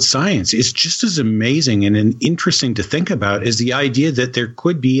real-world science is just as amazing and interesting to think about as the idea that there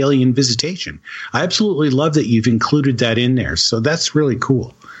could be alien visitation. I absolutely love that you've included that in there. So that's really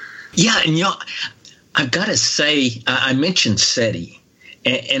cool. Yeah, and I've got to say, I mentioned SETI,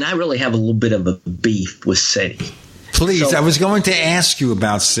 and I really have a little bit of a beef with SETI. Please, I was going to ask you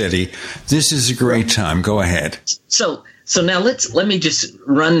about SETI. This is a great time. Go ahead. So So now let me just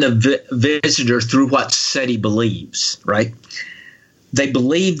run the visitor through what SETI believes, right? They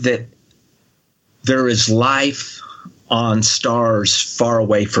believe that there is life on stars far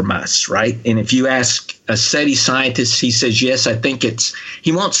away from us, right? And if you ask a SETI scientist, he says, yes, I think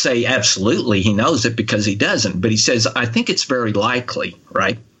he won't say absolutely he knows it because he doesn't, but he says, I think it's very likely,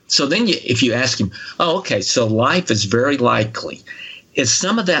 right? So then if you ask him, oh, okay, so life is very likely. Is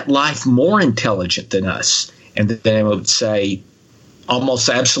some of that life more intelligent than us? And then I would say, almost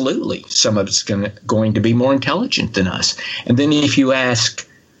absolutely, some of it's going to be more intelligent than us. And then if you ask,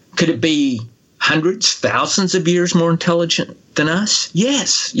 could it be hundreds, thousands of years more intelligent than us?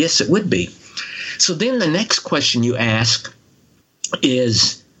 Yes, it would be. So then the next question you ask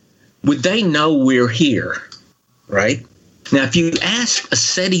is, would they know we're here, right? Now, if you ask a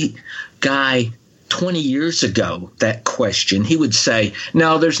SETI guy 20 years ago that question, he would say,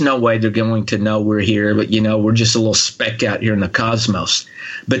 no, there's no way they're going to know we're here, but, we're just a little speck out here in the cosmos.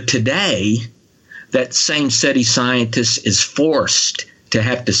 But today, that same SETI scientist is forced to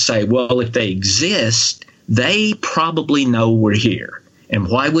have to say, well, if they exist, they probably know we're here. And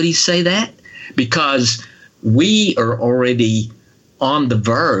why would he say that? Because we are already on the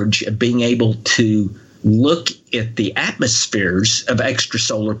verge of being able to look at the atmospheres of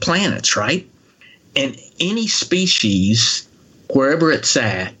extrasolar planets, right? And any species, wherever it's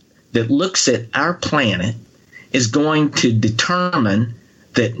at, that looks at our planet is going to determine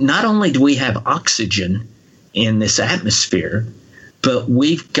that not only do we have oxygen in this atmosphere, but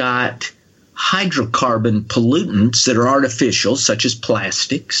we've got hydrocarbon pollutants that are artificial, such as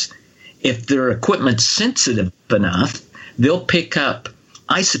plastics. If their equipment's sensitive enough, they'll pick up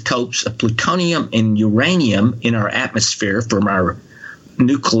isotopes of plutonium and uranium in our atmosphere from our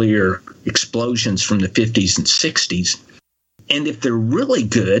nuclear explosions from the 50s and 60s. And if they're really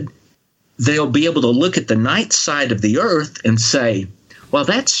good, they'll be able to look at the night side of the Earth and say, well,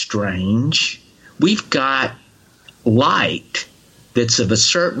 that's strange. We've got light that's of a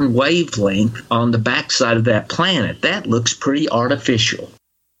certain wavelength on the backside of that planet. That looks pretty artificial.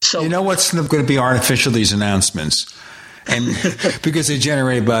 So, you know what's going to be artificial? These announcements. And because they're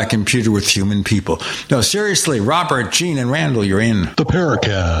generated by a computer with human people. No, seriously, Robert, Gene, and Randall, you're in the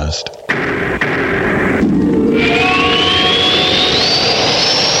Paracast.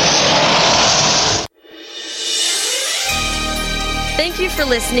 Thank you for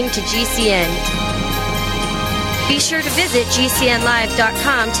listening to GCN. Be sure to visit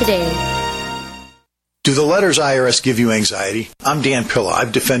GCNlive.com today. Do the letters IRS give you anxiety? I'm Dan Pilla.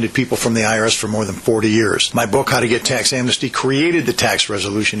 I've defended people from the IRS for more than 40 years. My book, How to Get Tax Amnesty, created the tax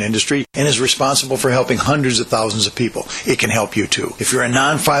resolution industry and is responsible for helping hundreds of thousands of people. It can help you too. If you're a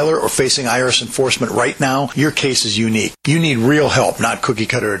non-filer or facing IRS enforcement right now, your case is unique. You need real help, not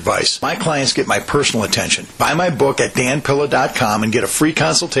cookie-cutter advice. My clients get my personal attention. Buy my book at danpilla.com and get a free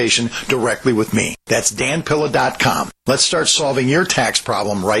consultation directly with me. That's danpilla.com. Let's start solving your tax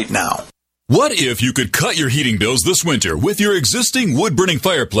problem right now. What if you could cut your heating bills this winter with your existing wood-burning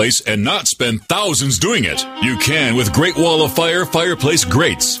fireplace and not spend thousands doing it? You can with Great Wall of Fire fireplace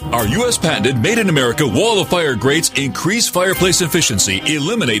grates. Our U.S. patented made-in-America Wall of Fire grates increase fireplace efficiency,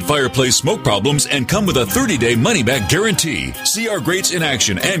 eliminate fireplace smoke problems, and come with a 30-day money-back guarantee. See our grates in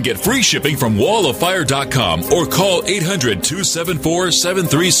action and get free shipping from walloffire.com or call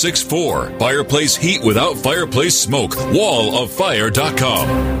 800-274-7364. Fireplace heat without fireplace smoke.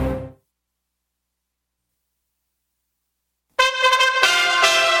 walloffire.com.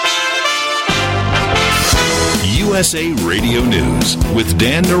 USA Radio News with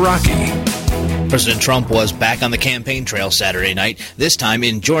Dan Naraki. President Trump was back on the campaign trail Saturday night, this time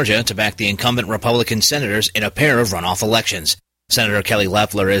in Georgia to back the incumbent Republican senators in a pair of runoff elections. Senator Kelly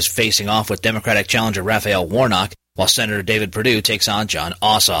Loeffler is facing off with Democratic challenger Raphael Warnock, while Senator David Perdue takes on Jon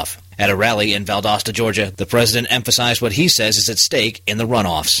Ossoff. At a rally in Valdosta, Georgia, the president emphasized what he says is at stake in the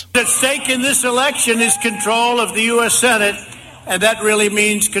runoffs. At stake in this election is control of the U.S. Senate, and that really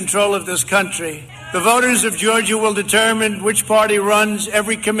means control of this country. The voters of Georgia will determine which party runs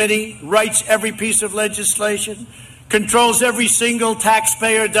every committee, writes every piece of legislation, controls every single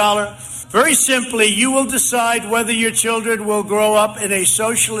taxpayer dollar. Very simply, you will decide whether your children will grow up in a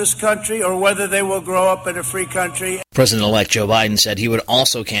socialist country or whether they will grow up in a free country. President-elect Joe Biden said he would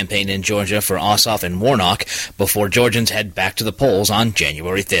also campaign in Georgia for Ossoff and Warnock before Georgians head back to the polls on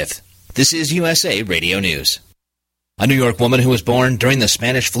January 5th. This is USA Radio News. A New York woman who was born during the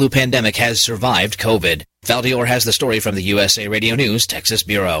Spanish flu pandemic has survived COVID. Val Dior has the story from the USA Radio News Texas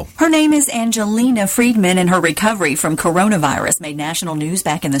Bureau. Her name is Angelina Friedman, and her recovery from coronavirus made national news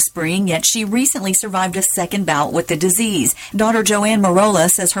back in the spring, yet she recently survived a second bout with the disease. Daughter Joanne Marola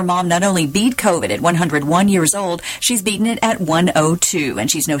says her mom not only beat COVID at 101 years old, she's beaten it at 102, and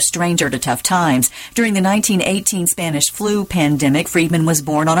she's no stranger to tough times. During the 1918 Spanish flu pandemic, Friedman was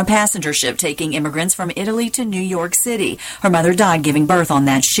born on a passenger ship taking immigrants from Italy to New York City. Her mother died giving birth on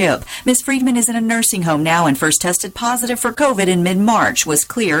that ship. Miss Friedman is in a nursing home now and first tested positive for COVID in mid-March, was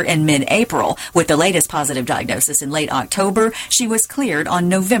clear in mid-April. With the latest positive diagnosis in late October, she was cleared on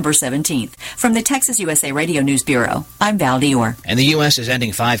November 17th. From the Texas USA Radio News Bureau, I'm Val Dior. And the U.S. is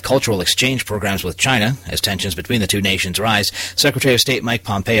ending 5 cultural exchange programs with China as tensions between the two nations rise. Secretary of State Mike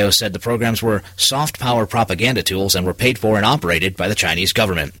Pompeo said the programs were soft power propaganda tools and were paid for and operated by the Chinese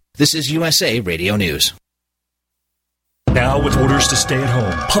government. This is USA Radio News. Now with orders to stay at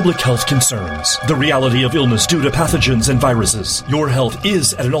home, public health concerns, the reality of illness due to pathogens and viruses, your health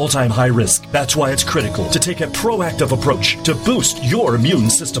is at an all-time high risk. That's why it's critical to take a proactive approach to boost your immune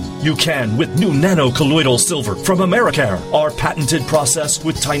system. You can with new nano-colloidal silver from Americare, our patented process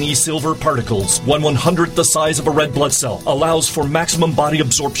with tiny silver particles, 1/100th the size of a red blood cell, allows for maximum body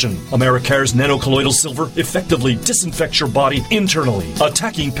absorption. Americare's nano-colloidal silver effectively disinfects your body internally,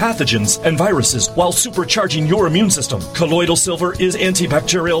 attacking pathogens and viruses while supercharging your immune system. Colloidal silver is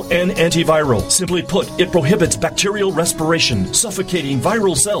antibacterial and antiviral. Simply put, it prohibits bacterial respiration, suffocating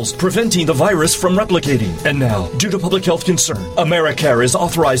viral cells, preventing the virus from replicating. And now, due to public health concern, Americare is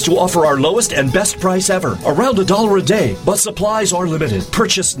authorized to offer our lowest and best price ever, around $1 a day, but supplies are limited.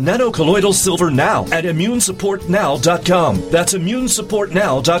 Purchase nano-colloidal silver now at immunesupportnow.com. That's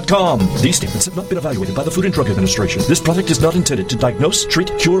immunesupportnow.com. These statements have not been evaluated by the Food and Drug Administration. This product is not intended to diagnose,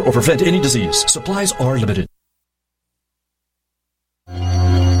 treat, cure, or prevent any disease. Supplies are limited.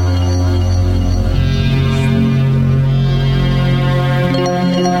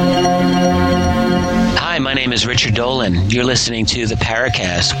 Hi, my name is Richard Dolan. You're listening to the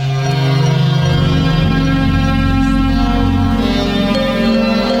Paracast.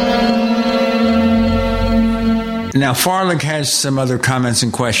 Now, Farley has some other comments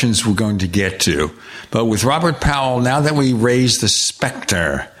and questions we're going to get to. But with Robert Powell, now that we raise the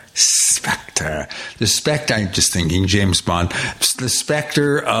specter, I'm just thinking James Bond, the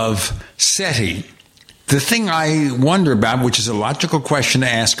specter of SETI. The thing I wonder about, which is a logical question to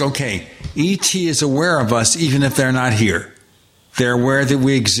ask, okay, ET is aware of us even if they're not here. They're aware that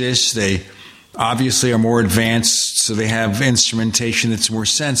we exist. They obviously are more advanced, so they have instrumentation that's more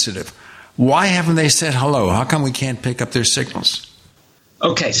sensitive. Why haven't they said hello? How come we can't pick up their signals?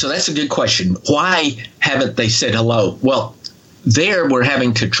 Okay, so that's a good question. Why haven't they said hello? Well, there we're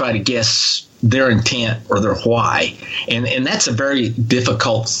having to try to guess their intent or their why. And that's a very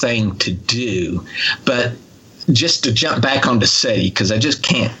difficult thing to do. But just to jump back onto SETI, because I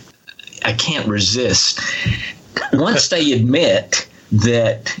can't resist. Once they admit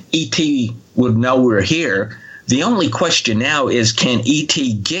that ET would know we're here, the only question now is, can ET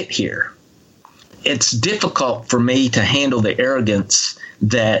get here? It's difficult for me to handle the arrogance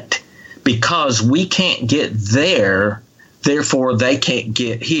that because we can't get there, therefore they can't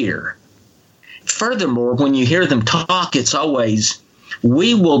get here. Furthermore, when you hear them talk, it's always,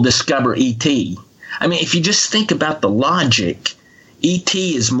 we will discover ET. I mean, if you just think about the logic, ET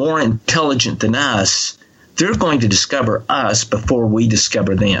is more intelligent than us. They're going to discover us before we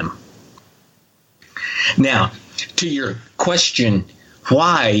discover them. Now, to your question,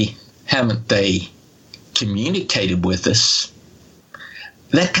 why haven't they communicated with us?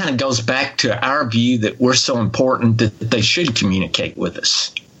 That kind of goes back to our view that we're so important that they should communicate with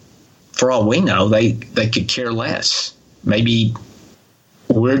us. For all we know, they could care less. Maybe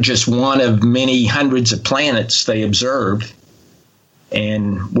we're just one of many hundreds of planets they observe,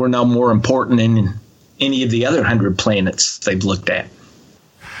 and we're no more important than any of the other 100 planets they've looked at.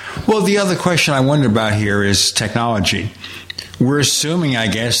 Well, the other question I wonder about here is technology. We're assuming, I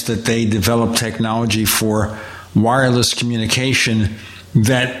guess, that they develop technology for wireless communication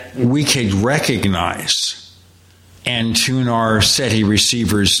that we could recognize and tune our SETI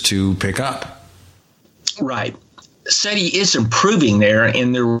receivers to pick up. Right. SETI is improving there,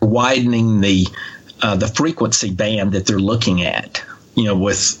 and they're widening the frequency band that they're looking at. You know,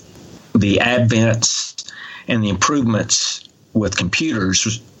 with the advents and the improvements with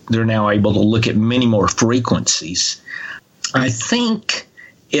computers, they're now able to look at many more frequencies. I think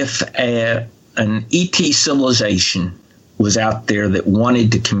if an ET civilization was out there that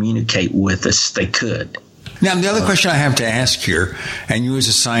wanted to communicate with us, they could. Now, the other question I have to ask here, and you as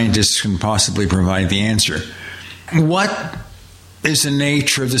a scientist can possibly provide the answer, what is the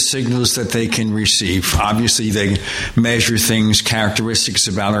nature of the signals that they can receive? Obviously, they measure things, characteristics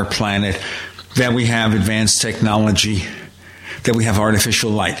about our planet, that we have advanced technology, that we have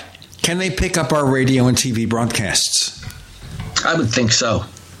artificial light. Can they pick up our radio and TV broadcasts? I would think so.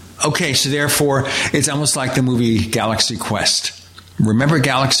 Okay, so therefore, it's almost like the movie Galaxy Quest. Remember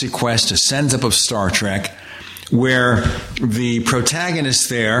Galaxy Quest, a send-up of Star Trek, where the protagonists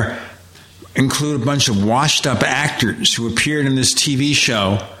there include a bunch of washed-up actors who appeared in this TV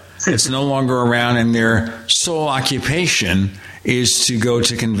show that's no longer around, and their sole occupation is to go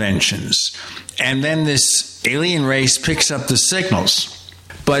to conventions. And then this alien race picks up the signals,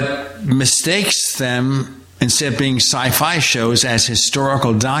 but mistakes them, instead of being sci-fi shows, as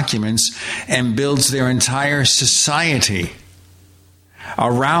historical documents, and builds their entire society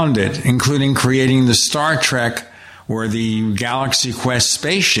around it, including creating the Star Trek or the Galaxy Quest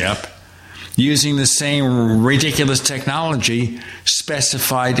spaceship using the same ridiculous technology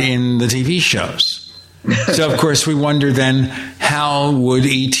specified in the TV shows. So, of course, we wonder then, how would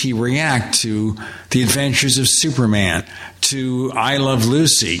E.T. react to the adventures of Superman, to I Love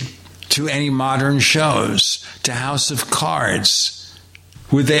Lucy, to any modern shows, to House of Cards?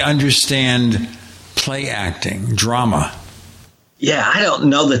 Would they understand play acting, drama? Yeah, I don't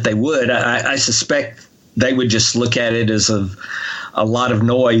know that they would. I suspect they would just look at it as a lot of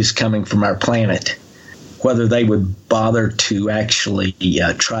noise coming from our planet. Whether they would bother to actually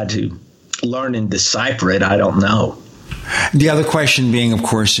try to learn and decipher it, I don't know. The other question being, of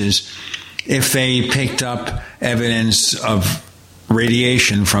course, is if they picked up evidence of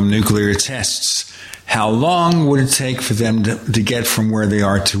radiation from nuclear tests, how long would it take for them to get from where they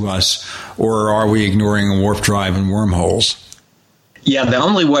are to us? Or are we ignoring a warp drive and wormholes? Yeah, the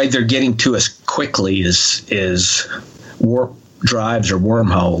only way they're getting to us quickly is warp drives or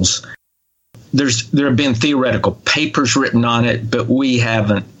wormholes. There have been theoretical papers written on it, but we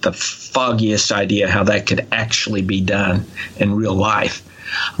haven't the foggiest idea how that could actually be done in real life.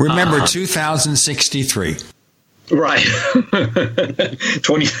 Remember, 2063. Right.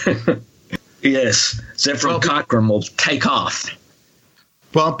 20. Yes. Zefram Cochrane will take off.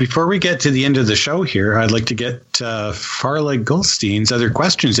 Well, before we get to the end of the show here, I'd like to get Farley Goldstein's other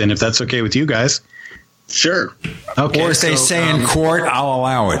questions in, if that's okay with you guys. Sure. Okay. Or if they say in court, I'll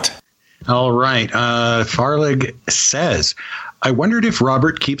allow it. All right. Farley says, I wondered if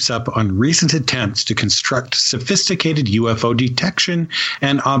Robert keeps up on recent attempts to construct sophisticated UFO detection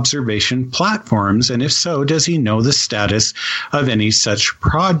and observation platforms, and if so, does he know the status of any such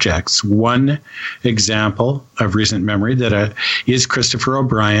projects? One example of recent memory that is Christopher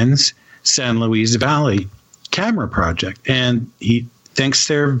O'Brien's San Luis Valley camera project, and he thinks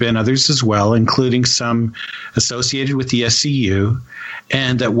there have been others as well, including some associated with the SCU,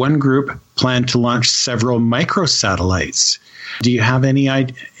 and that one group planned to launch several microsatellites. Do you have any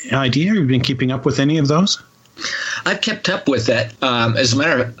idea? Have you been keeping up with any of those? I've kept up with that. As a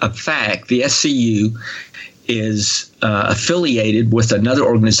matter of fact, the SCU is affiliated with another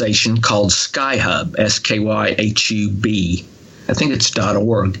organization called Skyhub, SKYHUB. I think it's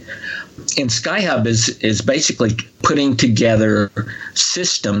 .org. And Skyhub is basically putting together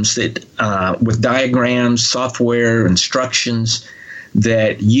systems that with diagrams, software, instructions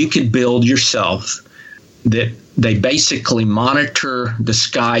that you could build yourself, that they basically monitor the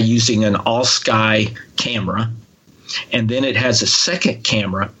sky using an all-sky camera. And then it has a second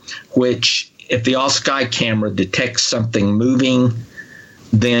camera, which if the all-sky camera detects something moving,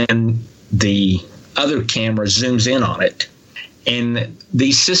 then the other camera zooms in on it. And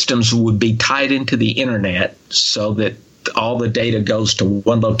these systems would be tied into the internet so that all the data goes to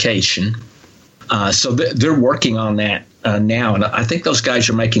one location. So they're working on that now, and I think those guys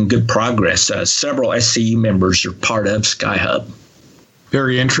are making good progress. Several SCU members are part of Skyhub.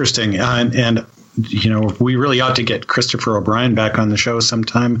 Very interesting. And you know, we really ought to get Christopher O'Brien back on the show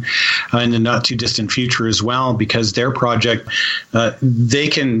sometime in the not too distant future as well, because their project, they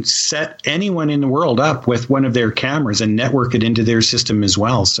can set anyone in the world up with one of their cameras and network it into their system as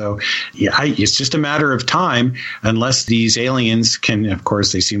well. So yeah, it's just a matter of time, unless these aliens can, of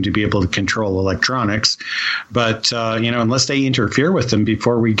course, they seem to be able to control electronics, but unless they interfere with them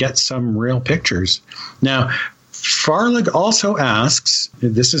before we get some real pictures. Now, Farlig also asks,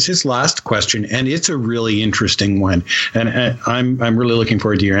 this is his last question, and it's a really interesting one, and I'm really looking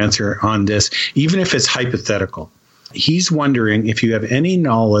forward to your answer on this, even if it's hypothetical. He's wondering if you have any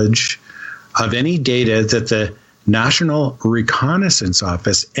knowledge of any data that the National Reconnaissance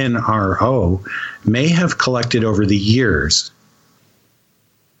Office, NRO, may have collected over the years.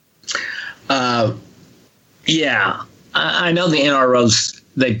 Yeah, I know the NRO's,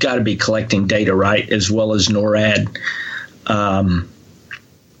 they've got to be collecting data, right, as well as NORAD.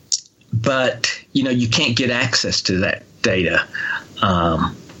 But, you can't get access to that data.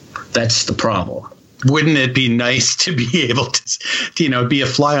 That's the problem. Wouldn't it be nice to be able to, be a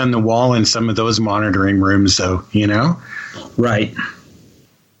fly on the wall in some of those monitoring rooms, though, Right.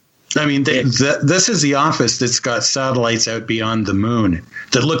 I mean, this is the office that's got satellites out beyond the moon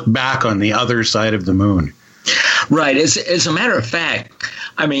that look back on the other side of the moon. Right. As a matter of fact,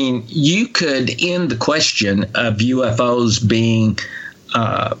 I mean, you could end the question of UFOs being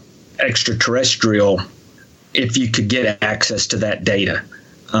extraterrestrial if you could get access to that data.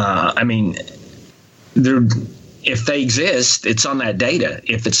 I mean, if they exist, it's on that data.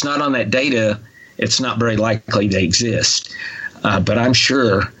 If it's not on that data, it's not very likely they exist. But I'm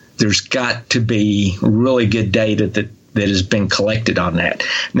sure there's got to be really good data that has been collected on that.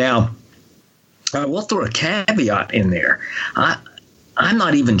 Now, I will throw a caveat in there. I'm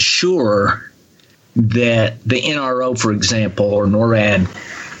not even sure that the NRO, for example, or NORAD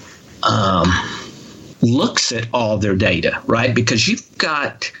looks at all their data, right? Because you've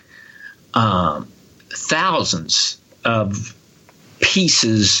got thousands of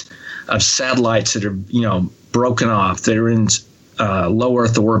pieces of satellites that are, broken off, that are in low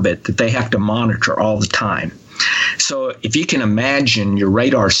Earth orbit, that they have to monitor all the time. So if you can imagine your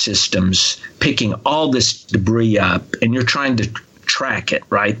radar systems picking all this debris up and you're trying to track it,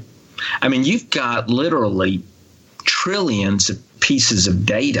 right? I mean, you've got literally trillions of pieces of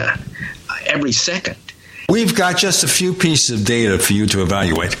data every second. We've got just a few pieces of data for you to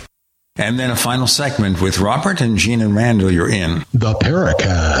evaluate. And then a final segment with Robert and Gene and Randall. You're in The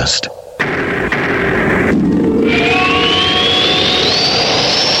Paracast.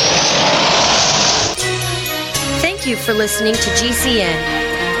 Thank you for listening to GCN.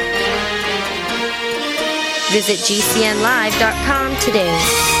 Visit GCNlive.com today.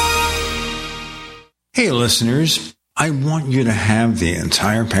 Hey, listeners. I want you to have the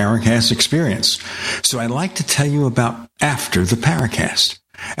entire Paracast experience. So I'd like to tell you about After the Paracast.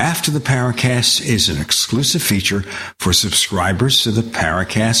 After the Paracast is an exclusive feature for subscribers to the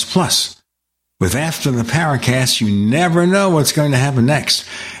Paracast Plus. With After the Paracast, you never know what's going to happen next.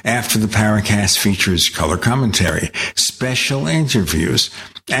 After the Paracast features color commentary, special interviews,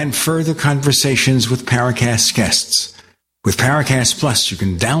 and further conversations with Paracast guests. With Paracast Plus, you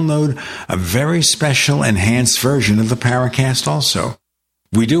can download a very special enhanced version of the Paracast also.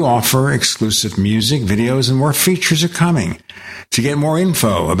 We do offer exclusive music, videos, and more features are coming. To get more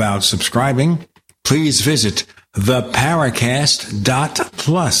info about subscribing, please visit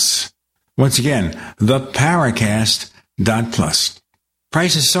theparacast.plus. Once again, theparacast.plus.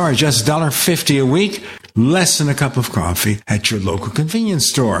 Prices are just $1.50 a week, less than a cup of coffee at your local convenience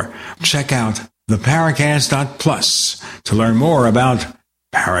store. Check out theparacast.plus to learn more about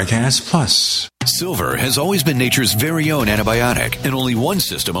Paracast Plus. Silver has always been nature's very own antibiotic, and only one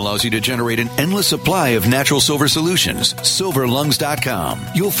system allows you to generate an endless supply of natural silver solutions. SilverLungs.com.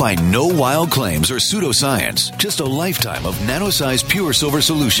 You'll find no wild claims or pseudoscience, just a lifetime of nano-sized pure silver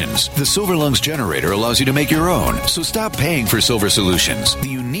solutions. The Silver Lungs generator allows you to make your own, so stop paying for silver solutions. The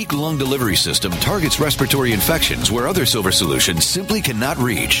unique lung delivery system targets respiratory infections where other silver solutions simply cannot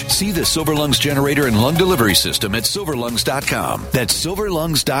reach. See the Silver Lungs generator and lung delivery system at SilverLungs.com. That's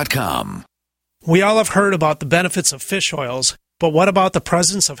SilverLungs.com. We all have heard about the benefits of fish oils, but what about the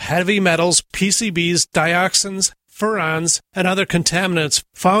presence of heavy metals, PCBs, dioxins, furans, and other contaminants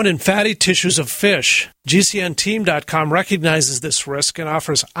found in fatty tissues of fish? GCNteam.com recognizes this risk and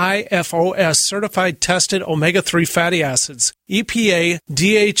offers IFOS certified tested omega-3 fatty acids. EPA,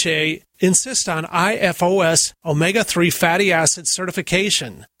 DHA, insist on IFOS omega-3 fatty acid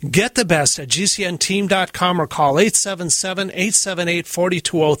certification. Get the best at GCNteam.com or call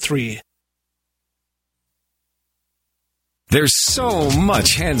 877-878-4203. There's so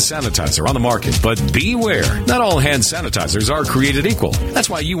much hand sanitizer on the market, but beware. Not all hand sanitizers are created equal. That's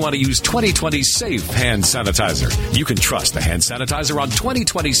why you want to use 2020 Safe hand sanitizer. You can trust the hand sanitizer on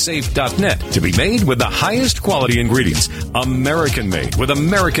 2020safe.net to be made with the highest quality ingredients. American made with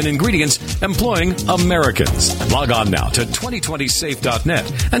American ingredients employing Americans. Log on now to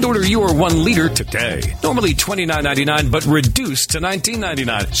 2020safe.net and order your 1 liter today. Normally $29.99, but reduced to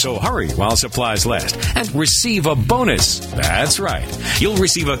 $19.99. So hurry while supplies last and receive a bonus. That's right. You'll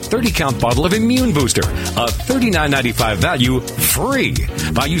receive a 30-count bottle of Immune Booster, a $39.95 value, free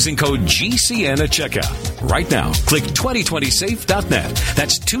by using code GCN at checkout. Right now, click 2020safe.net.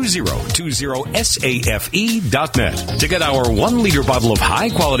 That's 2020safe.net to get our 1 liter bottle of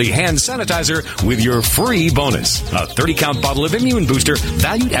high-quality hand sanitizer with your free bonus. A 30-count bottle of Immune Booster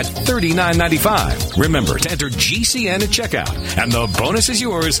valued at $39.95. Remember to enter GCN at checkout, and the bonus is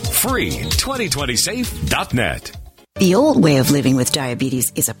yours free. 2020safe.net. The old way of living with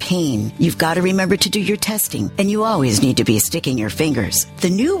diabetes is a pain. You've got to remember to do your testing, and you always need to be sticking your fingers.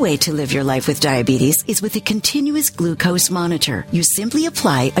 The new way to live your life with diabetes is with a continuous glucose monitor. You simply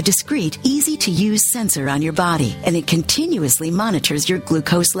apply a discreet, easy-to-use sensor on your body, and it continuously monitors your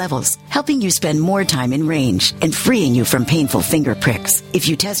glucose levels, helping you spend more time in range and freeing you from painful finger pricks. If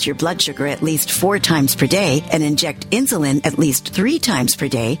you test your blood sugar at least 4 times per day and inject insulin at least 3 times per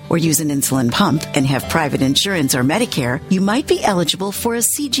day, or use an insulin pump and have private insurance or Medicare, you might be eligible for a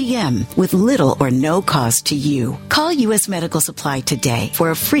CGM with little or no cost to you. Call U.S. Medical Supply today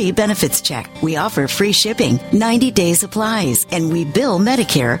for a free benefits check. We offer free shipping, 90-day supplies, and we bill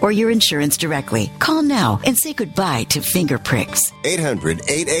Medicare or your insurance directly. Call now and say goodbye to finger pricks.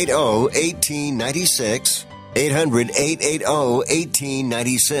 800-880-1896.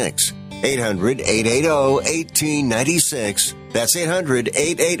 800-880-1896. 800-880-1896. That's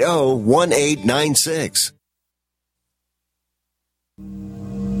 800-880-1896.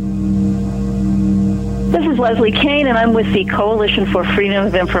 This is Leslie Kane, and I'm with the Coalition for Freedom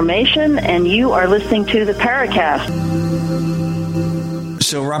of Information, and you are listening to the Paracast.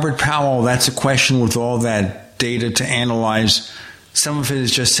 So, Robert Powell, that's a question with all that data to analyze. Some of it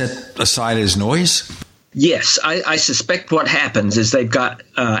is just set aside as noise? Yes, I suspect what happens is they've got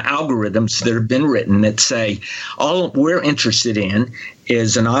algorithms that have been written that say all we're interested in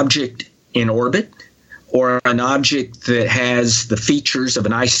is an object in orbit or an object that has the features of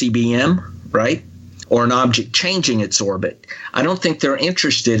an ICBM, right? Or an object changing its orbit. I don't think they're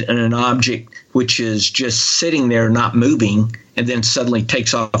interested in an object which is just sitting there not moving and then suddenly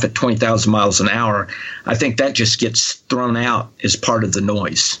takes off at 20,000 miles an hour. I think that just gets thrown out as part of the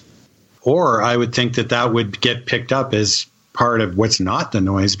noise. Or I would think that would get picked up as part of what's not the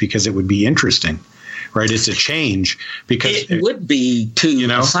noise because it would be interesting, right? It's a change because it would be to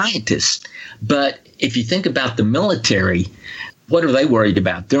a scientist. But if you think about the military, what are they worried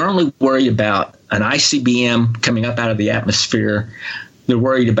about? They're only worried about an ICBM coming up out of the atmosphere. They're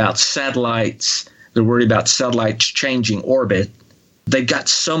worried about satellites. They're worried about satellites changing orbit. They've got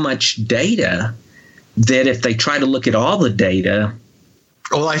so much data that if they try to look at all the data.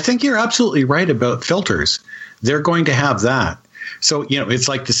 Well, I think you're absolutely right about filters. They're going to have that. So, it's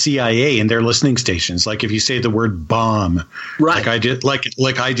like the CIA and their listening stations. Like if you say the word bomb, right?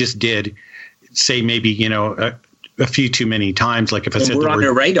 Like I just did, say maybe, a few too many times. Like if I said we're on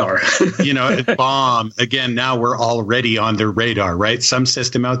their radar, bomb again, now we're already on their radar, right? Some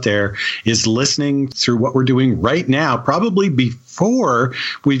system out there is listening through what we're doing right now, probably before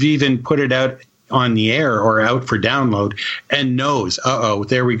we've even put it out on the air or out for download, and knows,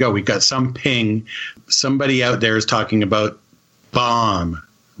 there we go. We've got some ping. Somebody out there is talking about bomb,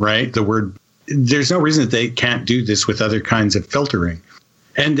 right? The word, there's no reason that they can't do this with other kinds of filtering.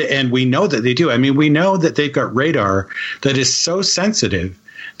 And we know that they do. I mean, we know that they've got radar that is so sensitive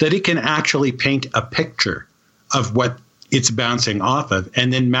that it can actually paint a picture of what it's bouncing off of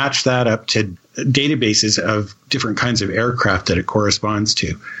and then match that up to databases of different kinds of aircraft that it corresponds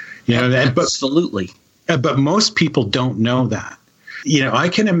to. Absolutely. But most people don't know that. I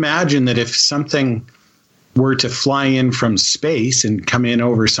can imagine that if something were to fly in from space and come in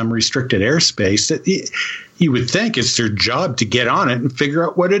over some restricted airspace, that you would think it's their job to get on it and figure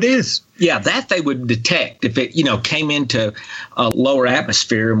out what it is. Yeah, that they would detect. If it, came into a lower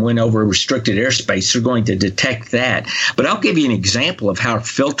atmosphere and went over restricted airspace, they're going to detect that. But I'll give you an example of how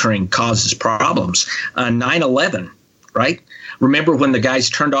filtering causes problems. 9/11, right? Remember when the guys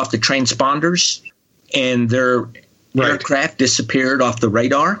turned off the transponders and their aircraft disappeared off the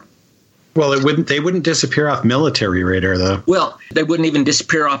radar? Well, they wouldn't disappear off military radar, though. Well, they wouldn't even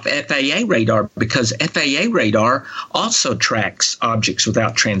disappear off FAA radar because FAA radar also tracks objects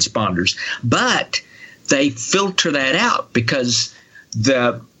without transponders. But they filter that out because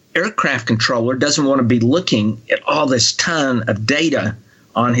the aircraft controller doesn't want to be looking at all this ton of data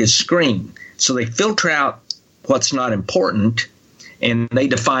on his screen. So they filter out what's not important, and they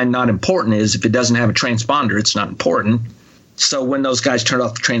define not important as if it doesn't have a transponder, it's not important. So when those guys turned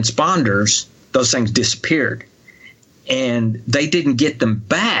off the transponders, those things disappeared. And they didn't get them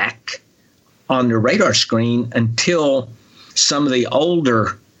back on their radar screen until some of the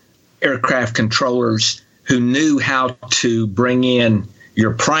older aircraft controllers who knew how to bring in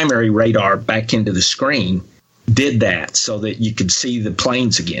your primary radar back into the screen did that so that you could see the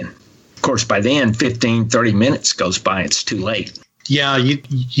planes again. Of course, by then, 15, 30 minutes goes by. It's too late. Yeah,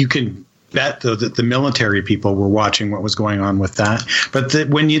 you can bet, though, that the military people were watching what was going on with that. But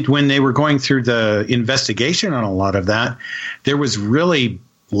when they were going through the investigation on a lot of that, there was really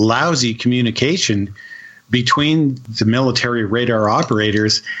lousy communication between the military radar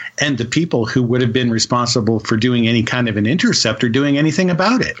operators and the people who would have been responsible for doing any kind of an intercept or doing anything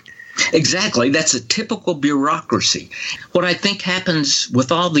about it. Exactly. That's a typical bureaucracy. What I think happens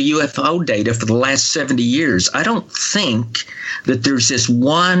with all the UFO data for the last 70 years, I don't think that there's this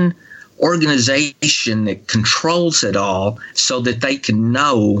one organization that controls it all so that they can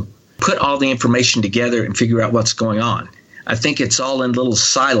put all the information together and figure out what's going on. I think it's all in little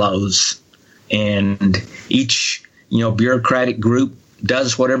silos, and each, bureaucratic group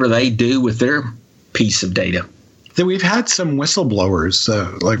does whatever they do with their piece of data. That we've had some whistleblowers,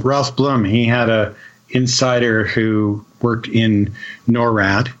 like Ralph Blum. He had a insider who worked in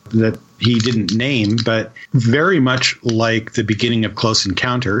NORAD that he didn't name, but very much like the beginning of Close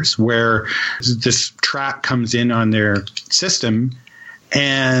Encounters, where this track comes in on their system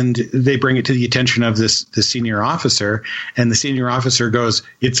and they bring it to the attention of the senior officer, and the senior officer goes,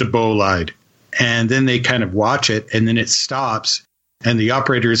 "It's a bolide." And then they kind of watch it, and then it stops, and the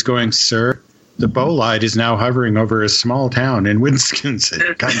operator is going, "Sir, the bolide is now hovering over a small town in Wisconsin,"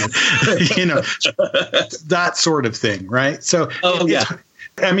 kind of, that sort of thing, right? So,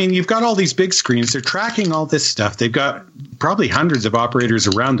 I mean, you've got all these big screens. They're tracking all this stuff. They've got probably hundreds of operators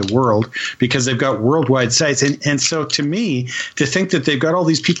around the world because they've got worldwide sites. And so to me, to think that they've got all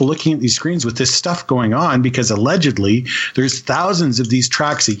these people looking at these screens with this stuff going on, because allegedly there's thousands of these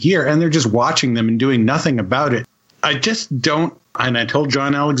tracks a year and they're just watching them and doing nothing about it. I just don't. And I told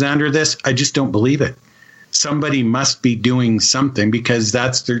John Alexander this, I just don't believe it. Somebody must be doing something because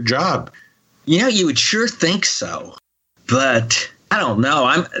that's their job. You would sure think so. But I don't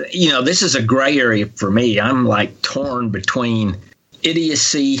know. This is a gray area for me. I'm like torn between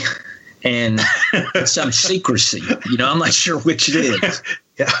idiocy and some secrecy. I'm not sure which it is.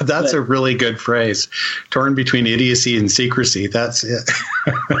 Yeah, that's a really good phrase. Torn between idiocy and secrecy. That's it.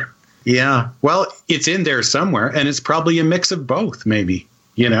 Yeah. Well, it's in there somewhere, and it's probably a mix of both, maybe,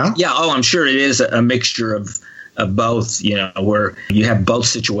 Yeah. Oh, I'm sure it is a mixture of both, where you have both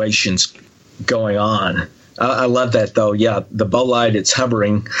situations going on. I love that, though. Yeah. The bolide, it's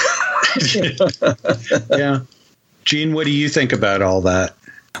hovering. Yeah. Gene, what do you think about all that?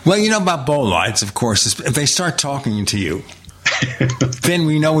 Well, about bolides, of course, if they start talking to you, then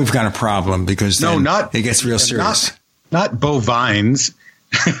we know we've got a problem, because then it gets real serious. Not bovines.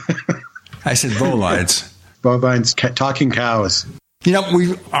 I said bolides. Bovines, talking cows. We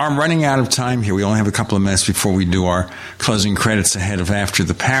are running out of time here. We only have a couple of minutes before we do our closing credits ahead of After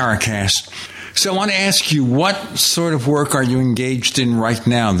the Paracast. So I want to ask you, what sort of work are you engaged in right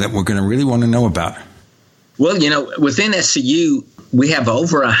now that we're going to really want to know about? Well, within SCU, we have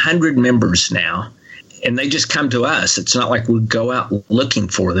over 100 members now, and they just come to us. It's not like we go out looking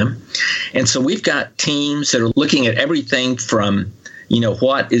for them. And so we've got teams that are looking at everything from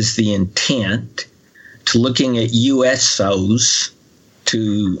what is the intent, to looking at USOs,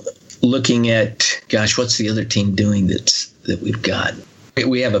 to looking at, what's the other team doing that we've got?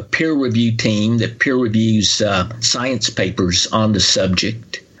 We have a peer review team that peer reviews science papers on the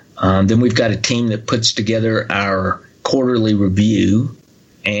subject. Then we've got a team that puts together our quarterly review.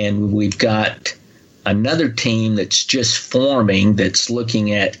 And we've got another team that's just forming, that's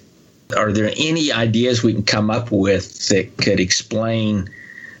looking at, are there any ideas we can come up with that could explain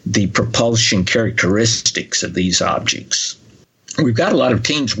the propulsion characteristics of these objects? We've got a lot of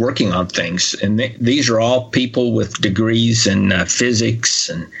teams working on things, and these are all people with degrees in physics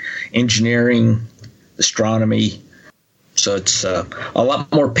and engineering, astronomy. So it's a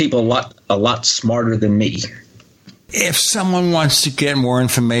lot more people, a lot smarter than me. If someone wants to get more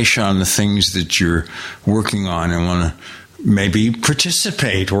information on the things that you're working on and want to maybe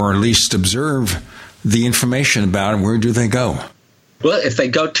participate or at least observe the information about it, where do they go? Well, if they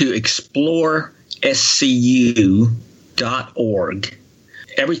go to explorescu.org,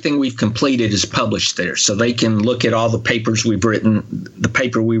 everything we've completed is published there. So they can look at all the papers we've written, the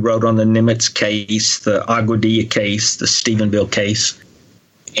paper we wrote on the Nimitz case, the Aguadilla case, the Stephenville case.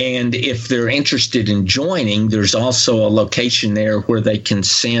 And if they're interested in joining, there's also a location there where they can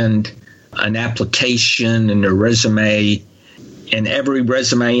send an application and a resume. And every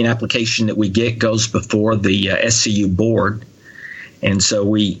resume and application that we get goes before the SCU board. And so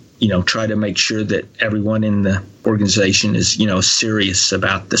we, try to make sure that everyone in the organization is, serious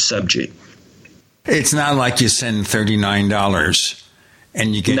about the subject. It's not like you send $39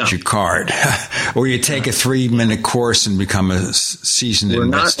 and you get your card, or you take a 3-minute course and become a seasoned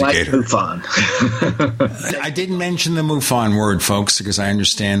investigator. We're not like MUFON. I didn't mention the MUFON word, folks, because I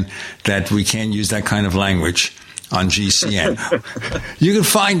understand that we can't use that kind of language on GCN. You can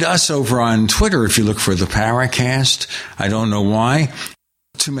find us over on Twitter if you look for the Paracast. I don't know why.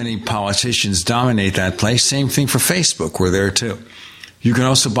 too many politicians dominate that place. Same thing for Facebook. We're there too. You can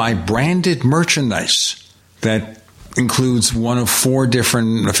also buy branded merchandise that includes one of 4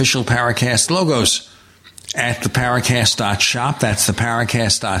 different official Paracast logos at the Paracast.shop. That's the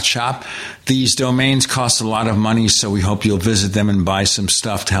Paracast.shop. These domains cost a lot of money, so we hope you'll visit them and buy some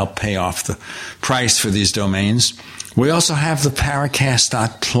stuff to help pay off the price for these domains. We also have the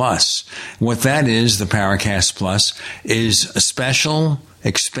Paracast.plus. What that is, the Paracast Plus, is a special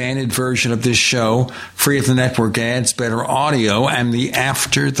expanded version of this show, free of the network ads, better audio, and the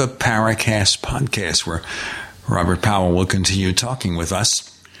After the Paracast podcast, where Robert Powell will continue talking with us.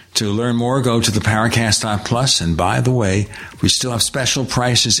 To learn more, go to the Paracast.plus. And by the way, we still have special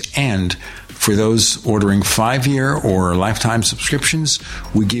prices, and for those ordering 5-year or lifetime subscriptions,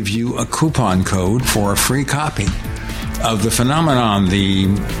 we give you a coupon code for a free copy of The Phenomenon, the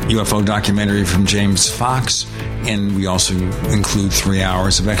UFO documentary from James Fox, and we also include 3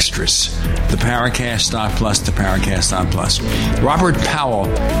 hours of extras. The Paracast.plus, the Paracast.plus. Robert Powell,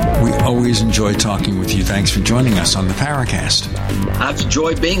 we always enjoy talking with you. Thanks for joining us on the Paracast. I've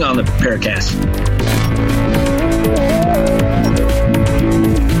enjoyed being on the Paracast.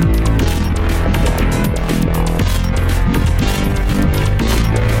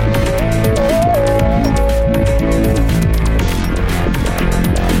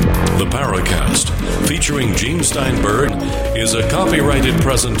 The Paracast, featuring Gene Steinberg, is a copyrighted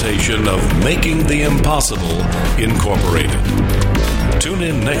presentation of Making the Impossible, Incorporated. Tune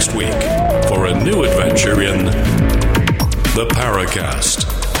in next week for a new adventure in The Paracast.